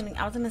world.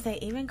 I was gonna say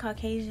even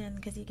Caucasian,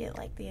 because you get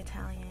like the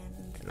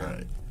Italians,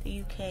 right.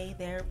 The UK,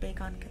 they're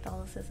big on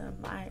Catholicism.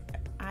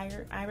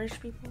 Irish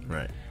people,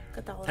 right?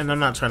 Catholicism. And I'm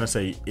not trying to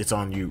say it's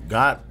on you.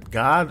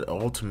 God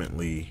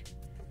ultimately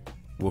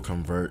will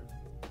convert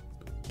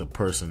the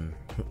person.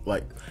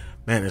 Like,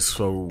 man, it's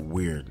so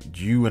weird.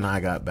 You and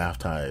I got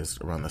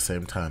baptized around the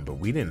same time, but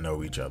we didn't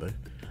know each other.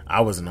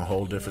 I was in a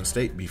whole different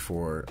state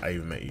before I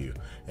even met you,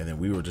 and then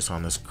we were just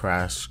on this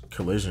crash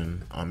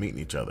collision on meeting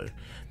each other.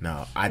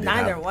 Now,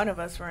 neither one of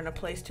us were in a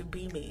place to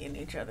be meeting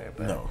each other,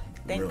 but no,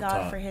 thank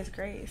God for His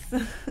grace.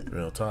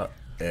 Real talk.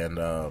 And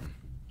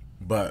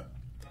but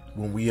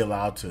when we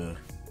allowed to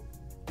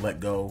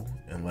let go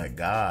and let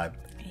God,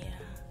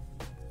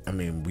 I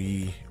mean,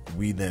 we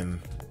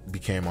then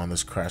became on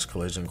this crash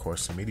collision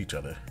course to meet each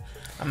other.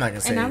 I'm not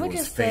gonna say it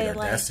was fate or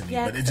destiny,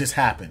 but it just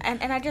happened.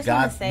 And I just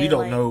want to say, you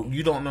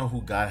don't know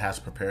who God has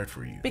prepared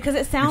for you, because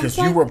it sounds because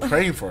you were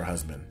praying for a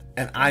husband,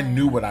 and I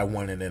knew what I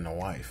wanted in a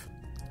wife.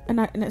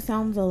 And it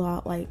sounds a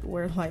lot like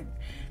we're like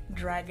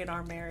dragging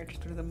our marriage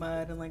through the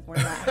mud and like we're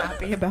not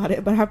happy about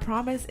it. But I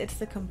promise it's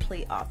the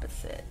complete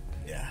opposite.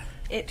 Yeah,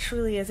 it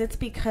truly is. It's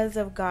because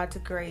of God's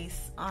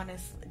grace,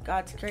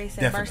 God's grace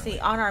and mercy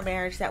on our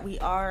marriage that we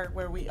are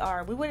where we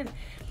are. We wouldn't.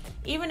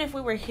 Even if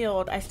we were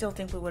healed, I still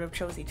think we would have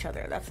chose each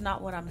other. That's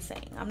not what I'm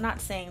saying. I'm not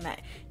saying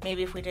that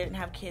maybe if we didn't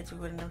have kids, we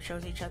wouldn't have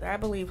chose each other. I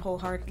believe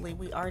wholeheartedly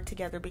we are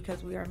together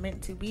because we are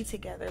meant to be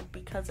together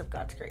because of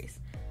God's grace.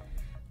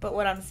 But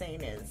what I'm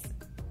saying is,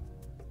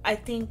 I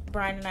think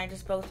Brian and I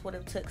just both would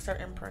have took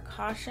certain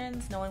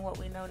precautions, knowing what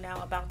we know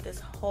now about this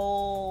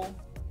whole,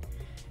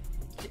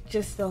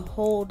 just the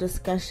whole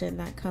discussion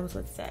that comes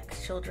with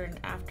sex, children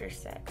after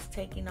sex,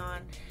 taking on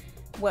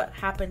what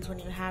happens when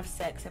you have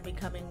sex and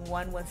becoming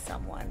one with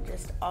someone.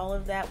 Just all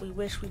of that. We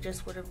wish we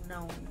just would have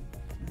known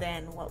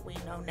then what we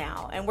know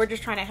now. And we're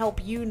just trying to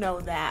help you know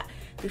that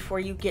before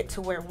you get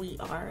to where we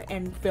are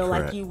and feel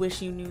like you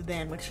wish you knew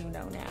then what you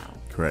know now.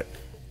 Correct.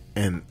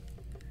 And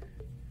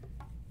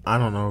I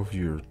don't know if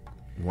you're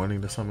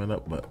wanting to sum it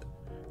up,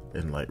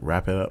 and like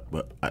wrap it up,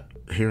 but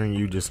hearing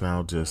you just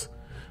now, just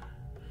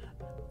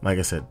like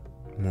I said,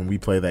 when we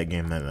played that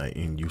game that night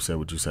and you said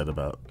what you said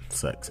about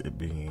sex, it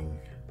being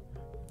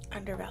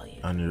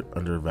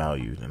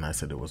undervalued, and I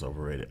said it was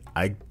overrated.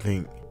 I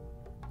think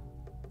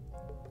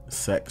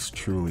sex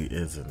truly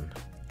is an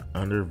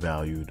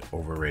undervalued,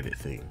 overrated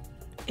thing.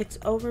 It's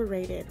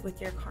overrated with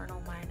your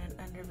carnal mind and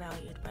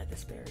undervalued by the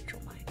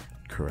spiritual mind.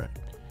 Correct.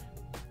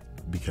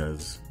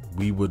 Because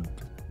the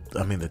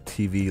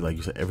TV, like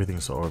you said,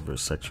 everything's so over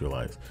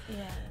sexualized.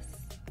 Yes.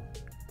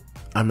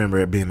 I remember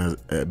it being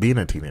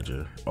a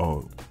teenager.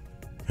 Oh,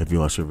 have you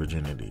lost your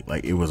virginity?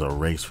 Like, it was a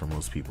race for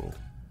most people.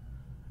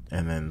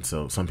 And then,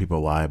 so some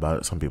people lie about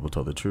it. Some people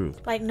tell the truth.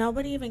 Like,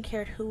 nobody even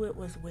cared who it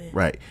was with.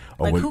 Right.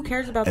 Like, who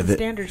cares about the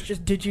standards?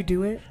 Just, did you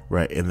do it?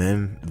 Right. And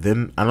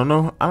then I don't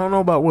know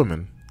about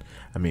women.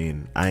 I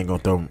mean, I ain't gonna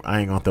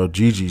throw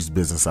Gigi's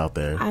business out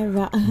there. I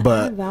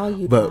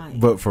valued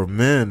but for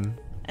men,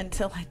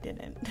 until I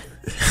didn't.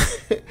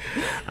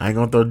 I ain't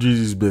gonna throw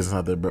Gigi's business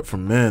out there. But for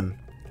men,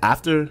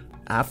 after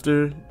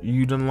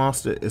you done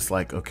lost it, it's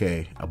like,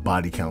 okay, a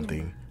body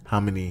counting. How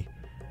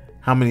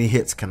many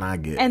hits can I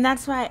get? And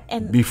that's why,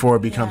 before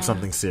it becomes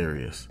something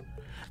serious.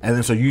 And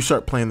then so you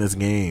start playing this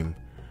game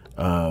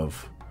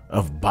of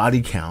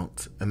body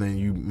count, and then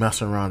you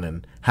mess around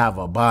and have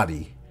a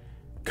body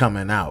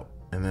coming out,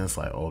 and then it's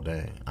like, oh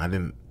dang, I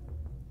didn't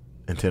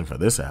intend for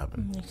this to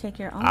happen. You take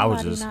your own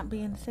body not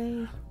being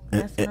safe.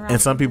 And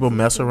some people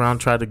mess around,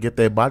 try to get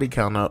their body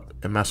count up,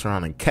 and mess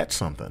around and catch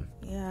something.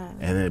 Yeah.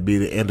 And it'd be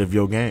the end of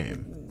your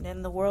game.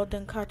 Then the world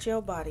done caught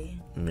your body.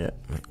 Yeah.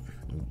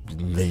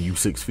 Then you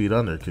 6 feet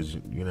under because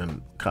you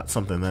done caught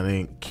something that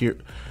ain't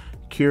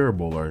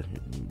curable, or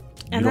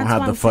you don't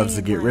have the funds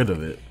to get rid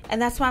of it.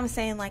 And that's why I'm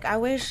saying, like, I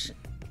wish,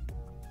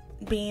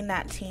 being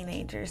that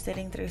teenager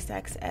sitting through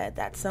sex ed,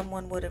 that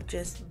someone would have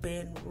just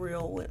been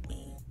real with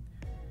me.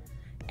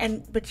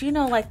 But you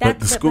know, like that.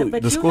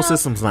 But the school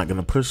system's not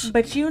going to push.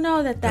 But you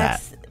know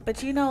that's.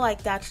 But you know,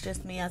 like, that's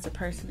just me as a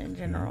person in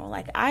general.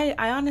 Like, I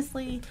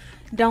honestly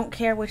don't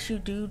care what you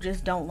do.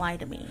 Just don't lie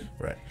to me.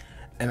 Right.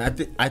 And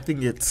I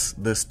think it's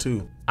this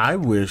too. I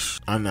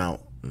wish,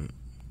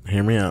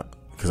 hear me out,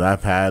 because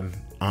I've had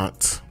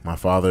aunts, my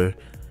father,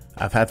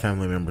 I've had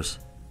family members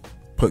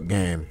put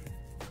game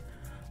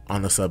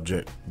on the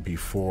subject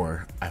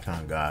before I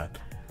found God.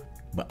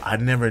 But I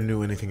never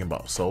knew anything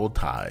about soul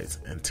ties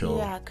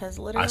until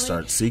I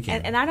started seeking.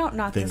 And I don't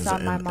knock this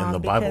on my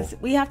mom, because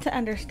we have to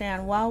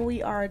understand, while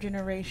we are a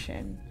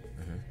generation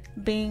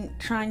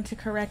trying to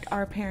correct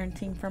our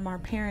parenting from our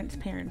parents'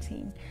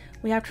 parenting,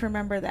 we have to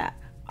remember that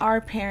our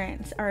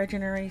parents are a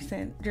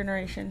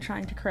generation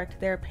trying to correct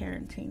their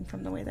parenting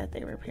from the way that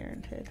they were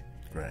parented.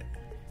 Right.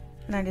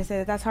 And I just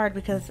say that's hard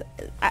because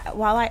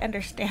while I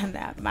understand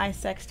that, my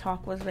sex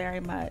talk was very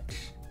much,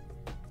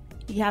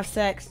 you have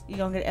sex, you're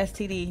going to get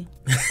STD.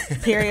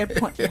 Period,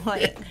 point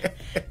blank.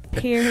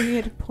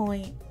 Period,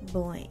 point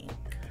blank.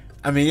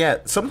 I mean, yeah,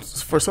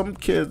 for some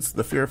kids,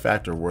 the fear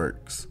factor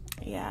works.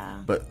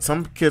 Yeah. But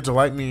some kids are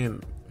like me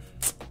and...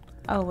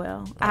 Oh,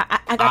 well.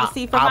 I got to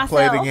see for myself.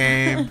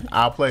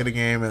 I'll play the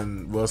game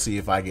and we'll see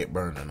if I get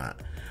burned or not.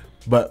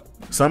 But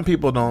some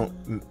people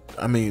don't...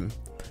 I mean...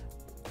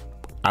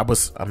 I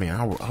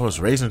was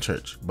raised in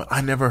church, but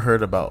I never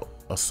heard about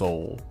a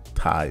soul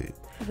tie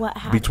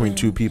between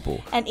two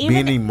people, and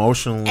even, being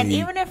emotionally, and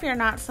even if you're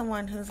not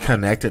someone who's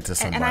connected to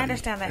somebody, and I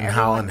understand that, and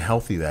how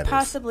unhealthy that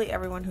possibly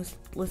everyone who's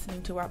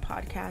listening to our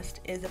podcast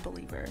is a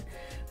believer,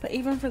 but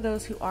even for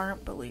those who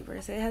aren't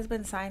believers, it has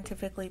been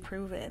scientifically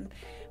proven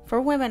for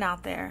women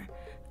out there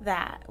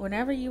that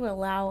whenever you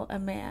allow a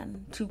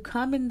man to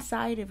come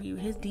inside of you,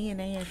 his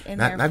DNA is in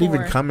there. Not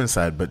even come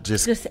inside, but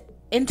just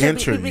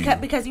enter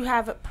because you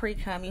have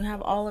pre-cum, you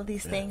have all of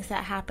these things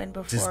that happen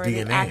before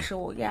the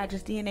actual,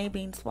 just DNA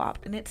being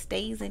swapped, and it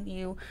stays in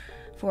you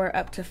for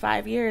up to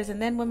 5 years. And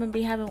then women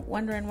be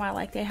wondering why,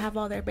 like, they have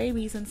all their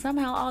babies and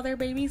somehow all their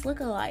babies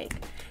look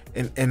alike.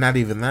 And not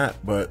even that,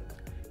 but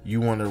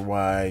you wonder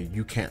why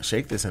you can't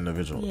shake this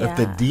individual if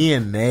the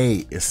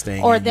DNA is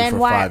staying in you for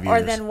 5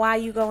 years. Or then why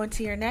you go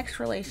into your next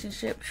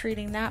relationship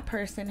treating that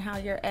person how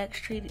your ex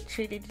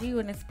treated you,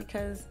 and it's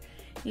because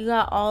you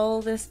got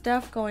all this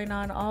stuff going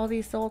on, all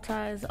these soul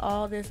ties,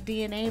 all this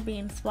DNA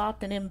being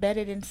swapped and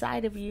embedded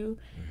inside of you,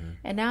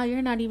 and now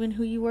you're not even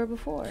who you were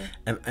before.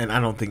 And I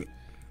don't think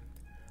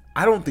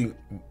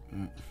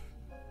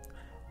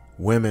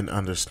women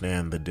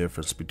understand the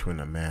difference between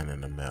a man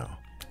and a male.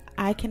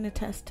 I can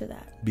attest to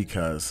that.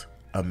 Because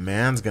a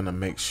man's gonna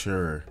make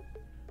sure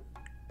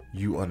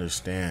you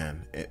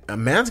understand. A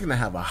man's gonna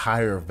have a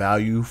higher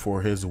value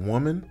for his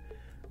woman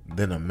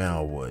than a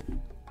male would.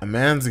 A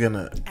man's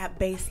gonna at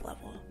base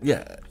level.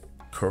 Yeah,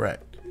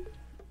 correct.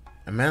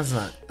 A man's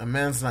not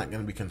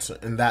gonna be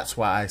concerned, and that's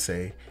why I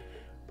say,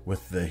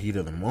 with the heat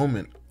of the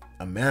moment,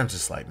 a man's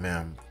just like,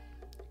 man,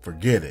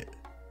 forget it.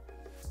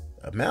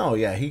 A male,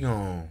 he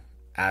gonna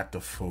act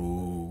a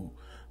fool,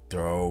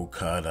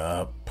 cut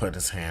up, put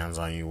his hands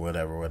on you,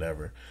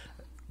 whatever.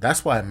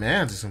 That's why a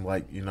man's just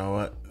like, you know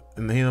what?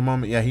 In the heat of the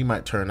moment, he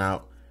might turn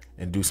out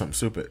and do something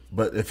stupid,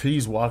 but if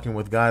he's walking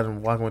with God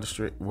and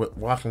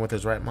walking with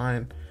his right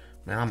mind,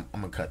 man,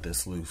 I'm gonna cut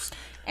this loose.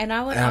 And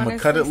I would I'm honestly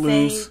gonna cut it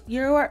loose.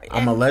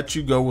 I'm gonna let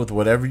you go with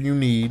whatever you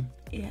need.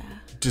 Yeah.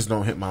 Just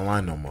don't hit my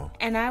line no more.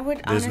 And I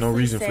would There's no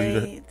reason for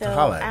you to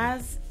holler at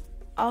me.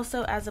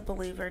 As a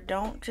believer,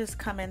 don't just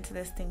come into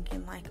this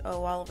thinking like,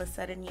 oh, all of a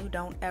sudden you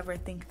don't ever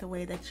think the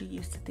way that you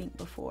used to think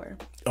before.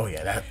 Oh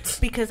yeah, that's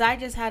because I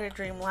just had a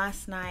dream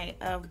last night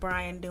of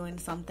Brian doing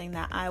something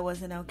that I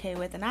wasn't okay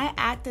with, and I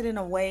acted in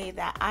a way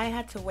that I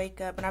had to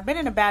wake up, and I've been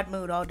in a bad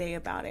mood all day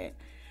about it.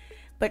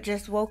 But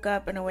just woke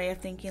up in a way of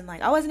thinking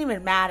like I wasn't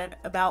even mad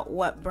about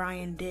what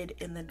Brian did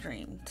in the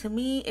dream. To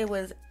me, it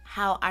was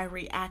how I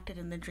reacted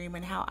in the dream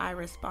and how I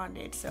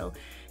responded. So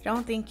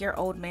don't think your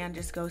old man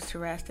just goes to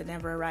rest and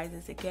never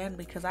arises again,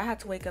 because I had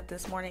to wake up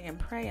this morning and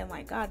pray and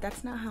like, God,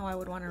 that's not how I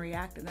would want to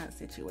react in that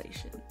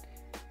situation.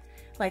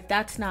 Like,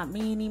 that's not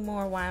me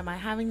anymore. Why am I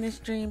having this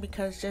dream?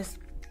 Because just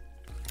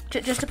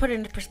to put it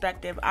into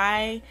perspective,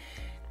 I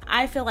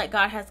feel like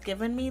God has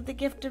given me the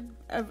gift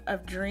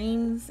of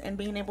dreams and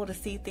being able to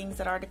see things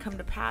that are to come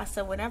to pass.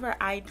 So whenever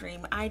I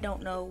dream, I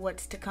don't know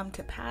what's to come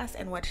to pass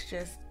and what's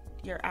just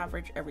your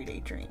average everyday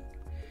dream.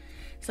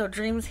 So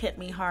dreams hit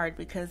me hard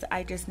because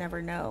I just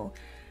never know.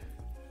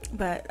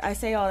 But I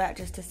say all that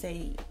just to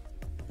say,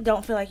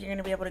 don't feel like you're going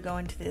to be able to go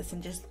into this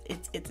and just,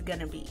 it's going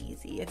to be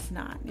easy. It's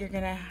not. You're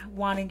going to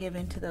want to give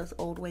into those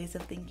old ways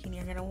of thinking.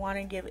 You're going to want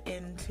to give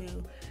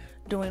into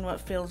doing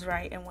what feels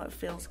right and what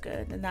feels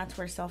good. And that's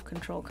where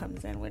self-control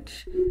comes in,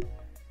 which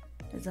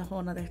is a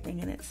whole nother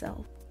thing in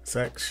itself.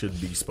 Sex should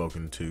be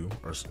spoken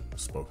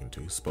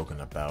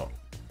about,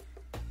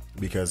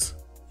 because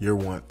your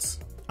wants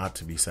ought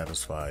to be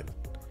satisfied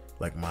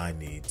like my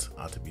needs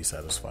ought to be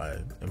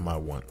satisfied, and my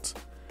wants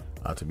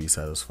ought to be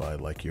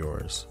satisfied like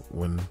yours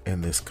when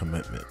in this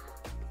commitment.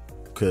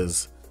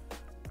 Because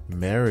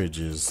marriage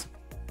is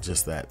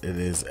just that. It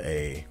is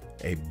a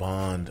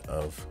bond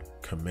of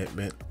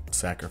commitment,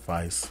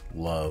 sacrifice,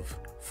 love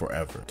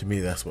forever. To me,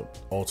 that's what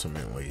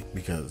ultimately,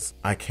 because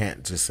I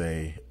can't just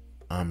say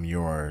I'm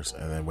yours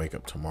and then wake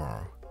up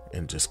tomorrow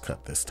and just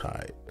cut this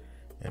tie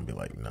and be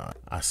like, nah,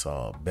 I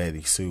saw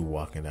Betty Sue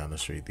walking down the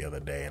street the other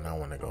day and I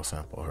want to go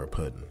sample her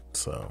pudding,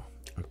 so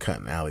I'm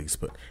cutting Allie's.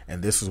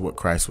 And this is what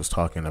Christ was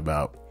talking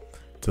about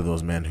to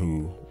those men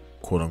who,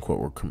 quote unquote,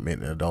 were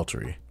committing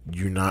adultery.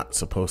 You're not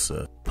supposed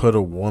to put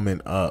a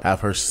woman up, have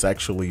her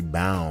sexually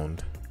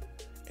bound,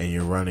 and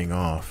you're running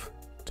off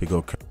to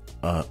go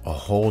a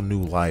whole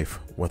new life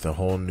with a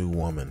whole new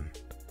woman.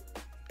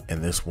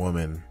 And this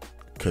woman,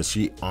 because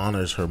she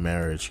honors her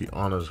marriage, she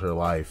honors her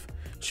life,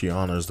 she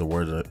honors the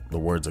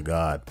words of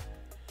God.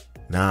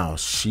 Now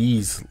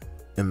she's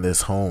in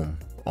this home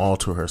all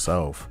to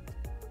herself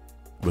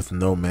with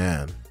no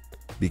man,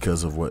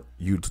 because of what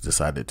you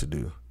decided to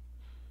do.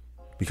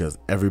 Because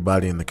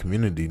everybody in the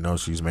community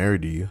knows she's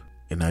married to you,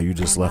 and now you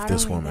just left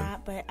this woman.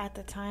 But at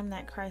the time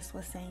that Christ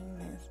was saying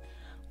this,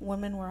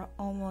 women were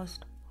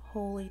almost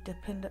wholly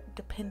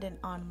dependent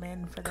on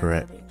men for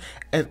their living.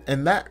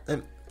 And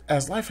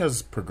as life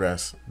has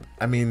progressed,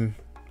 I mean,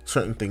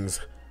 certain things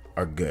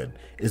are good.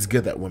 It's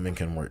good that women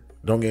can work.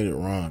 Don't get it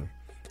wrong.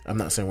 I'm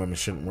not saying women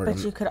shouldn't work. But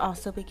you could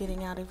also be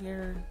getting out of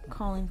your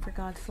calling for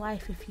God's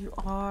life if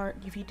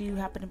you do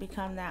happen to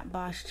become that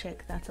boss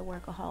chick that's a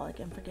workaholic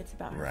and forgets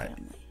about her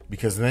family.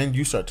 Because then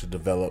you start to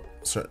develop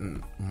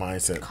certain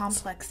mindsets.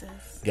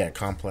 Complexes. Yeah,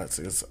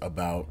 complexes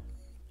about,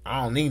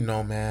 I don't need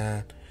no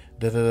man.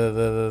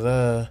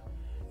 Da-da-da-da-da-da.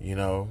 You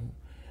know?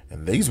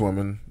 And these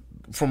women,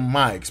 from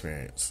my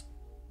experience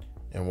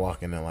and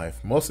walking in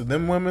life, most of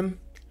them women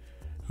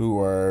who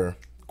are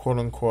quote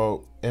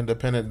unquote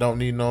independent, don't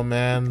need no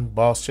man,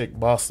 boss chick,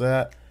 boss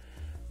that,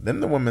 then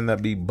the women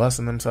that be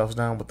busting themselves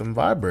down with them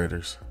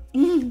vibrators.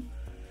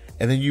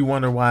 And then you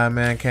wonder why a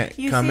man can't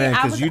come in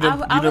because you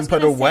didn't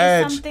put a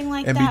wedge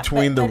in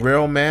between the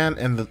real man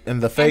and the fake thing.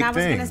 And I was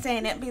going to say,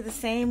 and it'd be the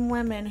same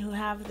women who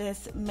have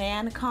this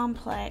man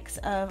complex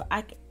of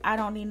I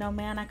don't need no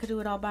man. I could do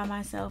it all by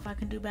myself. I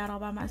can do bad all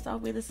by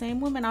myself. Be the same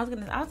women. I was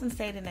gonna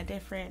say it in a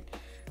different,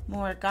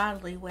 more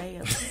godly way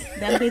of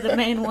them be the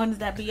main ones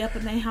that be up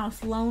in their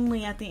house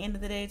lonely at the end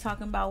of the day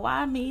talking about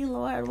why me,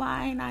 Lord,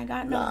 why ain't I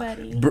got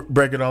nobody.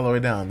 Break it all the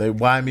way down. They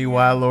why me,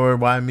 why Lord,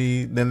 why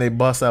me. Then they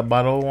bust that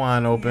bottle of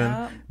wine open.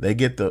 Yep. They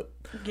get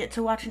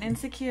to watching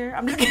Insecure.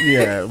 I'm just kidding.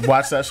 Yeah,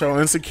 watch that show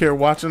Insecure,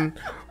 watching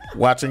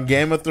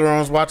Game of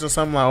Thrones, watching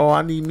something like, oh,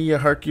 I need me a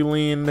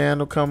Herculean man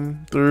to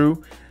come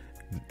through.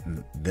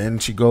 Then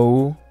she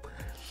go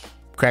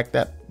crack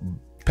that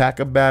pack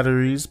of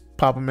batteries,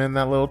 pop them in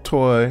that little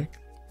toy.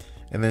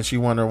 And then she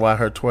wonder why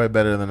her toy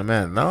better than a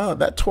man. No,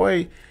 that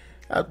toy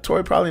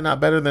probably not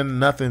better than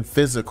nothing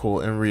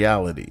physical in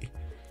reality.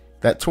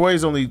 That toy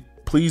is only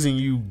pleasing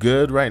you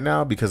good right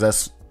now because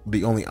that's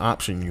the only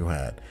option you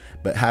had.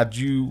 But had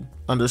you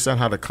understand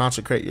how to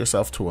consecrate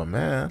yourself to a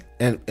man,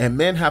 and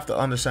men have to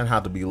understand how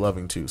to be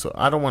loving too. So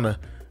I don't want to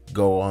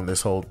go on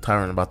this whole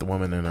tyrant about the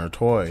woman and her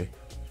toy.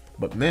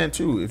 But men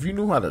too, if you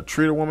knew how to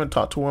treat a woman,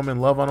 talk to a woman,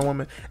 love on a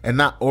woman, and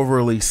not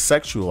overly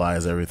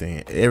sexualize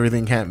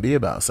everything can't be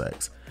about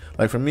sex.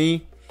 Like for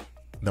me,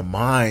 the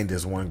mind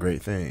is one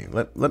great thing.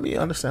 Let me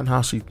understand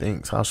how she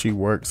thinks, how she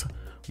works.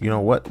 You know,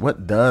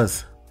 what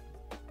does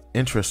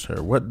interest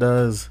her? What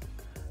does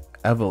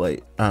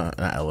elevate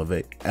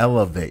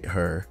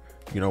her?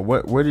 You know,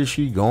 where is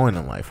she going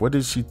in life? What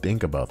does she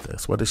think about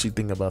this? What does she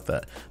think about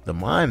that? The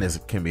mind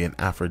can be an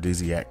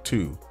aphrodisiac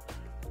too,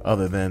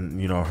 other than,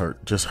 you know,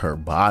 her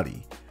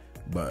body.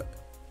 But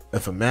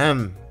if a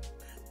man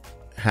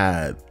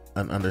had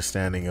an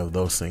understanding of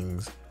those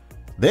things,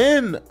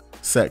 then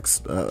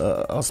sex,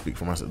 I'll speak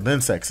for myself,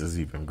 then sex is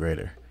even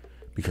greater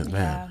because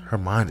man, her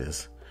mind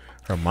is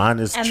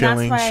and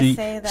chilling.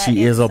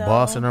 She is a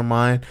boss in her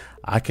mind.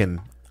 I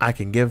can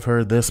give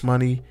her this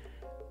money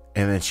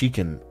and then she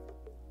can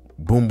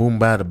boom boom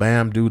bada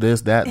bam do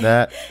this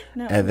that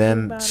no, and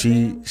then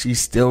she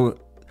still,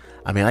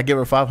 I mean, I give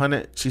her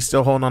 500, she's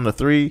still holding on to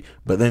 3,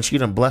 but then she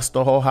done blessed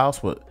the whole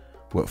house with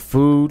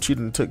food. She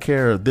done took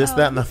care of this,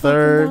 that, and the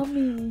third.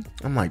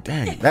 I'm like,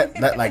 dang,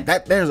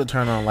 that there's a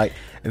turn on. Like,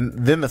 and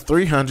then the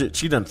 300,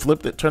 she done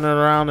flipped it, turned it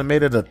around, and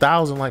made it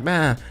 1,000. Like,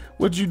 man,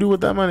 what'd you do with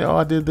that money? Oh,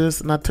 I did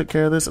this, and I took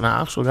care of this, and I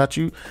also got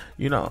you.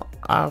 You know,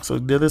 I also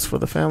did this for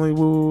the family.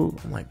 Woo!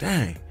 I'm like,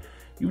 dang,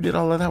 you did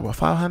all of that with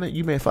 500.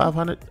 You made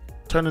 500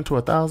 turn into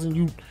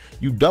 1,000.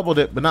 You doubled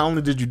it, but not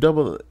only did you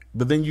double it,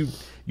 but then you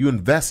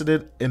invested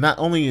it, and not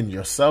only in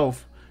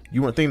yourself.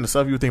 You weren't thinking of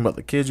stuff. You were thinking about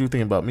the kids. You were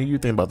thinking about me. You were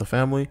thinking about the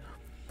family.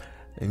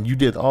 And you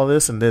did all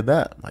this and did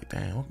that. I'm like,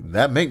 damn,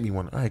 that make me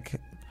want to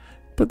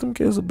put them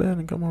kids to bed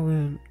and come over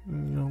and, you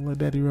know, let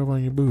daddy rub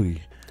on your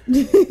booty.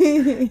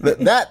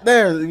 that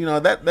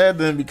there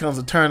then becomes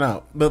a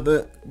turnout.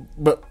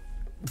 But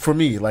for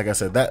me, like I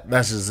said,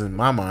 that's just in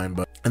my mind.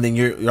 But and then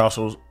you're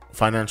also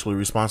financially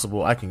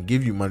responsible. I can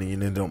give you money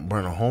and then don't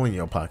burn a hole in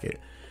your pocket.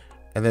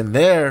 And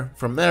then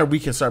from there we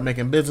can start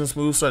making business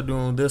moves, start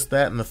doing this,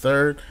 that, and the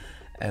third.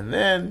 And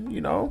then,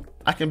 you know,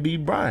 I can be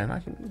Brian.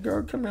 I can,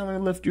 girl, come here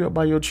and lift you up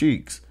by your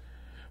cheeks.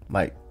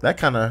 Like, that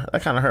kind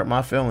of hurt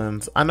my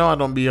feelings. I know I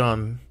don't be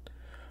on.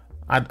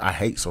 I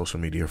hate social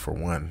media for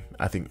one.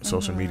 I think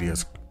social media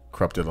has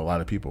corrupted a lot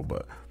of people.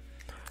 But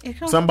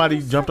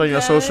somebody jumped on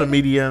your social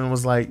media and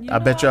was like, I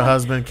bet your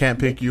husband can't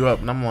pick you up.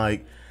 And I'm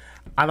like,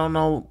 I don't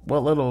know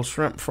what little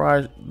shrimp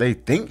fry they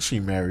think she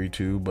married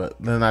to,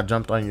 but then I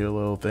jumped on your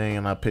little thing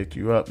and I picked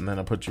you up and then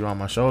I put you on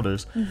my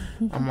shoulders.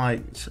 I'm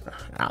like,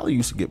 Allie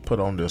used to get put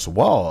on this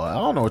wall. I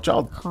don't know what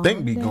y'all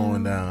think be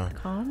going down.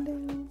 Calm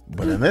down.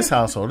 But in this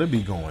household, it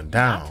be going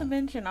down. Not to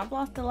mention, I've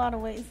lost a lot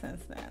of weight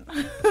since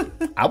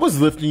then. I was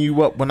lifting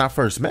you up when I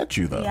first met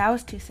you, though. Yeah, I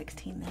was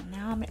 216 then.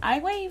 Now I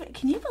weigh even,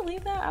 can you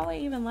believe that? I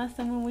weigh even less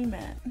than when we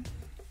met.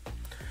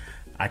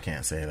 I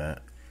can't say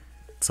that.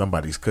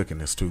 Somebody's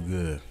cooking is too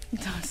good.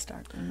 Don't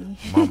start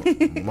with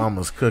me.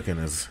 Mama's cooking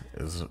is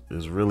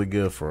really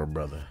good for a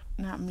brother.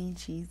 Not me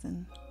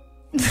cheesing.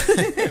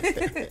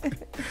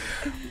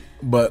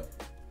 But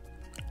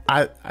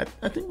I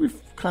think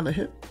we've kind of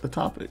hit the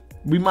topic.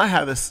 We might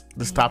have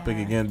this topic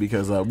again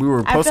because we were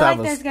supposed to have I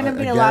feel like there's going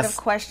to be a lot of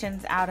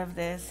questions out of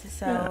this.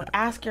 So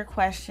ask your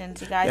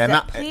questions, you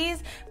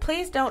guys.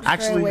 Please don't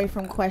stray away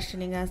from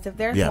questioning us. If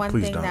there's one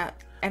thing that,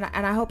 and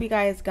I hope you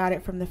guys got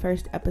it from the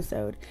first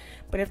episode,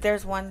 but if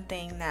there's one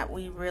thing that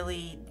we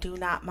really do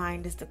not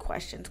mind is the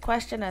questions.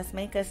 Question us,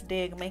 make us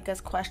dig, make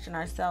us question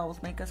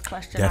ourselves, make us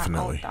question our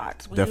own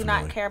thoughts. We do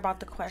not care about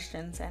the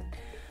questions, and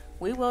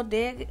we will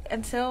dig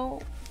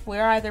until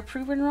we're either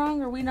proven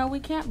wrong or we know we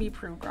can't be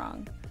proved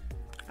wrong.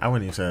 I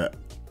wouldn't even say that.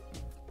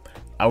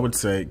 I would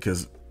say,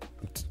 because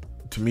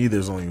to me,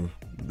 there's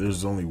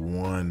only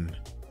one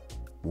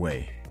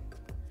way,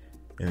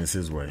 and it's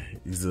His way.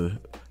 He's the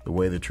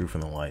way, the truth,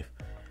 and the life.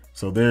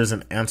 So there's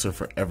an answer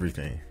for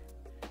everything,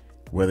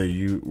 whether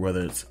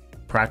it's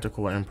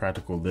practical or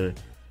impractical.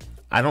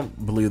 I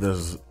don't believe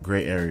there's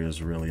gray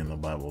areas really in the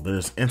Bible.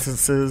 There's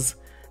instances,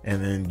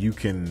 and then you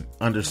can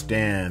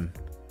understand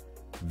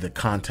the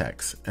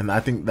context, and I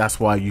think that's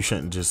why you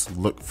shouldn't just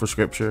look for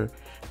scripture,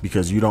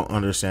 because you don't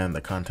understand the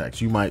context.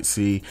 You might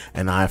see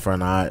an eye for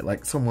an eye,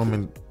 like some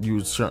woman, you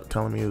was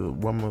telling me the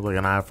woman was like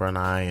an eye for an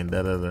eye and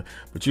da-da-da,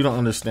 but you don't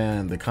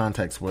understand the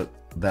context, what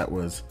it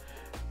was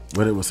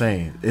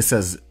saying. It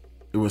says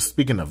it was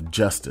speaking of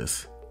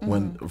justice,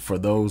 when for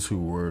those who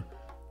were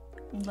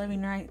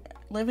living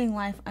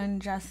life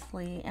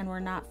unjustly and were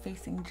not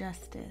facing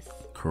justice.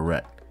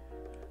 Correct.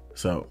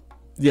 So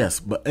yes,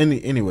 but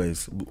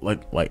anyways,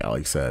 like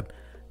Alex said,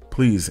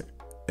 please.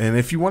 And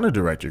if you want to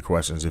direct your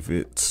questions, if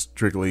it's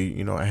strictly,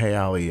 hey,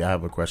 Ali, I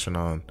have a question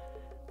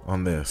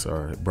on this,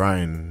 or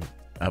Brian,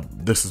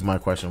 this is my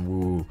question.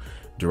 We'll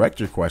direct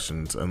your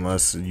questions,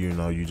 unless,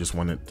 you just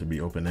want it to be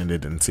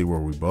open-ended and see where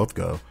we both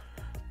go.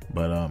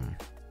 But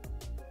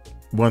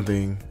one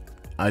thing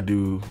I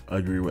do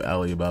agree with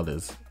Ali about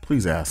is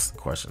please ask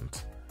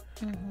questions.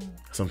 Mm-hmm.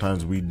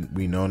 Sometimes we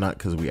know not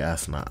because we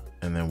ask not.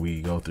 And then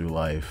we go through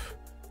life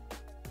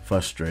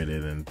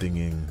frustrated and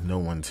thinking no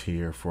one's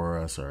here for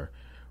us, or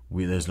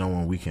there's no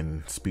one we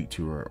can speak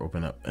to or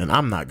open up. And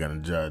I'm not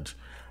going to judge.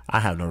 I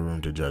have no room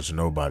to judge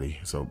nobody.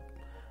 So,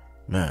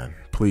 man,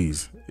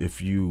 please,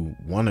 if you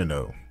want to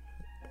know,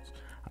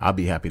 I'll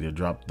be happy to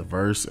drop the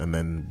verse and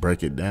then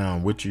break it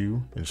down with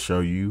you and show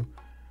you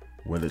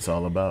what it's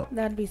all about.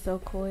 That'd be so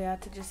cool,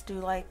 to just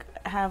do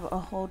have a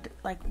whole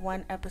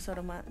one episode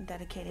a month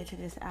dedicated to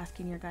just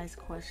asking your guys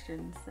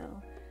questions.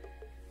 So,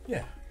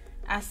 yeah.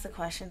 Ask the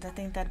questions. I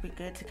think that'd be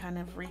good to kind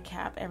of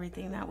recap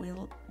everything that we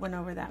went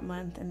over that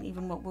month, and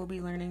even what we'll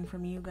be learning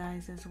from you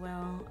guys as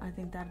well. I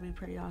think that'd be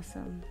pretty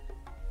awesome.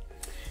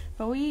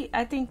 But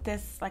I think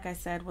this, like I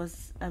said,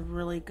 was a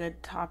really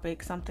good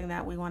topic, something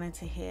that we wanted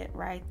to hit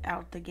right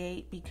out the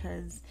gate,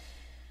 because,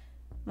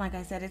 like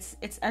I said,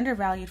 it's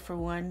undervalued for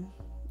one.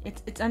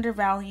 It's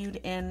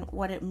undervalued in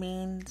what it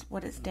means,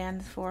 what it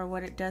stands for,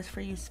 what it does for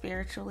you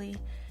spiritually,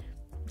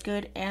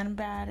 good and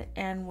bad,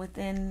 and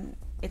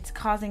it's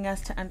causing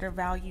us to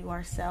undervalue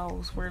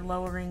ourselves. We're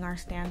lowering our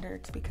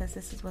standards because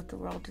this is what the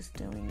world is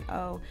doing.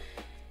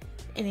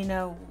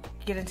 And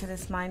get into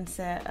this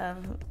mindset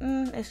of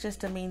it's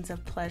just a means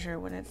of pleasure,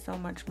 when it's so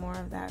much more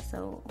of that.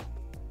 So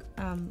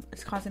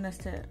it's causing us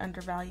to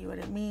undervalue what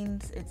it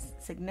means, its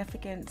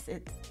significance,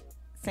 its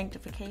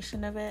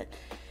sanctification of it,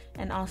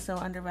 and also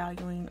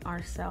undervaluing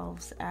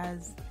ourselves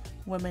as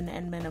women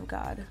and men of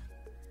God.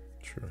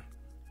 Sure.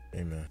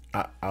 Amen.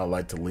 I'd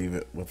like to leave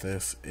it with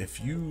this.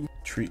 If you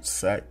treat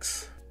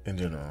sex in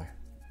general,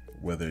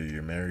 whether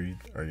you're married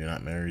or you're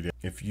not married,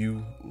 if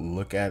you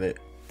look at it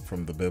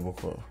from the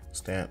biblical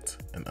stance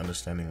and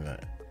understanding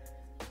that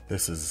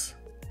this is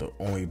the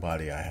only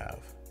body I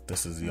have,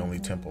 this is the only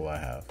temple I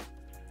have.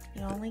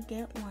 You only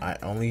get one. I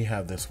only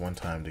have this one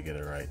time to get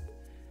it right.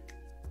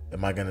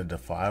 Am I going to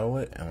defile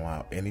it and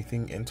allow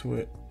anything into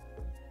it?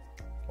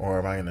 Or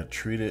am I going to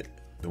treat it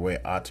the way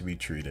it ought to be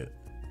treated?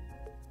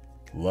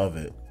 Love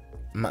it.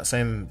 I'm not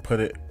saying put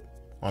it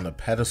on a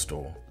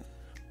pedestal,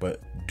 but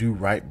do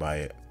right by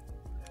it,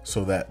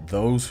 so that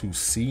those who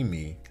see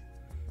me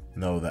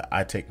know that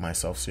I take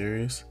myself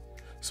serious.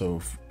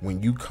 So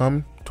when you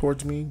come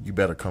towards me, you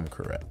better come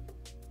correct,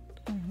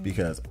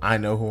 because I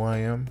know who I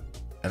am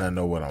and I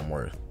know what I'm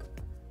worth.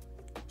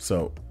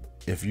 So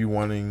if you're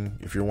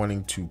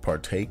wanting to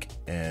partake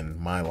in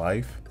my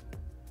life,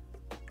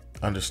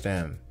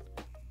 understand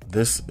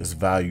this is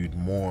valued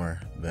more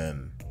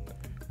than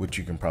what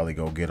you can probably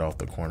go get off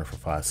the corner for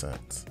 5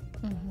 cents.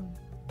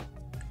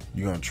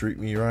 You're going to treat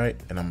me right,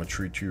 and I'm going to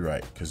treat you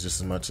right, because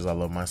just as much as I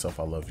love myself,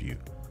 I love you.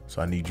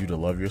 So I need you to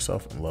love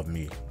yourself and love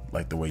me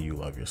like the way you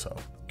love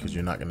yourself, because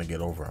you're not going to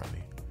get over on me.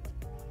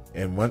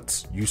 And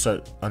once you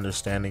start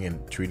understanding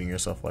and treating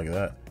yourself like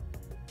that,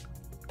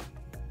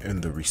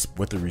 and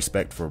with the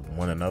respect for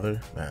one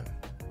another, man,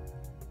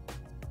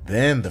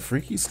 then the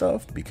freaky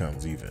stuff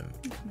becomes even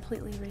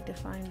completely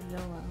redefined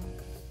YOLO.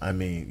 I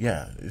mean,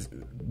 yeah,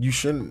 you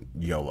shouldn't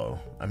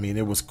YOLO. I mean,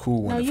 it was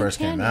cool when it first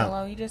came out.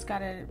 YOLO. You just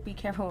gotta be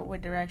careful with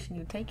what direction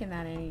you're taking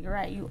that in. You're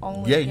right. You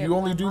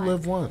only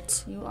live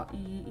once. You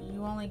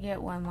only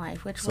get one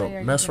life. Which so way are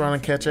you mess around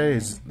and catch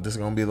AIDS. This is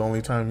gonna be the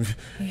only time.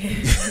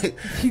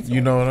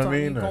 You know what I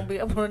mean? You're gonna be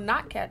able to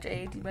not catch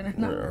AIDS. You better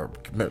not. Or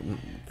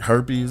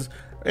herpes,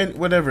 and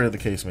whatever the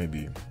case may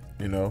be.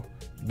 You know,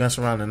 mess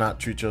around and not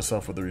treat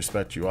yourself with the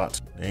respect you ought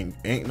to.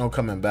 Ain't no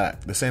coming back.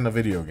 This ain't a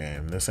video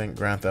game. This ain't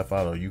Grand Theft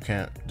Auto. You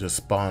can't just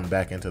spawn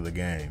back into the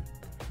game.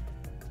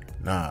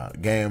 Nah,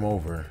 game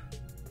over.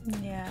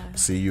 Yeah.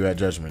 See you at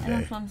Judgment Day.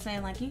 That's what I'm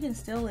saying. Like, you can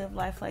still live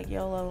life like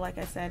YOLO. Like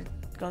I said,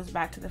 goes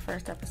back to the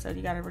first episode.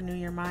 You got to renew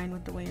your mind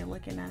with the way you're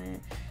looking at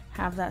it.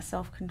 Have that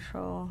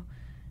self-control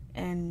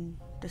and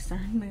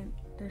discernment.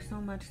 There's so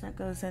much that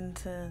goes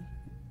into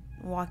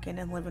walking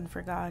and living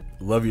for God.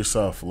 Love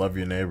yourself. Love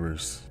your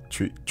neighbors.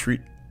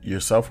 Treat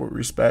yourself with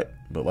respect.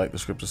 But like the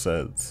scripture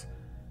says,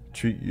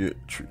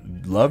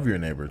 love your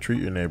neighbor.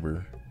 Treat your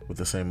neighbor with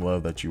the same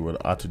love that you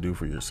ought to do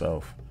for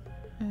yourself.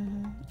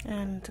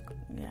 And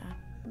yeah,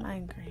 I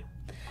agree.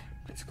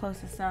 To close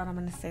this out, I'm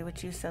going to say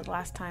what you said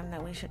last time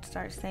that we should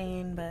start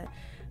saying, but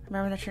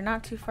remember that you're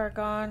not too far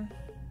gone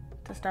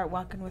to start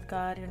walking with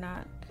God.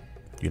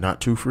 You're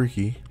not too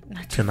freaky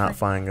to not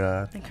find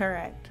God.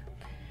 Correct.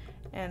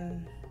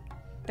 And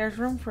there's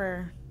room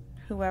for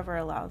whoever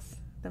allows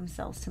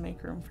themselves to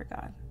make room for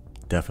God.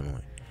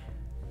 Definitely.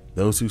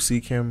 Those who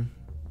seek him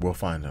will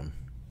find him.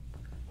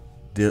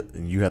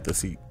 You have to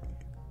seek,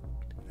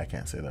 I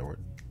can't say that word,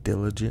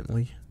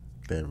 diligently.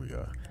 There we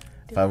go.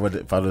 If I would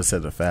have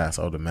said it fast,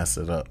 I would have messed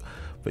it up.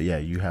 But yeah,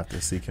 you have to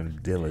seek him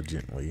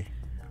diligently.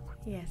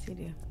 Yes, you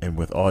do. And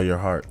with all your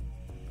heart.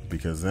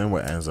 Because then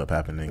what ends up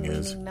happening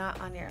is... Leaning not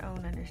on your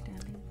own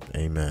understanding.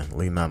 Amen.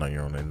 Lean not on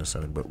your own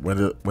understanding. But what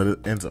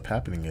it ends up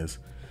happening is,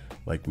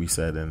 like we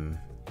said in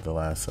the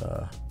last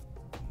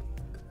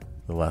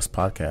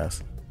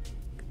podcast,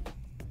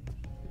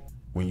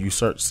 when you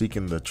start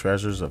seeking the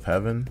treasures of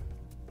heaven,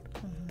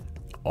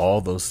 all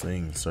those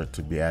things start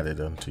to be added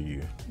unto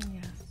you.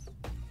 Yes.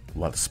 A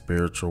lot of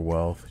spiritual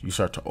wealth. You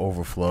start to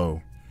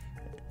overflow.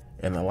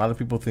 And a lot of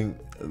people think,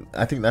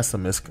 I think that's the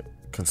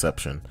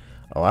misconception.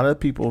 A lot of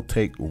people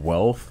take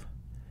wealth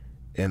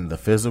in the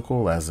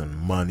physical, as in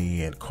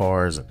money and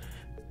cars and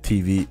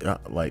TV,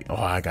 like, oh,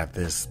 I got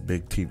this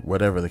big TV,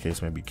 whatever the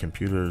case may be,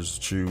 computers,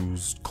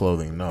 shoes,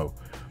 clothing. No.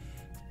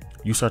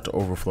 You start to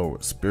overflow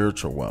with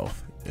spiritual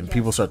wealth. And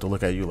people start to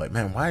look at you like,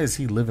 man, why is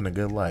he living a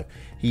good life?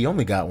 He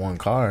only got one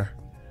car.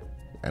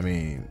 I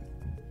mean,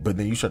 but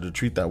then you start to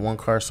treat that one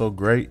car so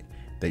great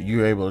that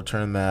you're able to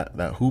turn that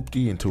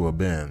hoopty into a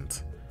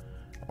Benz.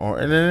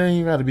 And then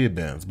you got to be a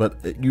Benz. But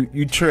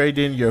you trade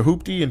in your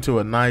hoopty into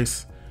a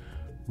nice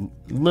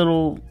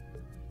little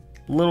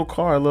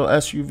car, a little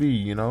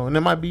SUV, you know. And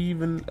it might be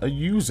even a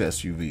used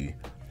SUV.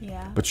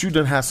 Yeah. But you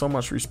didn't have so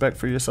much respect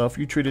for yourself.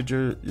 You treated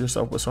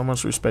yourself with so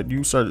much respect.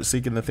 You started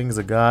seeking the things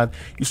of God.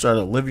 You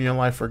started living your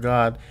life for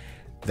God,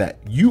 that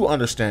you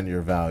understand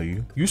your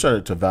value. You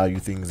started to value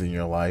things in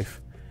your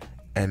life.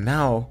 And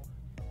now,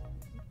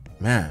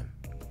 man,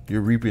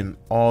 you're reaping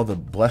all the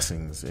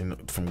blessings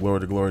from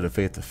glory to glory to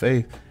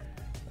faith.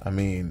 I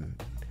mean,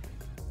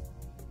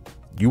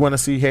 you want to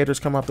see haters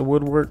come out the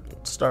woodwork?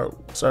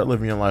 Start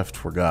living your life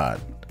for God.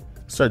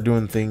 Start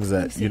doing things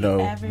that, you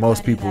know,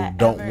 most people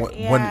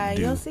wouldn't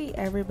do. You'll see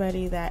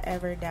everybody that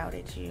ever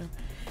doubted you.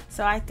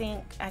 So I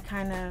think I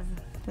kind of,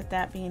 with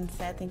that being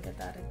said, think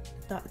about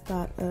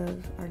thought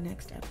of our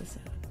next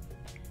episode.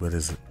 What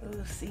is it?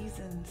 Ooh,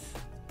 seasons.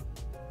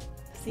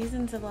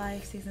 Seasons of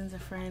life, seasons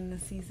of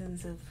friends,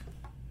 seasons of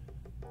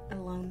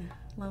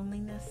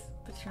loneliness,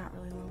 but you're not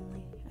really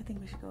lonely. I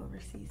think we should go over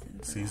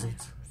seasons.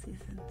 Seasons?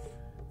 Seasons.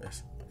 That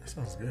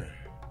sounds good.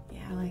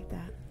 Yeah, I like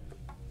that.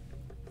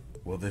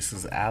 Well, this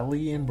is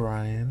Allie and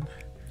Brian.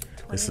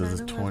 This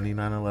is a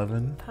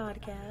 2911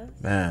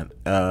 podcast. Man,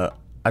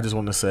 I just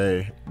want to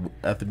say,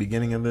 at the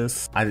beginning of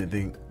this, I didn't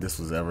think this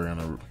was ever going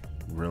to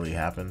really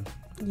happen.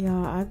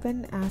 Yeah, I've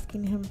been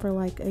asking him for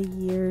like a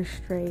year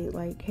straight,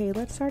 like, hey,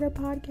 let's start a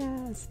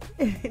podcast.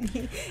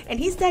 and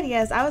he said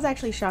yes. I was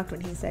actually shocked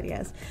when he said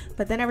yes.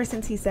 But then ever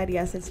since he said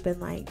yes, it's been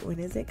like, when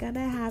is it going to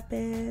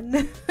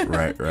happen?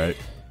 Right.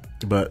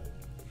 But,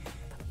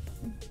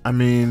 I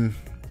mean,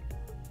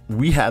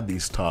 we had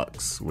these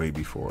talks way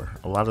before.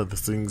 A lot of the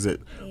things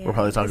that we're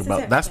probably talking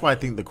about. That's why I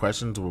think the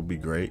questions will be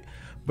great.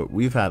 But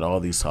we've had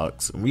all these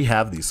talks. And we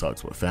have these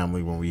talks with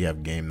family when we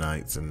have game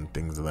nights and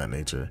things of that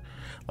nature.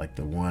 Like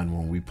the one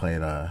when we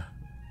played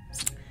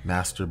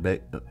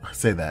masturbate.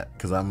 Say that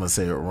because I'm gonna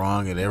say it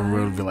wrong, and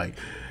everyone will be like,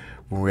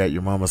 when we're at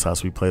your mama's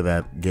house, we play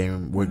that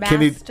game with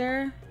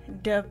Master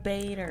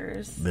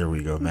Debaters. There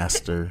we go,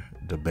 Master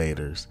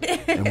Debaters.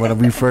 And when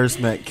we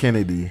first met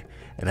Kennedy,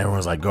 and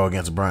everyone's like, go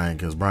against Brian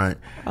because Brian.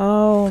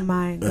 Oh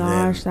my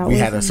gosh, we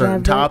had a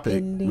certain topic.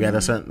 Ending. We had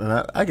a certain.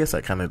 And I guess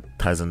that kind of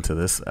ties into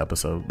this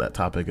episode. That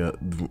topic.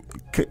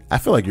 I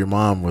feel like your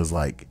mom was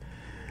like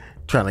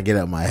trying to get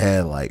at my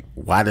head, like,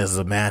 why does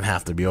a man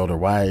have to be older?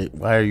 Why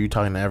are you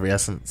talking to every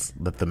essence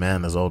that the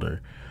man is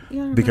older?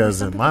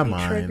 Because in my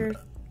mind,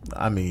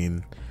 I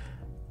mean,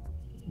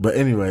 but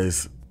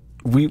anyways,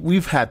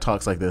 we've had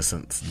talks like this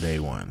since day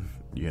one,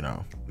 you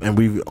know, and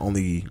we've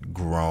only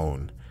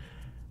grown,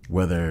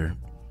 whether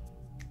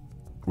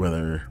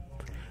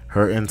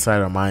her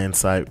insight or my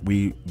insight,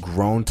 we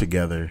grown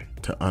together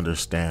to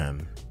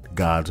understand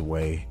God's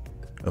way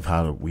of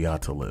how we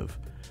ought to live.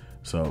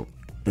 So,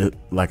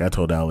 like I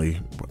told Allie,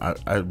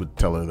 I would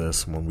tell her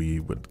this when we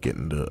would get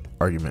into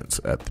arguments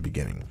at the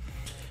beginning.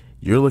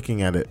 You're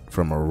looking at it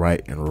from a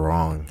right and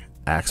wrong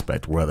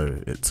aspect,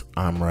 whether it's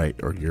I'm right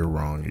or you're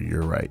wrong or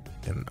you're right,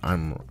 and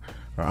I'm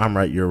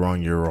right, you're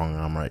wrong,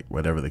 I'm right,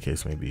 whatever the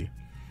case may be.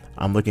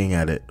 I'm looking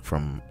at it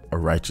from a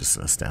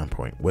righteousness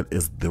standpoint. What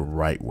is the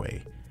right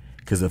way?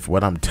 Because if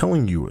what I'm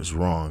telling you is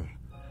wrong,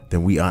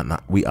 then we ought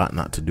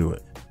not to do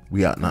it.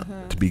 We ought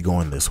not to be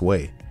going this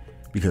way,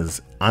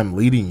 because I'm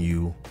leading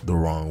you the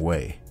wrong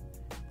way,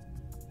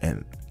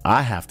 and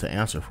I have to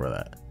answer for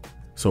that.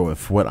 So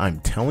if what I'm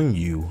telling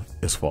you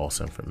is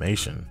false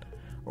information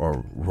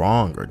or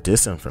wrong or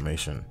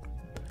disinformation,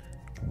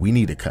 we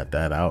need to cut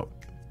that out.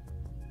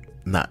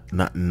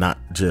 Not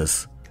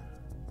just,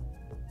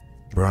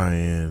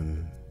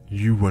 Brian,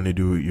 you want to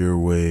do it your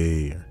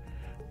way.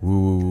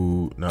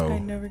 Woo, no. I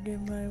never get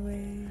my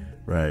way.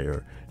 Right,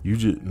 or you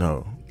just,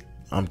 no.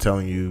 I'm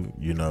telling you,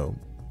 you know,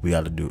 we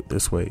got to do it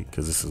this way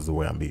because this is the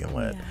way I'm being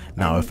led. Yeah.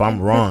 Now, if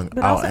I'm wrong,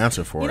 but I'll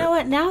answer for it. You know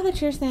what? Now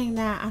that you're saying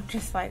that, I'm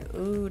just like,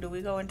 ooh, do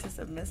we go into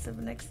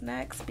submissiveness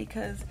next?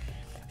 Because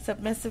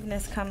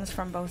submissiveness comes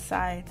from both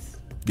sides.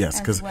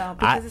 Yes, because well.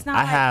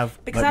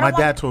 My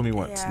dad told me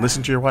once,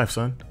 listen to your wife,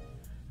 son.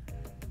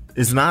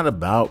 It's not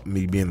about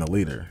me being the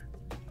leader.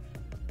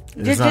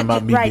 It's not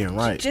about me being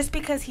right. Just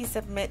because he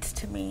submits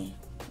to me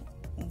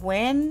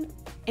when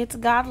it's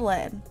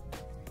God-led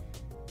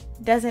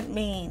doesn't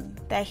mean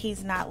that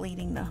he's not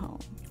leading the home.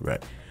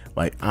 Right.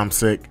 Like, I'm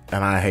sick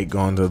and I hate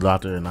going to the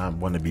doctor and I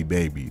want to be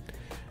babied.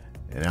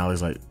 And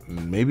Allie's like,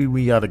 maybe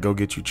we got to go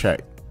get you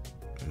checked.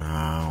 No.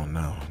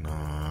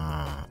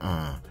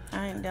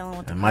 I ain't dealing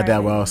with that. And my dad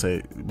will always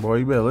say, boy,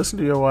 you better listen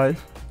to your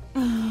wife.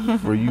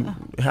 Or you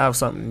have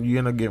something, you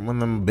end up getting one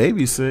of them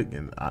babies sick.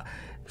 And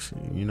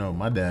you know,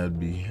 my dad would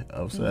be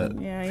upset.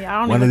 Yeah.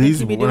 I don't even think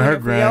he'd be doing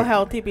it for your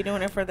health. He'd be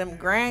doing it for them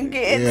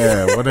grandkids.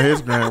 Yeah, one of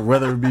his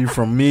whether it be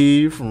from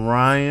me, from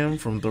Ryan,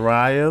 from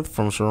Thariah,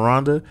 from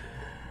Sharonda.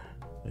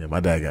 Yeah, my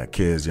dad got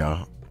kids,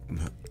 y'all.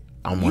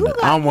 I'm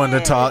one to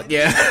talk.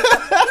 Yeah.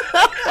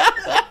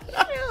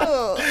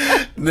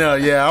 No,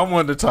 yeah, I'm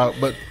one to talk,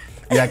 but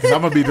yeah, because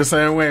I'm gonna be the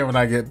same way when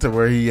I get to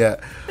where he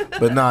at.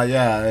 But nah,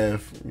 yeah,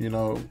 if you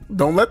know,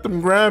 don't let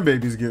them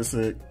grandbabies get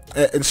sick.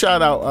 And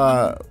shout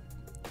out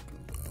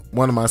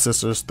one of my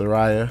sisters,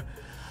 Thariah.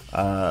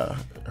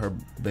 Her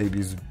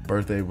baby's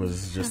birthday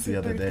was just the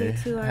other day.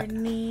 To our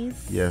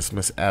niece. Yes,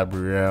 Miss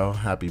Abrielle,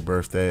 happy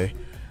birthday.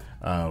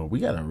 We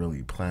gotta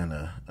really plan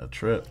a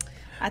trip.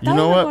 You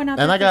know what?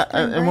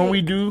 And when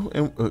we do,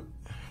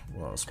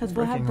 because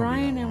we'll have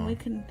Brian and we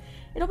can.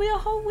 It'll be a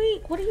whole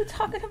week. What are you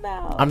talking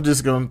about? I'm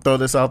just gonna throw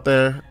this out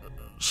there,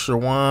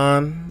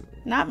 Shawan.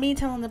 Not me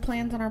telling the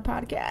plans on our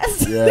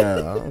podcast.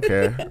 Yeah, I don't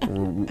care.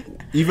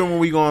 Even when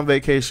we go on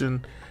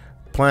vacation,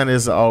 plan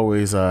is to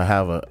always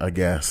have a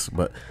guest.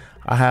 But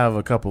I have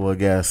a couple of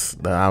guests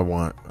that I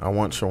want. I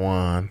want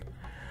Shawan.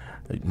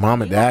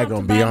 Mom and Dad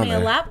gonna be on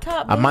there.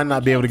 I might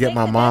not be able to get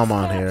my mom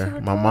on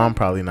here. My mom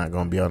probably not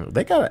gonna be on it.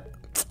 They got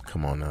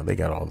come on now. They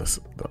got all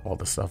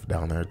the stuff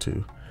down there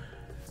too.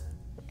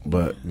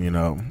 But you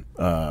know,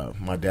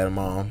 my dad and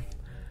mom,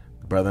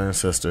 brother and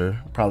sister,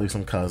 probably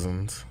some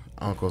cousins,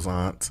 uncles,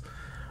 aunts.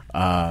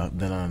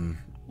 Then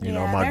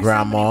my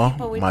grandma,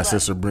 my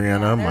sister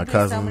Brianna, my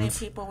cousins. So many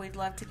people we'd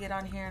love to get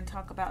on here and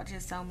talk about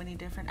just so many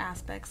different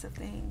aspects of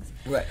things.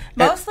 Right.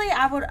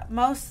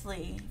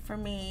 Mostly, for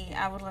me,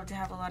 I would love to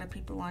have a lot of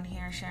people on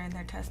here sharing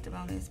their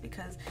testimonies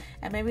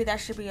and maybe that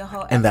should be a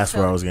whole episode. And that's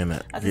where I was getting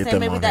at.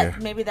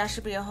 Maybe that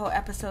should be a whole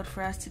episode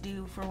for us to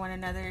do for one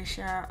another,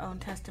 share our own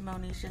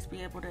testimonies, just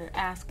be able to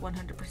ask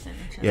 100%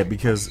 each other. Yeah,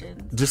 because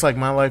questions. Just like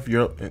my life,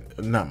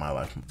 not my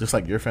life, just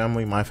like your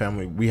family, my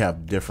family, we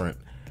have different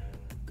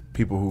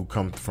people who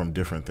come from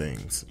different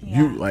things.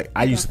 Yeah,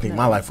 I used to think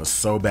my life was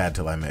so bad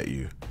till I met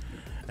you,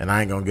 and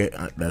I ain't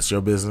gonna that's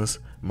your business.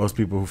 Most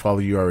people who follow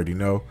you already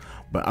know,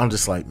 but I'm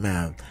just like,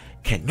 man,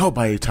 can't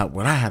nobody talk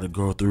what I had to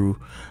go through.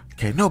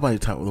 Can't nobody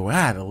talk the way I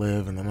had to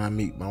live. And then I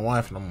meet my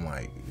wife, and I'm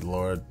like,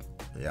 Lord,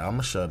 yeah, I'm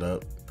gonna shut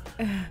up.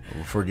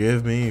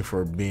 Forgive me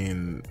for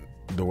being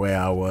the way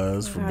I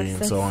was, for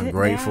being so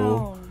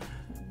ungrateful.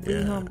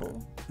 Be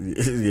humble.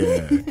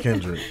 Yeah,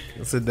 Kendrick,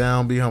 sit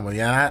down, be humble.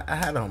 Yeah, I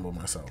had to humble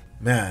myself,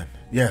 man.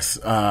 Yes,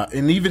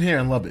 and even here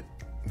in Lubbock,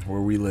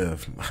 where we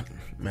live,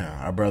 man,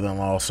 our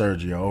brother-in-law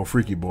Sergio,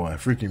 freaky boy,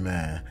 freaky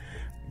man,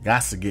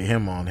 got to get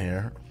him on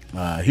here.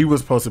 He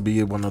was supposed to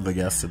be one of the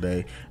guests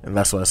today, and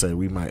that's why I say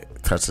we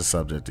might touch the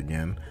subject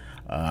again.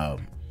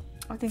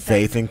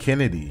 Faith and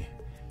Kennedy,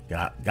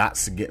 got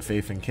to get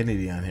Faith and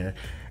Kennedy on here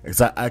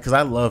because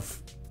I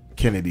love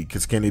Kennedy,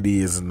 because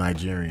Kennedy is a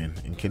Nigerian,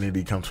 and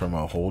Kennedy comes from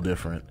a whole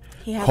different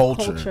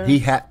culture.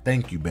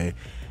 Thank you, babe.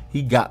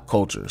 he got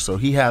culture, so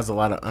he has a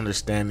lot of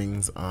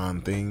understandings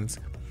on things.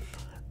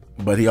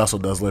 But he also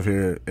does live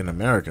here in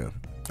America,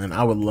 and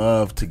I would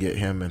love to get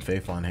him and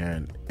Faith on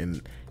here,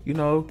 and you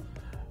know,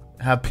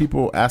 have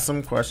people ask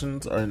them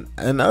questions,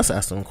 and us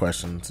ask them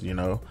questions, you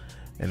know,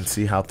 and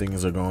see how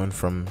things are going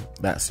from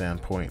that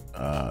standpoint.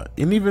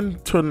 And even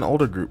to an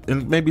older group,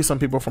 and maybe some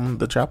people from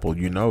the chapel,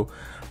 you know,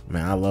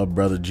 man, I love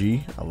Brother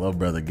G, I love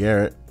Brother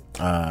Garrett,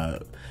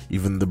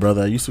 even the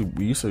brother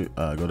we used to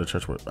go to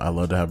church with. I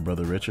love to have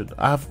Brother Richard.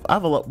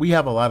 We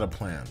have a lot of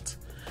plans,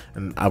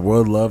 and I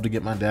would love to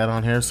get my dad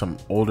on here, some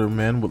older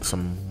men with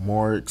some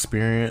more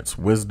experience,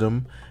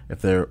 wisdom,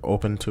 if they're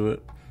open to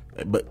it.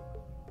 But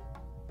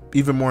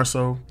even more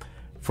so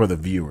for the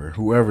viewer,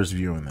 whoever's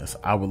viewing this,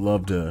 I would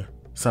love to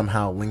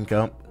somehow link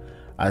up.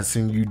 I've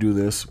seen you do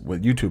this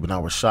with YouTube, and I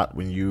was shocked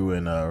when you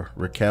and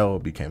Raquel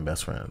became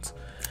best friends.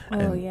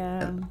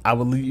 And I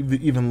would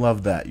even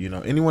love that. You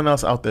know, anyone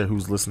else out there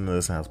who's listening to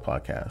this and has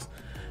podcasts,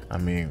 I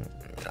mean,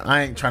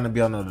 I ain't trying to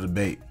be on no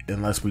debate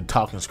unless we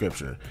talking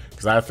scripture,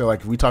 because I feel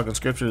like if we talking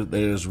scripture,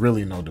 there's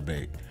really no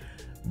debate.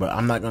 But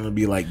I'm not going to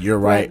be like, you're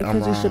right,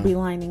 I'm wrong. You should be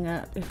lining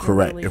up.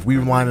 Correct. If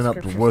we're lining up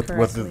with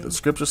what the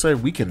scripture say,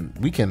 we can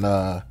have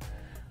a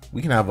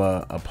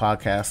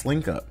podcast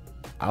link up.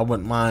 I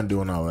wouldn't mind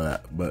doing all of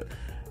that. But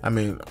I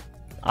mean,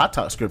 I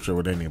talk scripture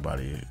with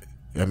anybody.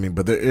 I mean,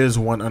 but there is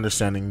one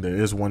understanding, there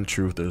is one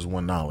truth, there's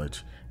one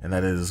knowledge, and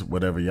that is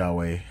whatever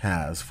Yahweh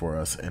has for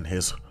us in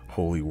His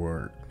holy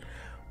word.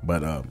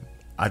 But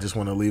I just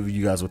want to leave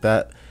you guys with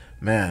that.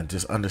 Man,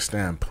 just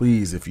understand,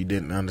 please, if you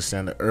didn't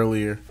understand it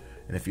earlier,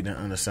 and if you didn't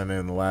understand it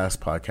in the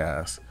last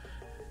podcast,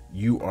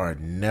 you are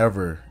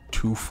never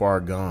too far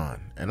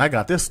gone. And I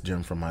got this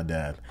gem from my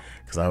dad,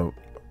 because I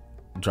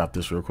dropped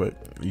this real quick.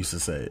 I used to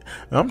say,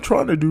 I'm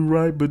trying to do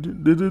right, but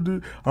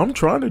I'm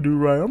trying to do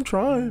right. I'm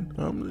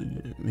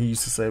trying. He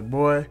used to say,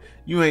 boy,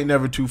 you ain't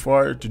never too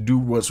far to do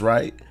what's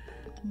right.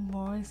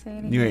 Boy, say it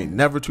again. You ain't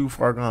never too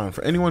far gone.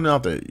 For anyone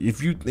out there,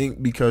 if you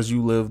think because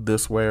you live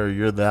this way or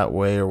you're that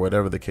way or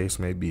whatever the case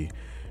may be,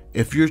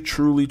 if you're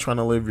truly trying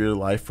to live your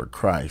life for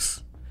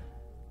Christ,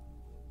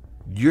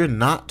 you're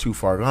not too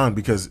far gone,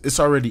 because it's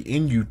already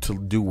in you to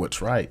do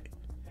what's right.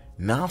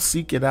 Now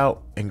seek it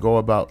out and go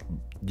about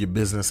your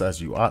business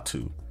as you ought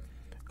to.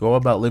 Go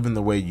about living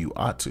the way you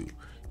ought to.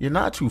 You're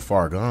not too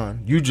far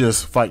gone. You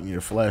just fighting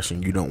your flesh,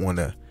 and you don't want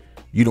to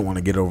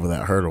get over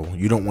that hurdle.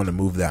 You don't want to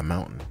move that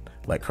mountain.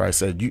 Like Christ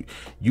said,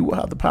 you will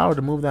have the power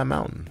to move that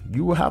mountain.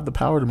 You will have the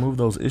power to move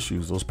those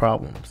issues, those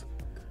problems.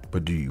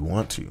 But do you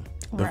want to?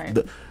 Right.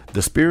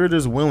 The spirit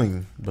is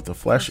willing, but the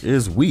flesh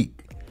is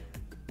weak.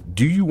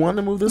 Do you want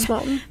to move this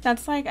mountain?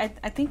 That's like,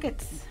 I think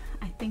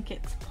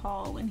it's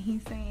Paul when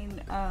he's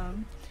saying,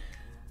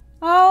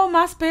 oh,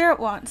 my spirit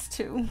wants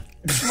to.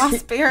 My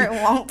spirit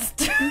wants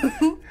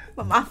to.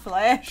 But my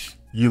flesh.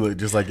 You look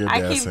just like your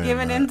dad. I keep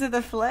giving into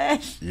the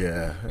flesh.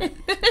 Yeah.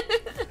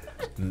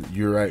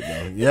 You're right,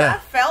 though. Yeah. I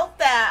felt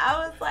that.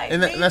 I was like,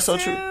 and that's so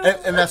true.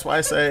 And that's why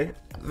I say,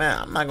 man,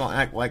 I'm not going to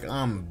act like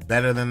I'm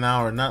better than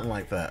thou or nothing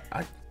like that.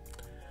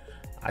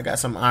 I got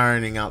some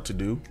ironing out to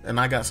do, and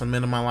I got some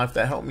men in my life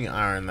that help me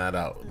iron that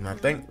out. And I'm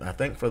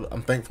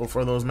thankful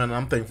for those men. And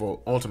I'm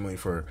thankful ultimately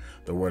for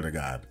the Word of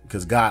God,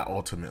 because God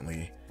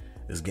ultimately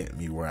is getting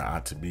me where I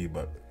ought to be.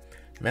 But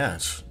man,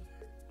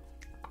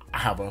 I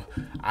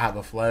have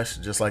a flesh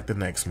just like the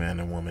next man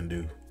and woman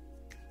do,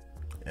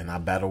 and I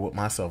battle with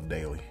myself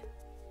daily.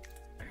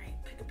 All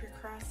right, pick up your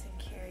cross and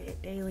carry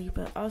it daily.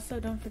 But also,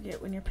 don't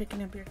forget, when you're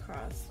picking up your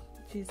cross,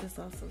 Jesus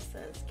also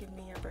says, "Give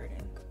me your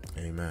burden."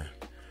 Amen.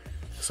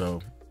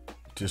 So,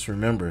 just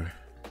remember,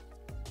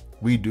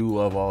 we do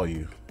love all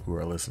you who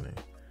are listening,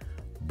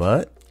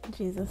 but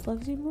Jesus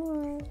loves you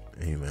more.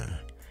 Amen.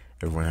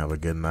 Everyone have a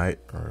good night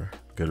or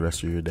good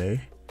rest of your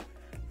day,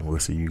 and we'll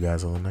see you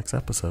guys on the next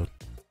episode.